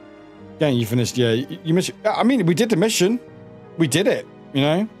 Yeah, you finished. Yeah, you missed. I mean, we did the mission. We did it. You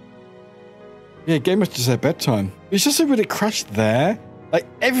know. Yeah, game was just at bedtime. It's just that it crashed there. Like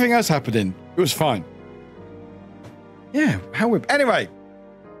everything else happening, it was fine. Yeah, how we. Anyway.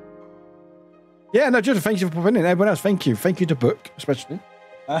 Yeah, no, Jordan, thank you for popping in. Everyone else, thank you. Thank you to Book, especially.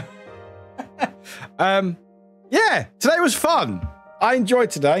 Yeah, today was fun. I enjoyed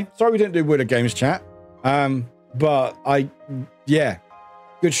today. Sorry we didn't do Word of Games chat. But yeah,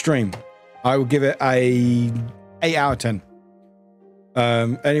 good stream. I will give it a 8 out of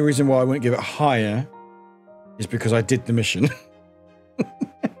 10. Any reason why I wouldn't give it higher is because I did the mission.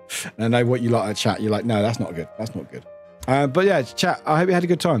 And I know what you like at chat. You're like, no, that's not good. That's not good. But yeah, chat, I hope you had a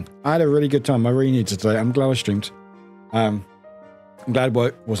good time. I had a really good time. I really needed today. I'm glad I streamed. I'm glad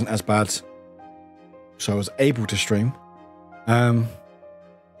work wasn't as bad. So I was able to stream.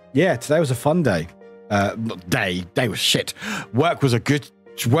 Yeah, today was a fun day. Not day was shit. Work was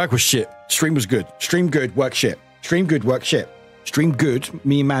shit. Stream was good. Stream good, work shit. Stream good, work shit. Stream good,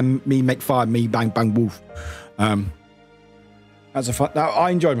 me make fire, me bang bang wolf. That's a fun.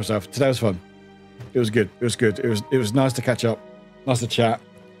 I enjoyed myself. Today was fun. It was good. It was good. It was nice to catch up. Nice to chat.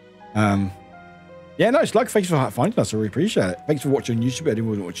 Yeah, no, it's like thanks for finding us. I really appreciate it. Thanks for watching YouTube. I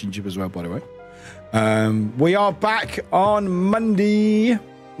didn't watch YouTube as well, by the way. We are back on Monday.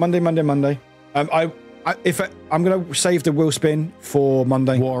 Monday. I'm gonna save the wheel spin for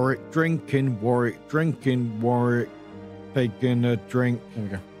Monday. Warwick drinking, taking a drink. There we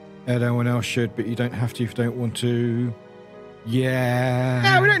go. Everyone else should, but you don't have to if you don't want to. Yeah.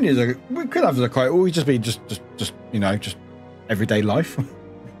 Yeah, we don't need we could have the quote. Or we just be just you know, just everyday life.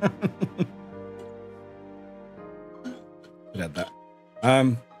 Could add that.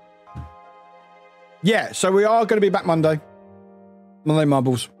 Yeah, so we are going to be back Monday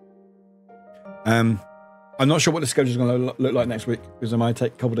Marbles. I'm not sure what the schedule is going to look like next week because I might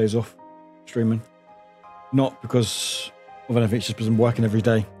take a couple of days off streaming. Not because of anything, it's just because I'm working every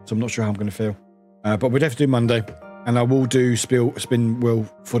day, so I'm not sure how I'm going to feel. But we'll definitely do Monday, and I will do spin wheel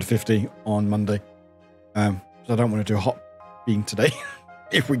for the 50 on Monday. So I don't want to do a hot bean today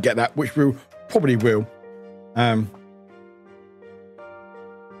if we get that, which we probably will.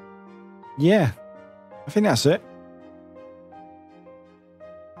 Yeah, I think that's it.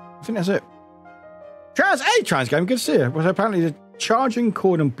 Trans game, good to see you. But apparently the charging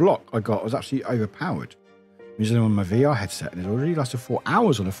cord and block I got was actually overpowered. I'm using them on my VR headset, and it already lasted 4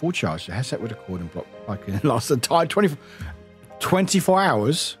 hours on a full charge. The headset with a cord and block like it lasted entire 24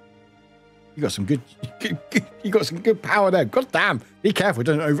 hours. You got some good power there. God damn! Be careful,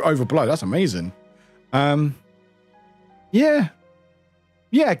 don't overblow. That's amazing. Yeah,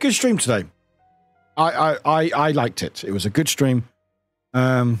 good stream today. I liked it. It was a good stream.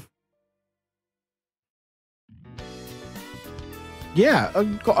 Yeah,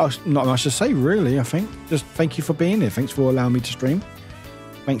 I've got not much to say, really, I think. Just thank you for being here. Thanks for allowing me to stream.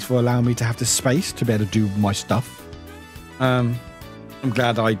 Thanks for allowing me to have the space to be able to do my stuff. I'm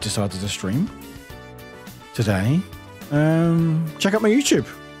glad I decided to stream today. Check out my YouTube.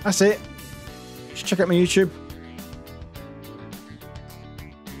 That's it. Just check out my YouTube.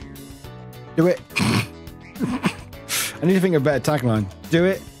 Do it. I need to think of a better tagline. Do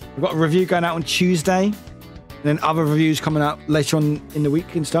it. We've got a review going out on Tuesday. And then other reviews coming out later on in the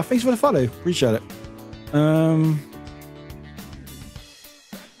week and stuff. Thanks for the follow. Appreciate it.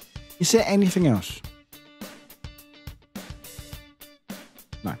 Is there anything else?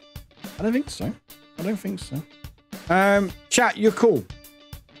 No. I don't think so. Chat, you're cool.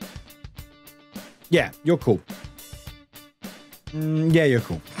 Yeah, you're cool. Yeah, you're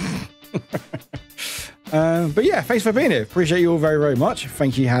cool. But yeah, thanks for being here. Appreciate you all very, very much.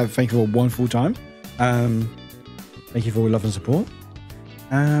 Thank you for a wonderful time. Thank you for all love and support.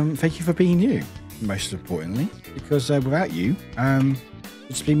 Thank you for being you, most importantly, because without you,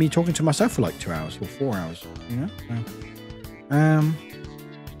 it's been me talking to myself for like 2 hours or 4 hours, you know?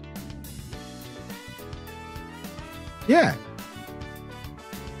 Yeah.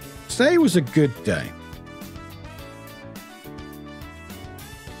 Today was a good day.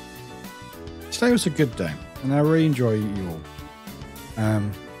 Today was a good day, and I really enjoy you all.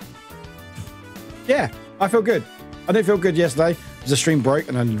 Yeah, I feel good. I didn't feel good yesterday. The stream broke,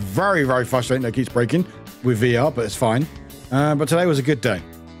 and I'm very, very frustrated that it keeps breaking with VR, but it's fine. But today was a good day.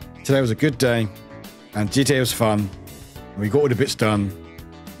 Today was a good day, and GTA was fun. And we got all the bits done,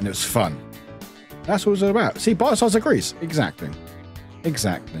 and it was fun. That's what it was all about. See, Bite Size agrees. Exactly.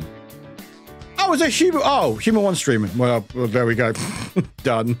 Exactly. Oh, is it Human? Oh, Human 1 streaming. Well, there we go.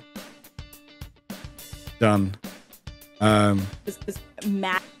 Done. Done.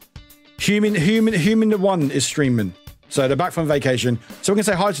 Matt. Human 1 is streaming. So they're back from vacation. So we can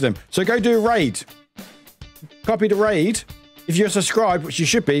say hi to them. So go do a raid. Copy the raid. If you're subscribed, which you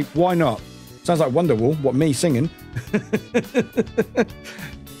should be, why not? Sounds like Wonderwall. What, me singing?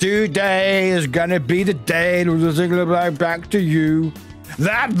 Today is gonna be the day back to you.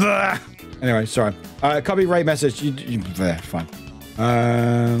 Anyway, sorry. Copy raid message. You there, fine.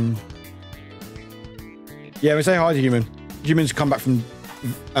 Yeah, we say hi to Human. Humans come back from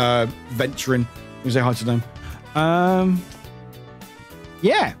venturing. We say hi to them.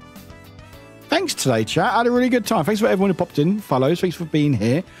 Yeah. Thanks today, chat. I had a really good time. Thanks for everyone who popped in, follows. Thanks for being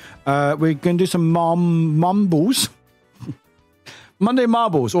here. We're going to do some mumbles. Monday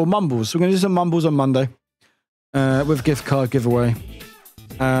marbles or mumbles. We're going to do some mumbles on Monday with gift card giveaway.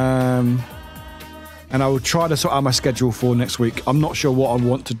 And I will try to sort out my schedule for next week. I'm not sure what I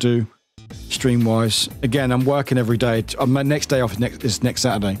want to do stream-wise. Again, I'm working every day. My next day off is next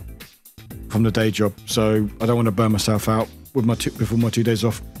Saturday from the day job, so I don't want to burn myself out with before my 2 days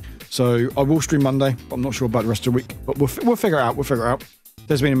off. So I will stream Monday, but I'm not sure about the rest of the week. But we'll figure it out. We'll figure it out.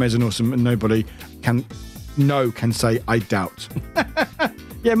 There's been amazing, awesome, and nobody can say I doubt.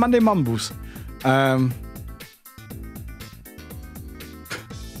 Yeah, Monday mumbles.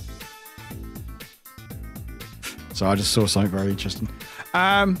 So I just saw something very interesting.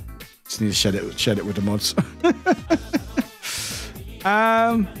 Just need to shed it with the mods.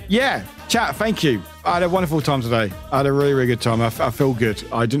 Yeah, chat, thank you. I had a wonderful time today. I had a really, really good time. I feel good.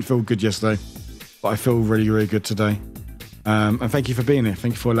 I didn't feel good yesterday, but I feel really, really good today. And thank you for being here.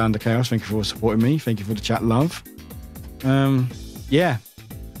 Thank you for Land of Chaos. Thank you for supporting me. Thank you for the chat love. Yeah,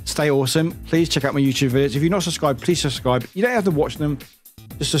 stay awesome. Please check out my YouTube videos. If you're not subscribed, please subscribe. You don't have to watch them.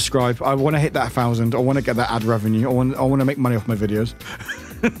 Just subscribe. I want to hit that 1,000. I want to get that ad revenue. I want to make money off my videos.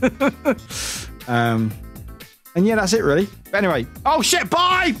 And yeah, that's it really. But anyway, oh shit,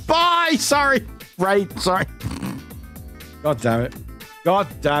 bye, sorry, sorry. God damn it. And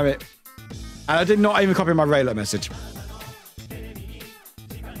I did not even copy my Raylet message.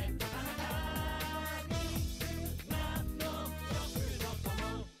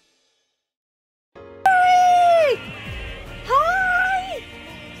 Hi!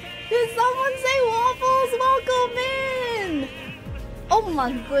 Did someone say waffles? Welcome in! Oh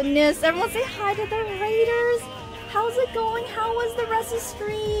my goodness, everyone say hi to the Raiders. How's it going? How was the rest of the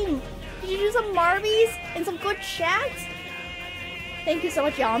stream? Did you do some Marbies and some good chats? Thank you so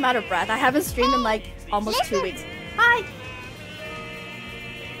much, y'all. I'm out of breath. I haven't streamed in like almost 2 weeks. Hi!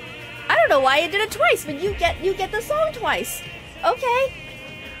 I don't know why I did it twice, but you get the song twice. Okay.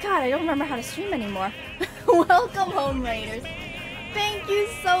 God, I don't remember how to stream anymore. Welcome home, Raiders. Thank you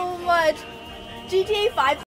so much. GTA 5